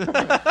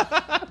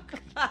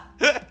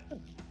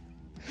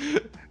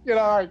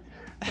 like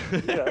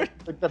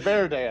the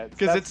bear dance.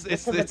 Because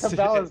it's the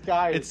Cabela's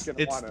guy it's is gonna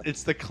it's, want it.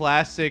 it's the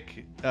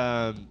classic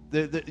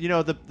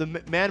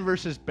the man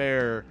versus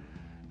bear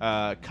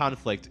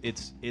conflict.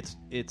 It's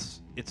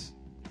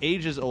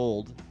ages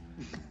old,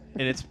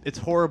 and it's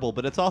horrible,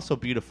 but it's also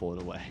beautiful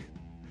in a way.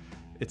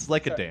 It's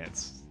like a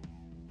dance.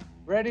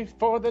 Ready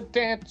for the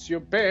dance, your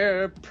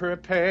bear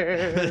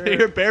prepared.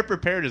 Your bear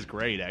prepared is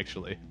great,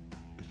 actually.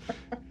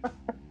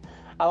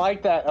 I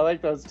like that. I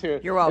like those too.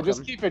 You're welcome. But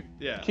just keep it.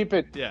 Yeah. Keep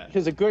it. Yeah.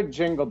 Because a good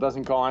jingle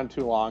doesn't go on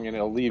too long, and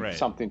it'll leave Right.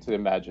 something to the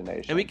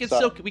imagination. And we can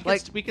So-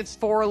 we can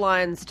 4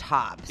 lines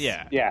tops.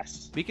 yeah.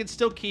 Yes. We can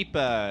still keep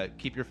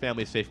your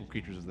family safe from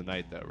creatures of the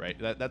night, though, right?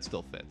 That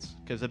still fits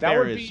because a That bear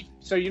would is be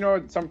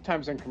so.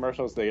 Sometimes in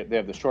commercials they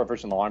have the short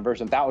version, and the long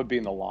version. That would be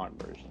in the long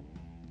version.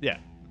 yeah.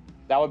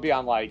 That would be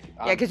on like.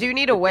 Yeah, because you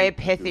need a way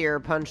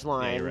pithier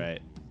punchline. Yeah, you're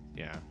right.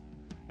 Yeah.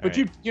 But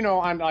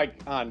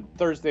on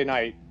Thursday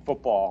night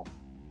football,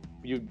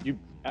 you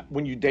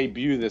when you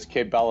debut this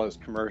Cabela's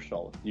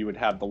commercial, you would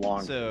have the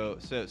long. So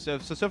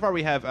far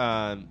we have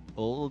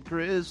old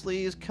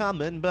grizzly's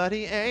coming, but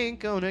he ain't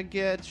gonna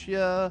get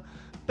ya.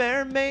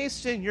 Bear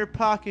mace in your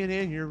pocket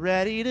and you're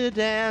ready to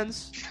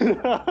dance.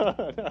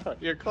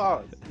 You're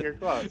close. You're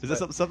close. Is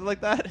this something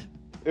like that?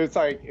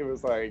 It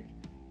was like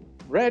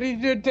ready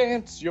to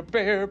dance, your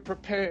bear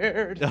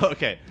prepared.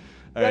 Okay.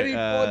 All Ready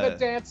right, for the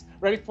dance.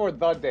 Ready for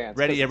the dance.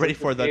 Ready, yeah, 'cause ready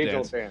it's for the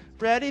age-old dance.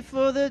 Ready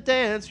for the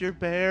dance, your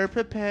bear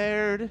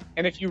prepared.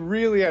 And if you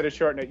really had to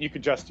shorten it, you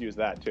could just use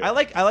that too. I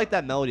like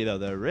that melody though.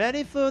 The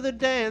ready for the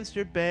dance,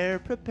 your bear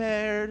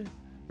prepared.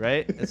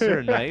 Right? It's sort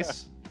of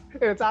nice.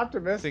 It's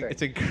optimistic.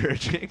 It's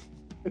encouraging.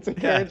 It's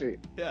encouraging.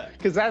 Yeah.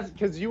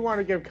 Because you want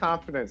to give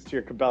confidence to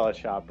your Cabela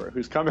shopper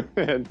who's coming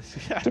in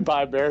to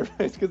buy bear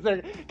mace.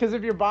 Because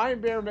if you're buying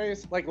bear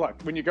mace, like,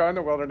 look, when you go in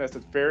the wilderness,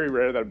 it's very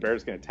rare that a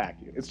bear's going to attack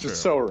you. It's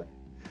just so rare.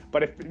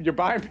 But if you're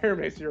buying bear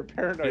mace, you're a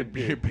paranoid.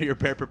 You're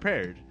bear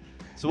prepared.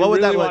 So You what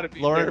would really that wanna look, be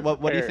Lauren? bear What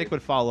do you prepared. think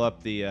would follow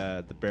up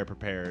the bear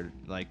prepared?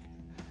 Like,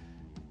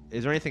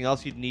 is there anything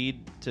else you'd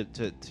need to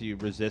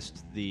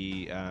resist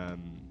the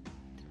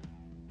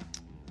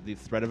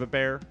threat of a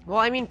bear? Well,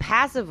 I mean,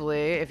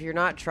 passively, if you're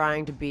not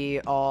trying to be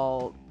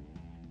all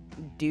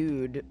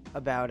dude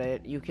about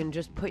it, you can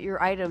just put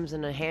your items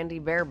in a handy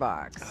bear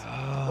box.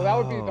 Well, that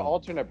would be the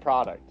alternate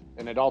product.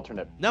 And an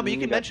alternate. No, but you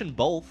can need mention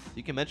both.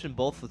 You can mention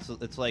both.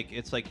 It's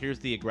like here's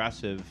the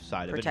aggressive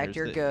side of it. Protect Here's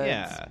your the, goods.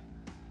 Yeah.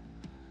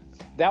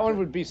 That one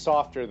would be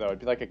softer though. It'd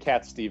be like a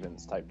Cat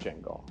Stevens type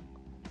jingle.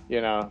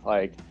 You know,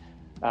 like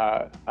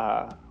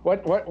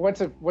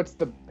what's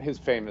his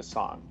famous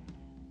song?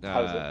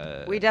 How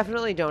is We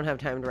definitely don't have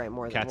time to write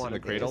more than Cats one in the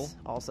of Cradle? these,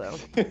 also.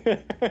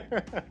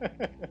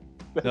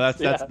 No,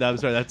 that's I'm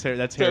sorry. That's Harry.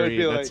 That's So it'd Harry.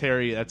 be That's like-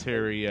 Harry. That's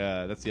Harry.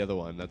 That's the other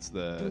one. That's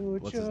the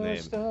what's his name?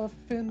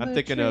 I'm I'm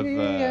thinking of who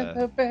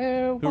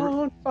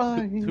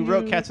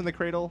wrote Cats in the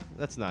Cradle.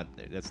 That's not.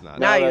 No, you got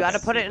to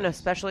that's- put it in a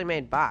specially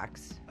made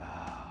box.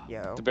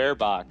 Yo. The bear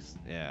box.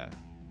 Yeah.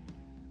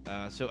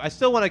 So I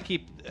still want to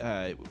keep.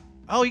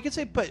 You could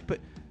say put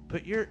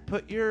your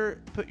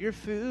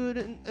food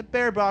in a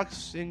bear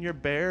box in your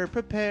bear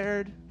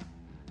prepared.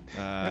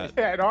 Yeah,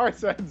 it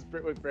always ends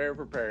with bear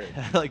prepared.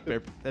 I like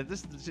bear.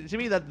 To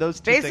me, that those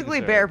two Basically,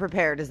 things are- bear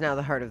prepared is now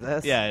the heart of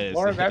this. Yeah, it is.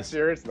 Lauren, It that's is.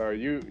 serious though.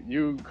 You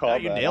No,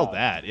 called you that nailed out.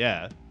 that.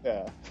 Yeah.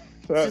 Yeah.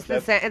 It's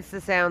just it's the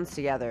sounds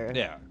together.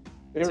 Yeah.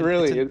 It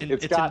really, it's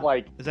it's got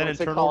like. Is that what's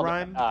it internal called?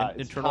 rhyme?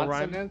 It's Internal rhyme?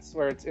 consonants,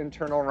 where it's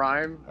internal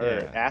rhyme or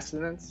Yeah.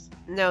 assonance.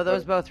 No,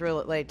 those both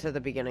relate to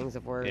the beginnings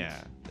of words. Yeah.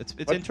 It's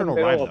What's the internal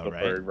middle rhyme of though, the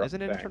right? word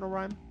Isn't it thing? internal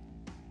rhyme?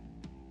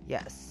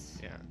 Yes.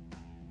 Yeah.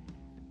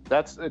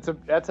 That's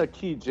a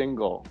key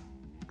jingle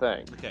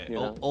thing. Okay. you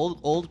know?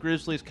 Old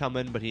Grizzly's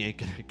coming, but he ain't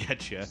gonna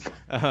get you.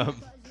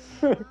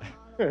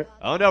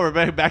 Oh no,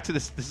 we're back to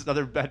this. This is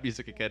other bad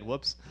music again.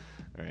 Whoops.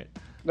 All right.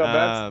 No,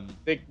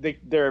 that's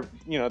they're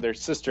they're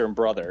sister and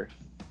brother,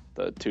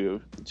 the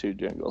two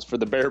jingles for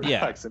the bear box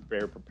Yeah. and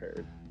bear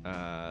prepared.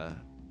 I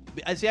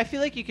see. I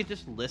feel like you could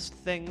just list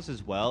things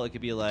as well. It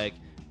could be like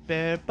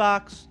bear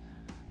box,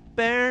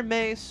 bear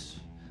mace.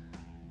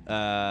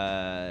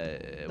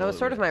 That was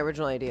sort of my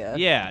original idea.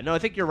 Yeah. No, I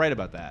think you're right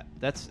about that.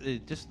 That's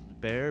just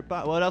bear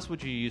box. What else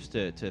would you use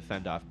to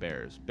fend off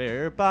bears?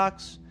 Bear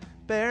box,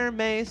 bear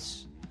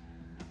mace.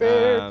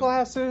 Bear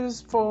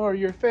glasses for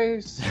your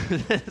face.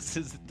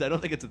 I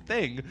don't think it's a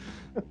thing,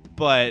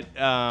 but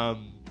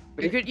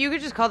You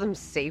could just call them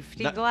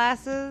safety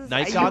glasses.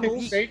 night I-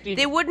 goggles? Safety-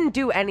 They wouldn't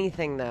do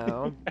anything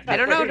though. I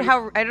don't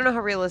know how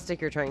realistic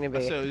you're trying to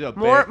be. So,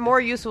 yeah,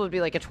 more useful would be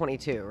like a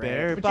 22, right?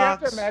 bear But you have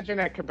box, to imagine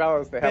at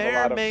Cabela's they have a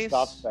bear lot of mace,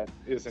 stuff that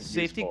isn't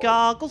safety useful.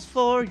 goggles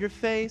for your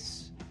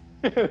face,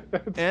 and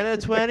a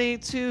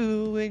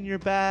 22 in your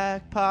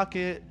back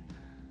pocket.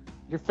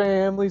 Your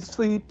family's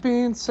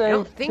sleeping safe I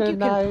don't think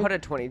tonight. you can put a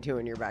 22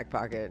 in your back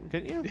pocket.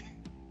 Can you?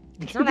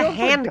 It's not a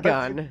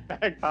handgun.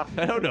 I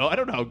don't know. I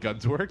don't know how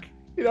guns work.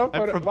 You don't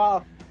I'm put it. from-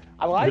 Well,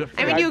 I like.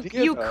 I the mean,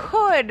 idea, you though.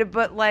 could,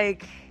 but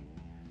like,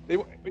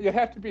 You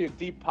have to be a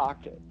deep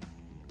pocket.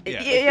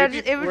 Yeah.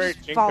 it would Where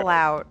just it fall goes.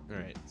 out. All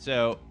right.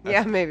 So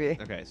Yeah, maybe.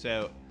 Okay.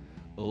 So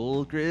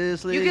old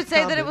grizzly. You could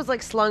say that it was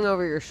like slung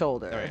over your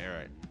shoulder. All right. All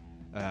right.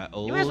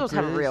 Old You might as well just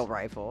have a Grizz- real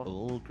rifle.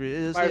 Old Might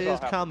as grizzly's well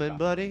have coming, one.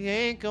 but he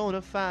ain't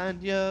gonna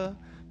find ya.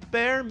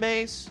 Bear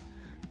mace,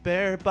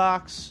 bear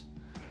box,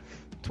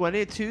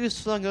 22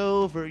 slung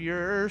over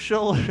your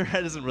shoulder.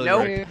 That doesn't really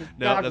Nope. work.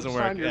 No, it doesn't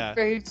work. Your Yeah.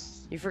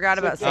 face. You forgot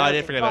about Oh, I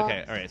did safety. forget.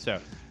 Okay. All right. So,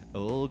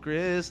 old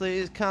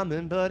grizzly's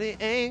coming, but he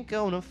ain't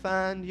gonna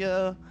find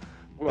ya.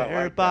 Ooh, I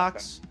Bear like that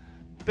box,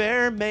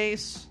 bear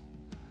mace,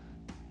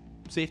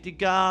 safety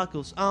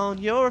goggles on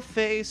your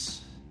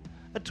face.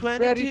 A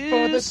Ready for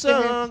 22 the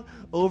slung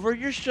over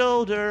your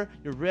shoulder.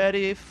 You're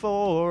ready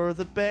for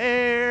the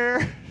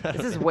bear.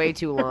 This is way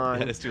too long.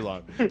 That is too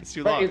long. It's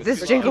too long. It's- This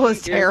It's too long. jingle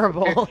is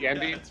terrible. It's the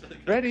ending.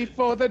 Ready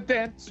for the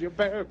dance, you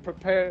better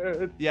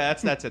prepared. Yeah,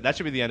 that's it. That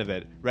should be the end of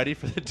it. Ready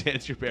for the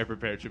dance, your bear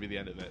prepared should be the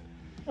end of it.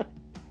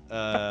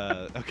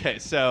 Okay,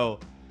 so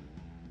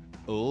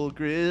old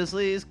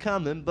grizzly's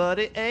coming, but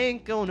it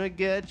ain't gonna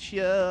get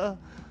ya.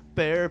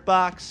 Bear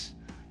box,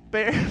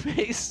 bear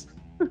face,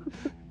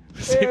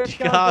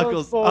 safety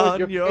goggles for on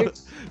your your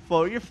face.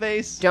 for your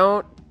face.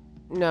 Don't.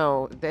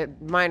 No, the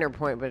minor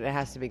point, but it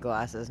has to be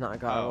glasses, not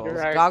goggles. You're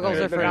right. Goggles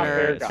They're are for not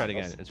bear nerds. Let's try it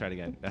again. Let's try it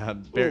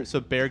again. So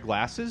bear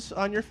glasses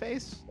on your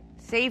face.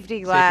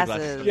 Safety glasses.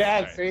 glasses. Yeah,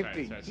 Sorry,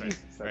 safety. sorry. Jesus,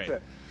 that's Right.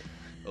 it.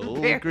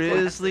 Old Bear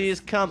grizzlies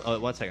come. Oh,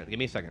 1 second. Give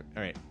me a second.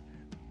 All right.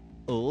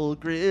 Old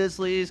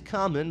Grizzly's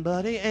coming,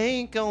 but he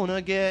ain't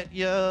gonna get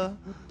ya.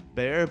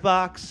 Bear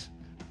box,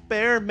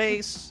 bear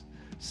mace,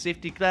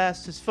 safety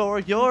glasses for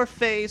your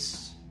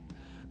face.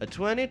 A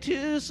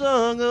 22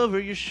 song over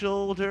your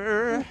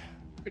shoulder.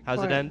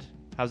 How's it end?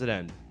 How's it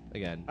end?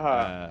 Again.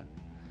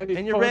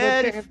 And you're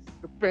ready.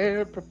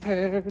 Bear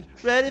prepared.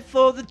 Ready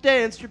for the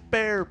dance, you're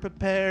bear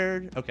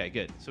prepared. Okay,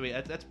 good. So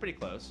that's pretty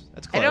close.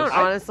 That's close. I don't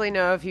honestly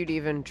know if you'd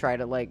even try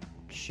to, like,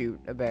 shoot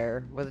a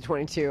bear with a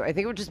 22. I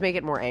think it would just make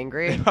it more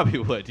angry. It probably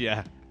would,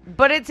 yeah.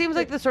 But it seems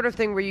like the sort of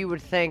thing where you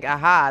would think,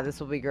 aha, this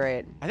will be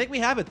great. I think we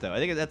have it, though. I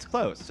think that's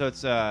close. So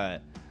it's,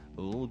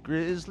 Old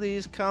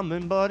Grizzly's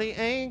coming, but he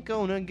ain't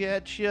gonna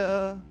get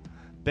ya.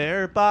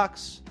 Bear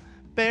box,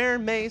 bear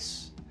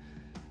mace,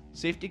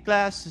 safety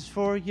glasses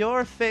for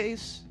your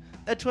face.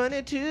 A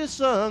 22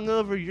 song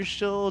over your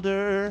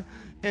shoulder.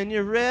 And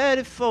you're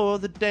ready for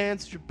the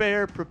dance, you're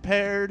bear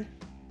prepared.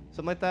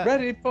 Something like that?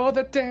 Ready for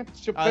the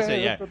dance, you're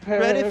bear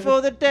prepared. Ready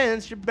for the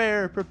dance, you're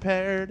bear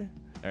prepared.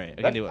 All right,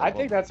 I can do it. I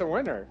think that's a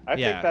winner. I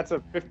think that's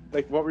a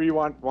what were you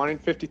wanting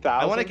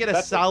 50,000? I want to get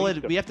a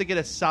solid. We have to get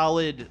a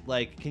solid.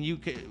 Like, can you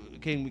guys?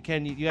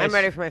 I'm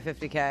ready for my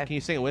 50K. Can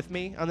you sing it with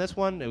me on this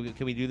one?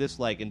 Can we do this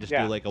and just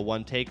do like a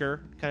one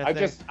taker kind of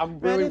thing? I'm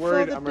really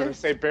worried. I'm going to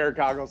say bear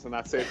goggles and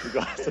not safety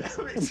glasses.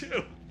 Me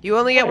too. You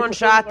only get one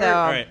shot though.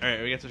 All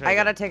right. We get to try. I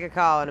gotta take a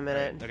call in a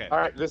minute. Okay. All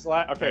right. Let's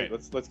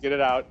get it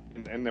out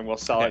and then we'll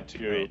sell it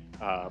to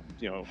all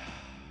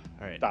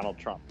right. Donald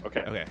Trump.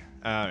 Okay. Okay.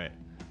 All right.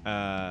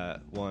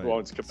 One. Well,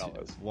 it's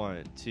Cabela's.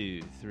 1,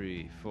 2,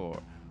 3, 4.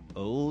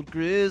 Old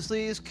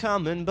Grizzly's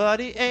coming, but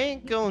he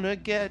ain't gonna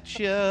get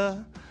ya.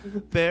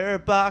 Bear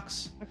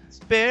box,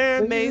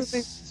 bear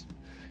mace,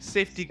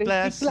 safety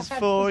glasses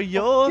for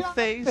your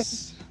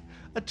face.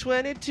 A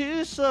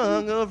 22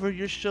 song over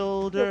your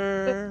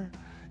shoulder.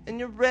 And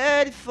you're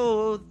ready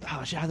for...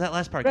 Oh, shit, how'd that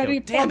last part go?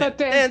 Damn it.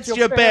 Dance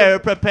your bear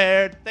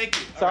prepared. Thank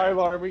you. Sorry,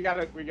 Laura. We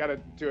gotta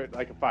do it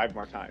like 5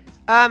 more times.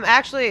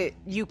 Actually,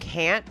 you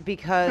can't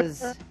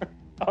because...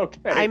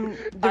 Okay.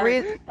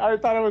 I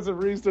thought it was a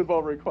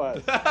reasonable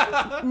request.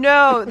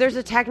 No, there's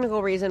a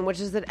technical reason, which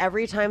is that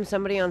every time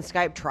somebody on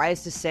Skype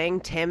tries to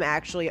sing, Tim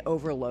actually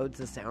overloads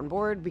the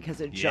soundboard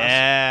because it just...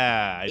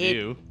 Yeah, I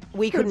do.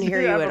 We couldn't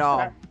hear you at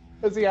all.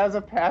 Because he has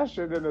a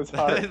passion in his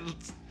heart.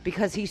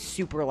 Because he's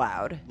super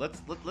loud.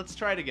 Let's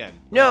try it again.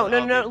 No.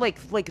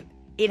 Like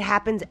it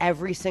happens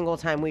every single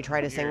time we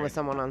try to sing with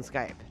someone on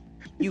Skype.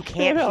 You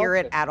can't hear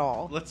it at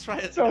all. Let's try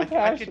it. So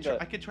I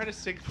could try to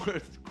sing more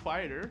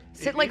quieter.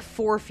 Sit like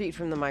 4 feet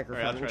from the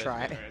microphone and try. All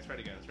right, let's try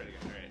it again.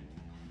 All right.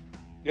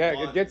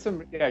 Yeah, get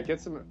some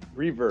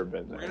reverb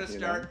in there. We're gonna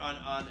start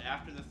on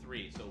after the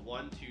 3. So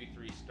 1, 2,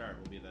 3, start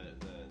will be the.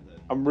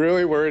 I'm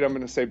really worried. I'm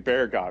gonna say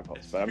bear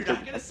goggles, but You're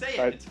not gonna say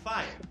it. It's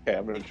fine. Okay,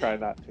 I'm gonna try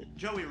not to.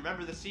 Joey,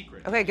 remember the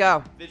secret. Okay,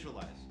 go.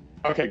 Visualize.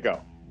 Okay,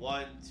 go.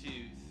 1, 2,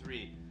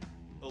 3.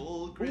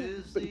 Old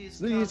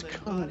Grizzly's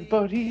coming,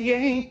 but he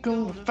ain't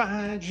gonna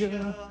find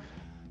you.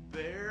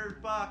 Bear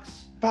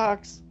box,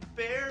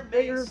 bear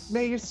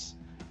mace,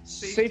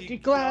 safety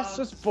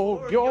glasses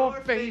for your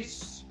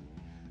face.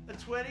 A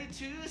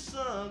 22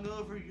 song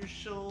over your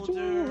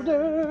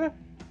shoulder.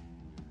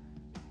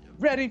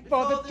 Ready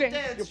for the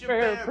dance, you're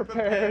bear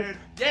prepared.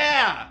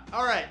 Yeah!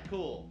 All right,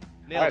 cool.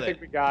 Nailed it. I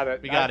think we got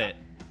it. We got it.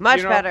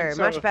 Much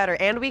better.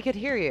 And we could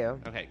hear you.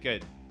 Okay,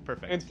 good.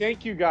 Perfect. And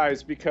thank you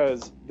guys,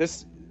 because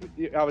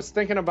I was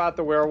thinking about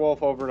the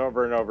werewolf over and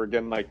over and over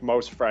again, like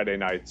most Friday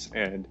nights,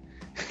 and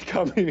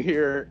coming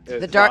here.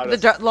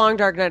 The long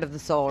dark night of the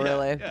soul,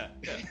 really. Yeah.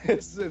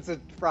 It's a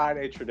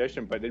Friday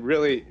tradition, but it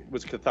really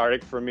was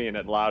cathartic for me, and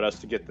it allowed us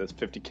to get this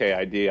 50K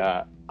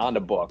idea on the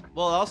book.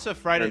 Well, also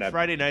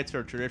Friday nights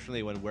are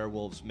traditionally when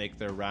werewolves make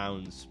their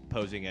rounds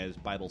posing as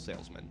Bible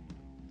salesmen.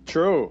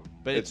 True.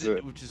 But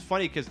which is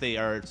funny because they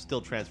are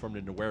still transformed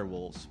into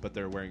werewolves, but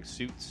they're wearing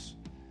suits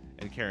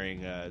and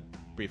carrying a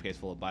briefcase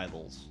full of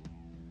Bibles.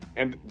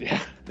 And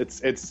yeah,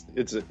 it's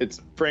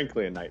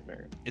frankly a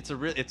nightmare. It's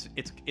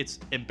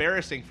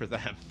embarrassing for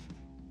them,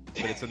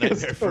 but it's a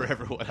nightmare for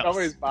everyone else.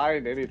 Nobody's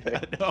buying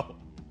anything. No,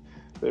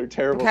 they're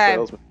terrible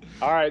salesmen.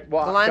 All right,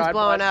 well, the line's God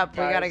blowing up.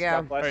 You guys. We gotta go.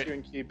 God bless you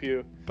and keep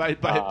you. Bye.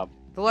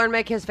 The Lord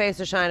make His face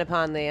to shine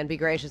upon thee and be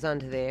gracious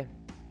unto thee.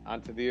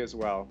 Unto thee as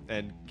well.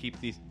 And keep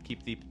thee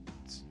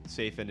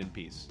safe and in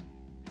peace.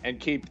 And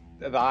keep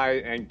thy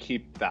and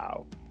keep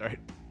thou. All right.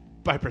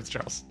 Bye, Prince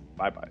Charles.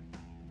 Bye.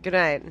 Good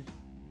night.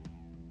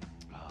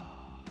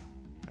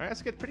 All right,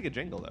 that's a pretty good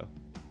jingle, though.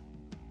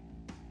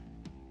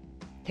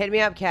 Hit me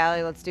up,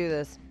 Callie. Let's do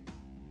this.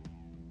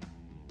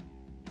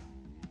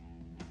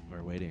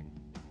 We're waiting.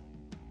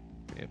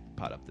 We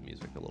pot up the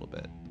music a little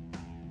bit.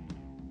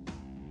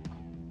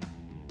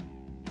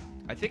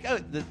 I think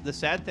the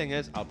sad thing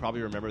is I'll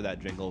probably remember that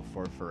jingle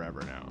for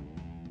forever now.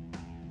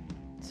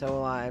 So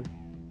will I.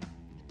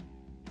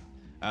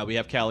 We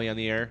have Callie on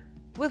the air.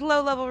 With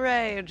low-level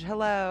rage.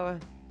 Hello.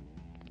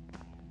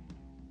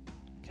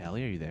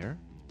 Callie, are you there?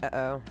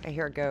 Uh-oh. I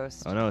hear a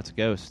ghost. Oh, no, it's a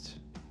ghost.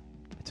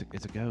 It's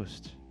a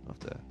ghost. I'll have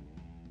to...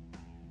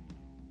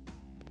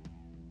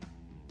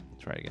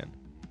 Try again.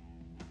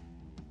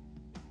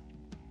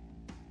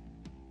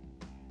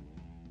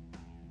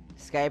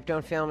 Skype,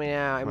 don't fail me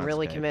now. I'm on,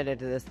 really Skype. committed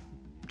to this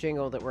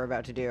jingle that we're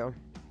about to do.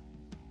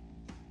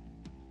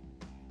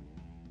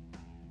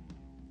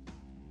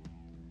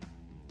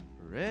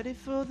 Ready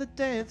for the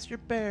dance, you're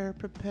bare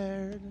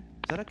prepared. Is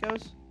that how it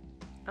goes?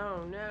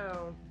 Oh,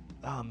 no.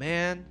 Oh,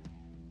 man.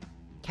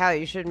 Callie,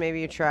 you should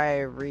maybe try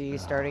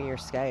restarting your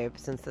Skype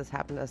since this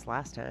happened to us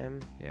last time.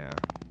 Yeah.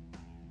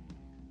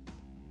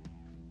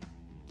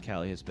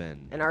 Callie has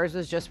been... And ours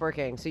was just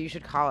working, so you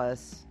should call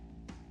us.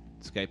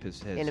 Skype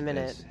has In a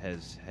minute.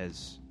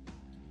 has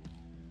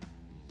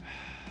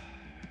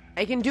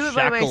I can do it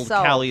by shackled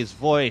myself. Callie's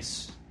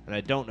voice, and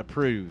I don't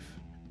approve.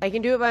 I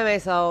can do it by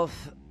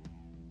myself,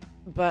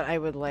 but I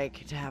would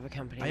like to have a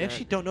company. I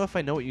actually don't know if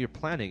I know what you're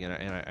planning,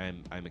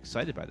 and I'm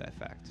excited by that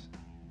fact.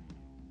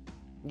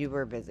 You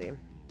were busy. Yeah,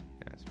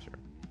 that's true.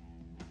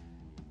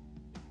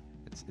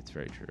 It's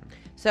very true.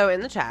 So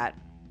in the chat,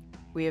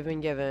 we have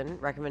been given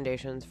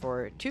recommendations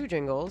for 2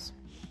 jingles.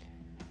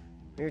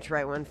 We were to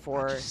write one I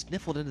for just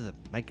sniffled into the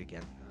mic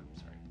again. I'm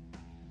sorry.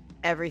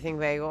 Everything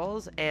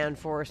Bagels and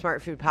for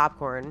Smart Food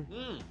Popcorn.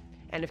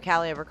 And if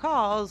Callie ever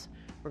calls,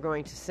 we're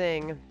going to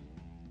sing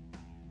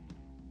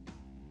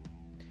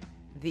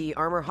the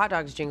Armor Hot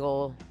Dogs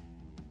jingle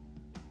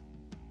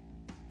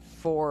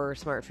for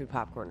Smart Food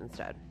Popcorn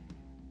instead.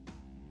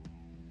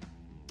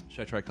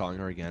 Should I try calling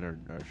her again, or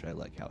should I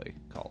let Callie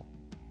call?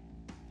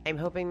 I'm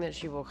hoping that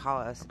she will call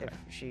us if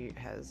she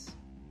has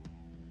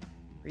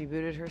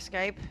rebooted her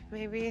Skype,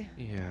 maybe.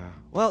 Yeah.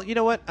 Well, you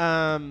know what?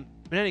 In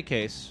any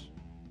case,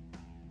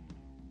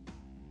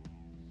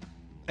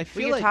 I We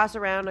feel could like toss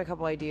around a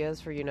couple ideas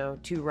for,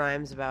 2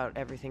 rhymes about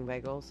Everything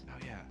Bagels. Oh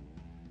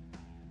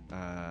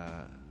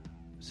yeah.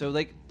 So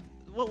like,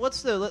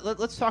 what's the?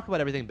 Let's talk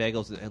about Everything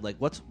Bagels and like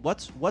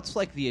what's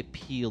like the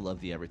appeal of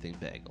the Everything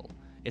Bagel?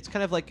 It's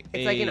kind of like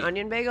It's like an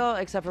onion bagel,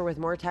 except for with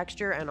more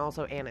texture and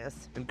also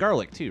anise. and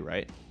garlic too,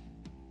 right?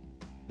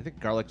 I think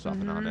garlic's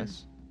often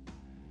anise.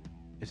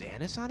 Is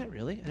anise on it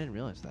really? I didn't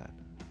realize that.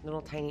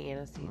 Little tiny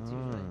anise seeds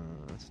usually.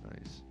 That's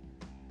nice.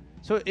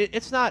 So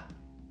it's not.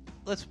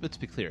 Let's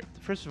be clear.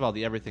 First of all,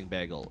 the Everything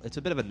Bagel. It's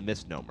a bit of a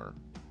misnomer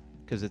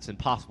because it's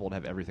impossible to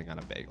have everything on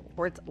a bagel,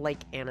 Or it's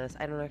like anise.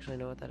 I don't actually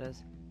know what that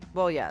is.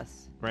 Well,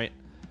 yes. right?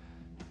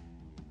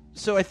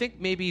 So I think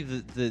maybe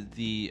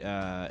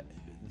the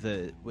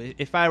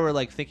if I were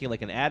like thinking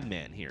like an ad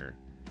man here,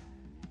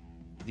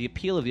 the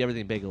appeal of the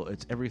Everything Bagel,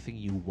 it's everything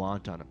you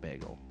want on a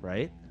bagel,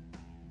 right?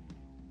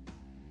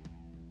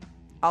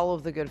 All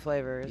of the good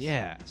flavors.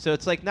 Yeah. So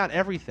it's like not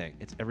everything;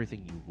 it's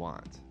everything you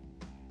want.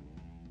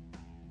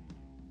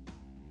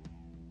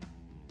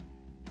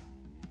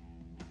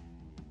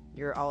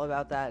 You're all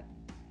about that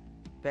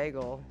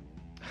bagel.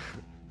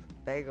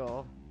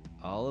 Bagel.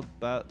 All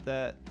about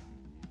that.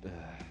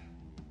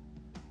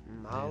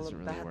 I'm all doesn't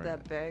really about work.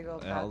 that bagel.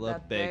 About All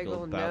that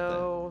bagel, bagel.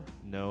 about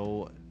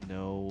No.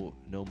 No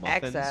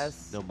muffins.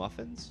 Excess. No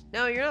muffins.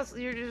 No, you're not.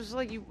 You're just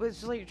like you. It's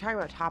just like you're talking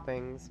about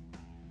toppings.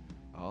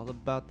 All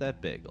about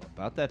that bagel.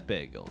 About that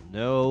bagel.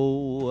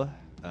 No.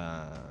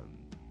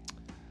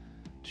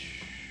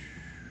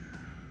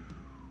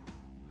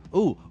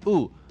 Ooh.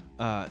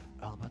 All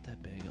about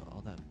that bagel.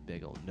 All that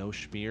bagel. No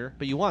schmear.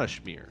 But you want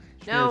a schmear.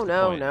 No, Schmear's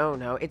the point.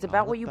 no. It's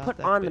about All what you about put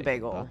that on the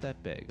bagel. About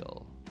that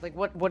bagel. Like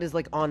what is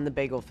like on the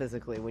bagel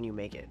physically when you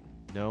make it?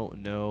 No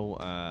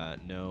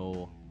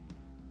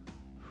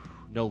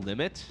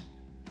limit.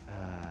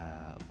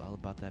 All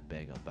about that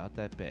bagel. About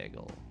that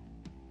bagel.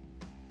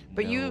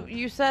 But No.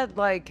 you said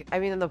like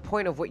the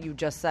point of what you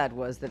just said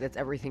was that it's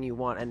everything you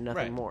want and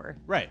nothing Right. more.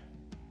 Right.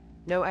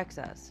 No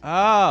excess.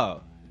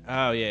 Oh,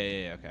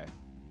 yeah, okay.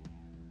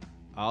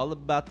 All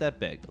about that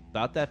bagel.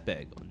 About that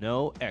bagel.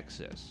 No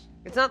excess.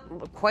 It's not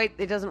quite.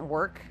 It doesn't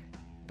work,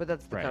 but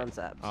that's the Right.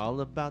 concept.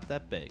 All about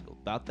that bagel.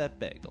 About that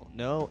bagel.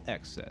 No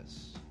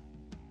excess.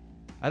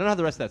 I don't know how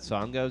the rest of that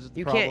song goes. is the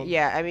You problem. can't.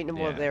 Yeah,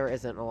 well, Yeah. there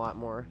isn't a lot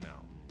more. No.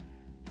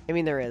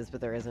 There is, but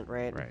there isn't,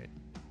 right? Right.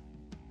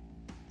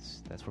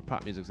 That's where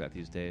pop music's at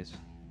these days.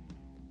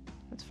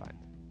 That's fine.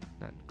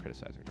 Not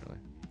criticizing, really.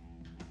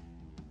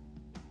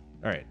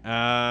 All right.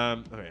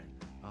 Okay.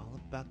 All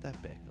about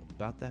that bagel.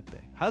 About that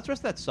bagel. How does the rest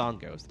of that song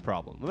go is the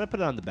problem. I'm going to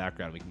put it on the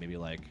background. We can maybe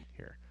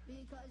here.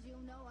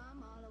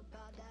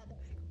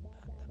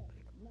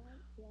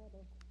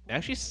 It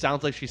actually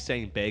sounds like she's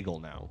saying bagel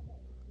now.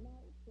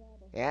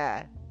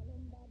 Yeah.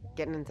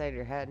 Getting inside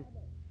your head.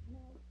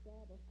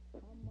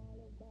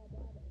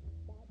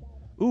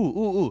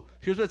 Ooh.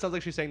 Here's what it sounds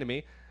like she's saying to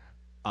me.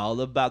 All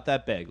about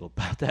that bagel.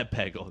 About that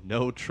bagel.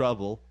 No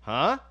trouble.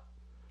 Huh?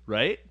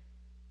 Right?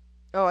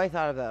 Oh, I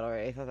thought of that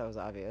already. I thought that was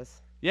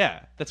obvious.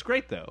 Yeah. That's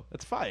great, though.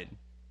 That's fine.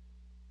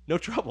 No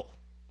trouble.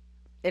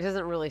 It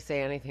doesn't really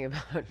say anything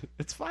about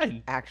It's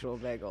fine. actual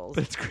bagels.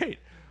 But it's great.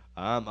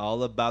 I'm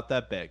all about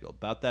that bagel.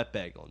 About that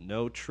bagel.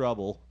 No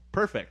trouble.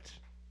 Perfect.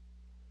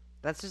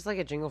 That's just like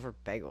a jingle for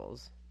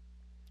bagels.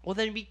 Well,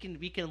 then we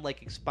can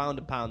like expound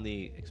upon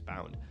the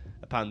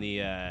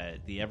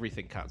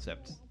everything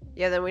concept.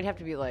 Yeah, then we'd have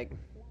to be like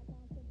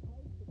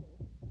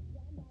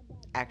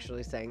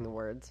actually saying the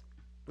words.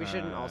 We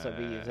shouldn't also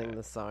be using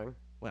this song.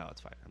 Well,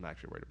 it's fine. I'm not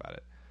actually worried about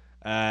it.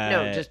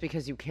 No, just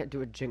because you can't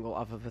do a jingle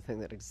off of a thing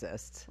that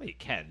exists. Well, you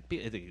can.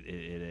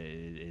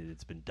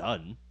 It's been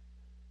done.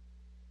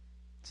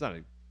 It's not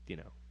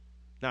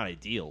not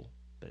ideal,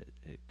 but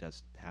it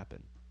does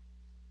happen.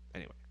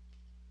 Anyway.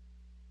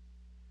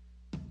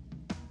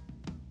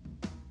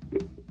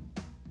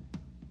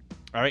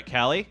 All right,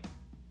 Callie.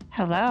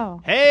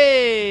 Hello.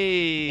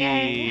 Hey!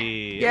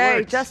 Yay. It Yay,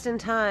 works. just in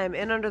time,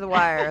 in under the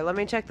wire. Let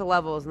me check the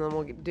levels and then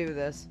we'll do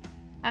this.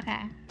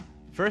 Okay.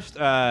 First,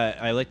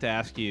 I'd like to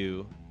ask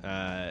you,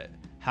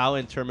 how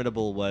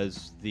interminable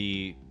was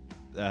the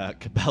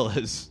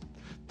Cabela's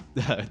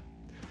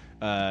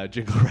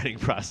jingle writing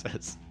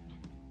process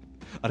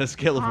on a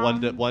scale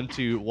of one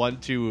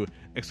to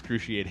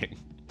excruciating?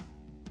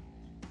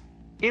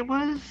 It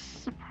was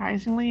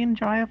surprisingly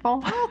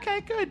enjoyable.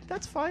 Okay, good.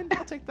 That's fine.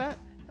 I'll take that.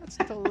 That's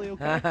totally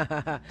okay.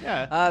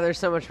 Yeah. There's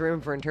so much room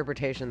for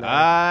interpretation there.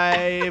 I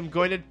am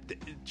going to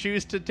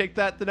choose to take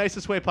that the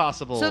nicest way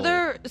possible.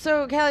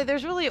 So Callie,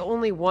 there's really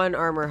only one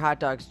Armor Hot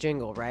Dogs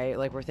jingle, right?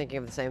 Like we're thinking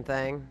of the same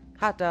thing.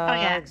 Hot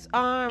dogs,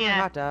 Armor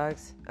Hot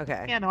Dogs.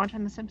 Okay. Yeah, the one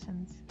from The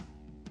Simpsons.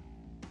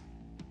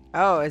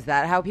 Oh, is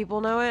that how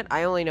people know it?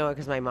 I only know it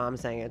because my mom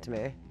sang it to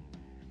me.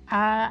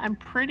 I'm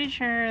pretty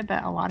sure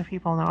that a lot of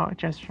people know it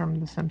just from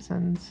The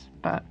Simpsons,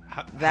 but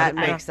That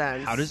makes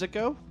sense. How does it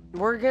go?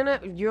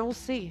 You'll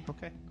see.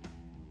 Okay.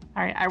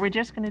 All right, are we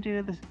just gonna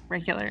do the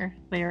regular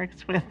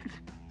lyrics with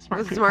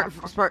smart food Smart,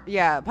 popcorn? smart,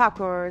 yeah,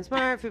 popcorn,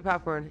 smart food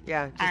popcorn.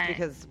 Yeah, just All right.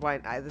 because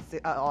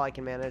that's all I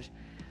can manage.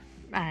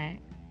 All right.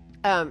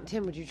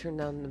 Tim, would you turn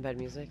down the bed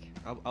music?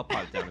 I'll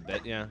pot it down a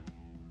bit, yeah.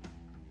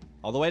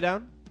 All the way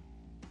down?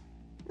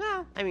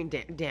 No, I mean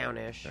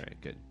downish. All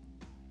right, good.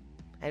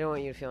 I don't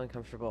want you to feel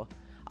uncomfortable.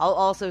 I'll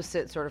also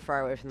sit sort of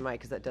far away from the mic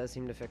because that does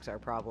seem to fix our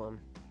problem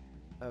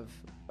of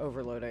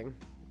overloading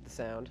the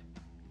sound.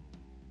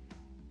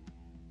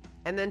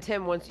 And then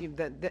Tim, once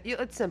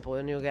it's simple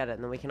and you'll get it,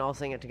 and then we can all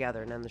sing it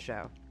together and end the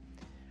show. All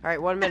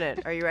right, 1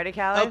 minute. Are you ready,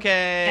 Callie?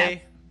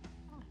 Okay.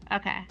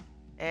 Yes. Okay.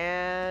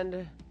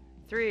 And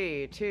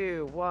 3,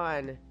 2,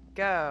 1,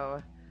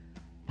 go.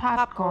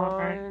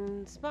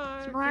 Popcorn.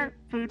 Smart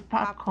food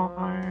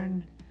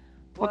popcorn.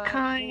 What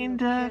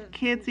kind of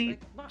kids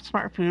eat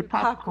smart food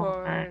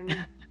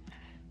popcorn?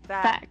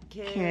 Fat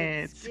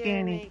kids,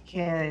 skinny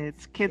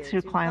kids, kids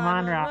who climb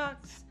on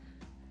rocks.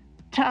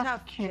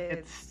 Tough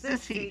kids,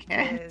 sissy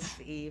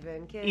kids,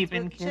 even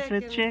kids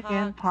with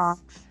chicken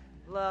pox.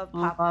 Love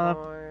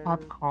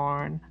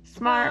popcorn.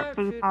 Smart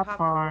food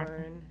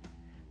popcorn.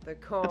 The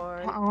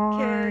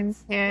Corn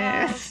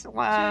kids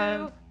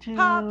love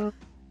to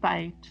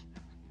bite.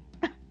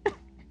 I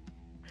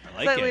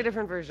like Slightly it.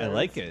 different versions. I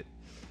like it.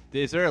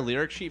 Is there a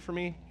lyric sheet for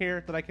me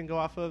here that I can go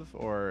off of,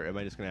 or am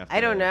I just going to have to...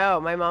 I don't know.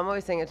 My mom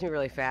always sang it to me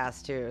really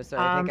fast, too, so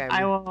I think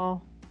I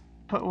will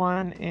put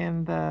one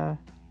in the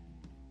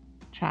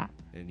chat.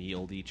 In the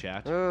old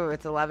chat? Ooh,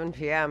 it's 11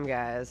 p.m.,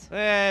 guys. We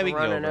can go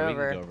running over. We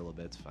over. can go over a little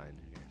bit. It's fine.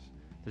 Who cares?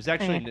 There's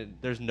actually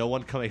there's no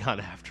one coming on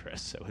after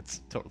us, so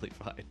it's totally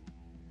fine.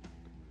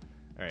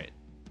 All right.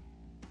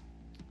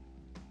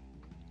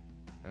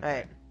 Okay. All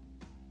right.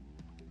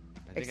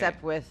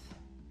 Except with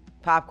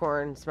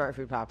popcorn, smart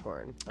food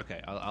popcorn.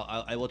 Okay,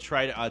 I will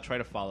try to. I'll try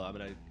to follow. I'm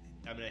gonna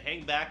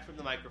hang back from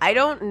the microphone. I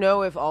don't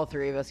know if all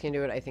three of us can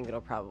do it. I think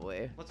it'll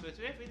probably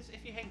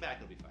If you hang back,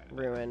 it'll be fine.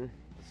 ruin.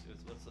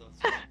 Let's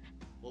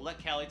we'll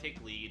let Callie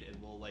take lead, and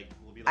we'll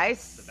be like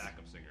the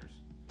backup singers.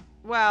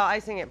 Well, I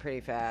sing it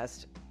pretty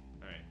fast.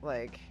 All right.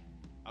 Like.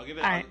 I'll give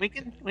it. All right, we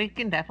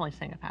can definitely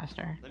sing it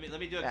faster. Let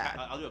me do a.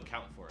 Yeah. I'll do a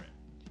count for it.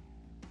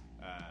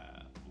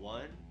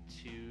 1,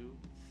 2,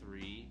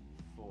 3,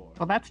 4.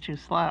 Well, that's too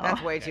slow.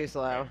 That's way too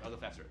slow. Right, I'll go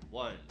faster.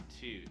 1,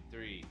 2,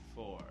 3,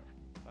 4.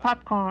 5.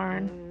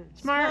 Popcorn.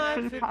 Smart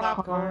food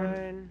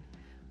popcorn.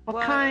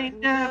 What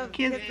kind of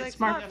kids eat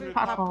smart food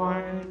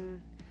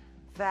popcorn?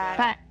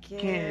 Fat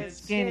kids,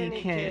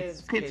 skinny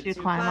kids, kids who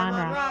climb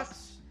on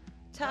rocks.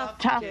 Tough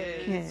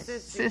kids,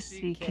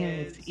 sissy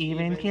kids,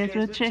 even kids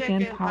with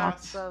chicken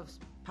pox.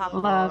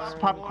 Loves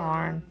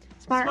popcorn.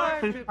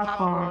 Smart food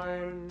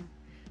popcorn.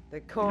 The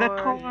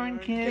corn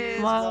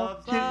kids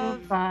love to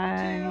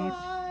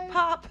bite.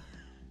 Pop.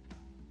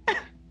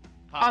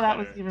 Oh, that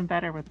was even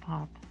better with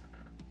pop.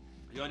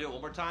 You want to do it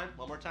one more time?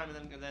 One more time,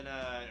 and then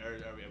or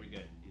are we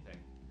good? You think?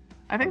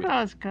 I think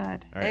that was good.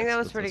 All I think that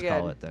was pretty let's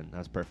call good. it then. That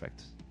was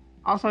perfect.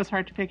 Also, it's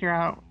hard to figure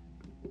out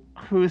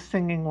who's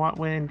singing what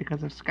when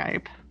because of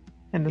Skype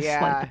and the Yeah.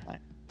 slight delay.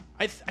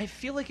 I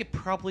feel like it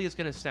probably is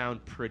going to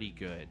sound pretty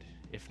good,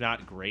 if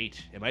not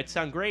great. It might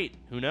sound great.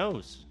 Who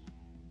knows?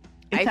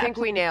 I It's think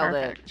we absolutely nailed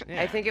perfect. it.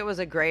 Yeah. I think it was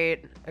a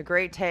great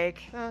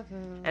take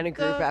and a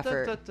group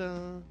effort. What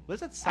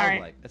does that sound All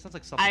right. like? That sounds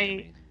like something to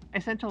me. I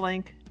sent a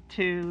link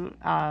to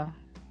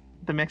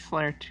the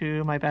Mixler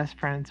to my best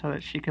friend so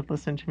that she could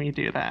listen to me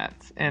do that,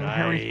 and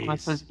her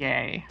response was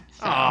yay.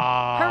 So,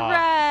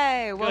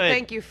 Hooray! Well, Good.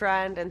 thank you,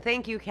 friend, and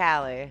thank you,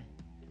 Callie.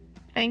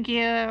 thank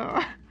you.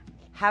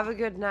 Have a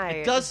good night.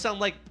 It does sound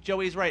like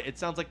Joey's right. It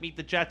sounds like Meet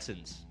the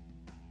Jetsons.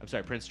 I'm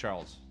sorry, Prince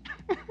Charles.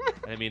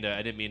 I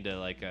didn't mean to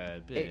like.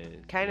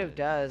 It kind of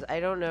does. I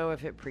don't know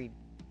if it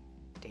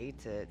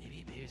dates it.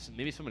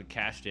 Maybe someone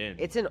cashed in.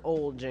 It's an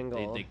old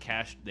jingle. They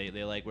cashed. They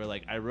like were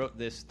like, I wrote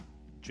this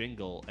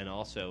jingle, and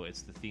also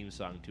it's the theme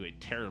song to a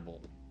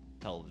terrible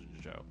television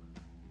show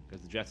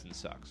because the Jetsons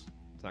sucks.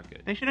 It's not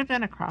good. They should have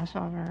done a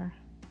crossover.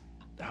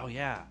 Oh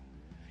yeah,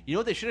 you know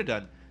what they should have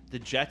done? The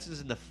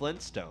Jetsons and the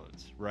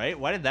Flintstones, right?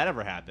 Why did that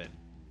ever happen?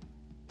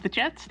 The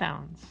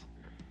Jetstones.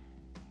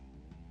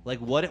 Like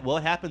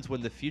what happens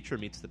when the future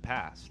meets the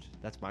past?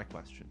 That's my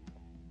question.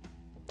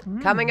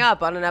 Coming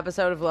up on an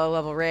episode of Low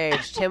Level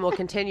Rage, Tim will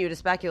continue to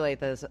speculate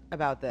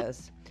about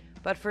this.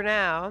 But for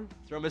now...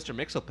 Throw Mr.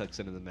 Mixelplex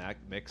into the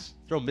mix.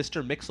 Throw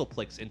Mr.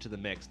 Mixelplex into the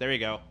mix. There you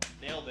go.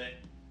 Nailed it.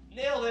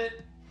 Nailed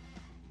it.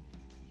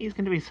 He's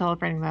going to be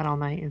celebrating that all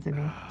night, isn't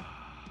he?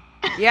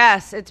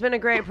 Yes, it's been a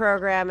great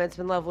program. It's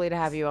been lovely to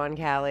have you on,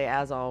 Callie,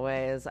 as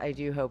always. I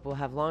do hope we'll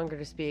have longer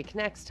to speak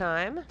next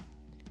time.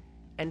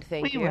 And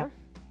thank you. Will.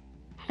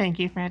 Thank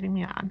you for having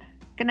me on.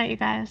 Good night, you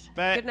guys.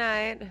 Bye. Good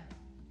night.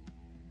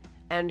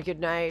 And good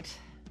night,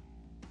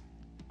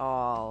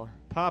 all.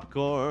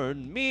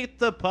 Popcorn, meet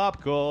the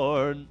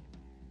popcorn.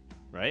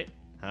 Right?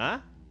 Huh?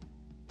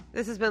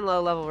 This has been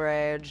Low Level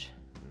Rage.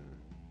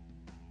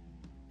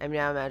 I'm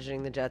now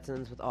imagining the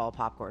Jetsons with all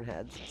popcorn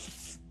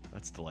heads.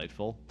 That's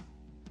delightful.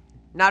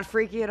 Not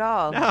freaky at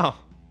all. No.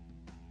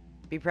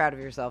 Be proud of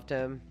yourself,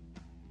 Tim.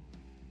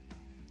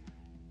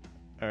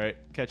 All right.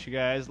 Catch you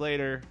guys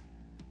later.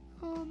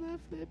 On the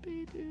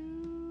flippy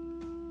doo.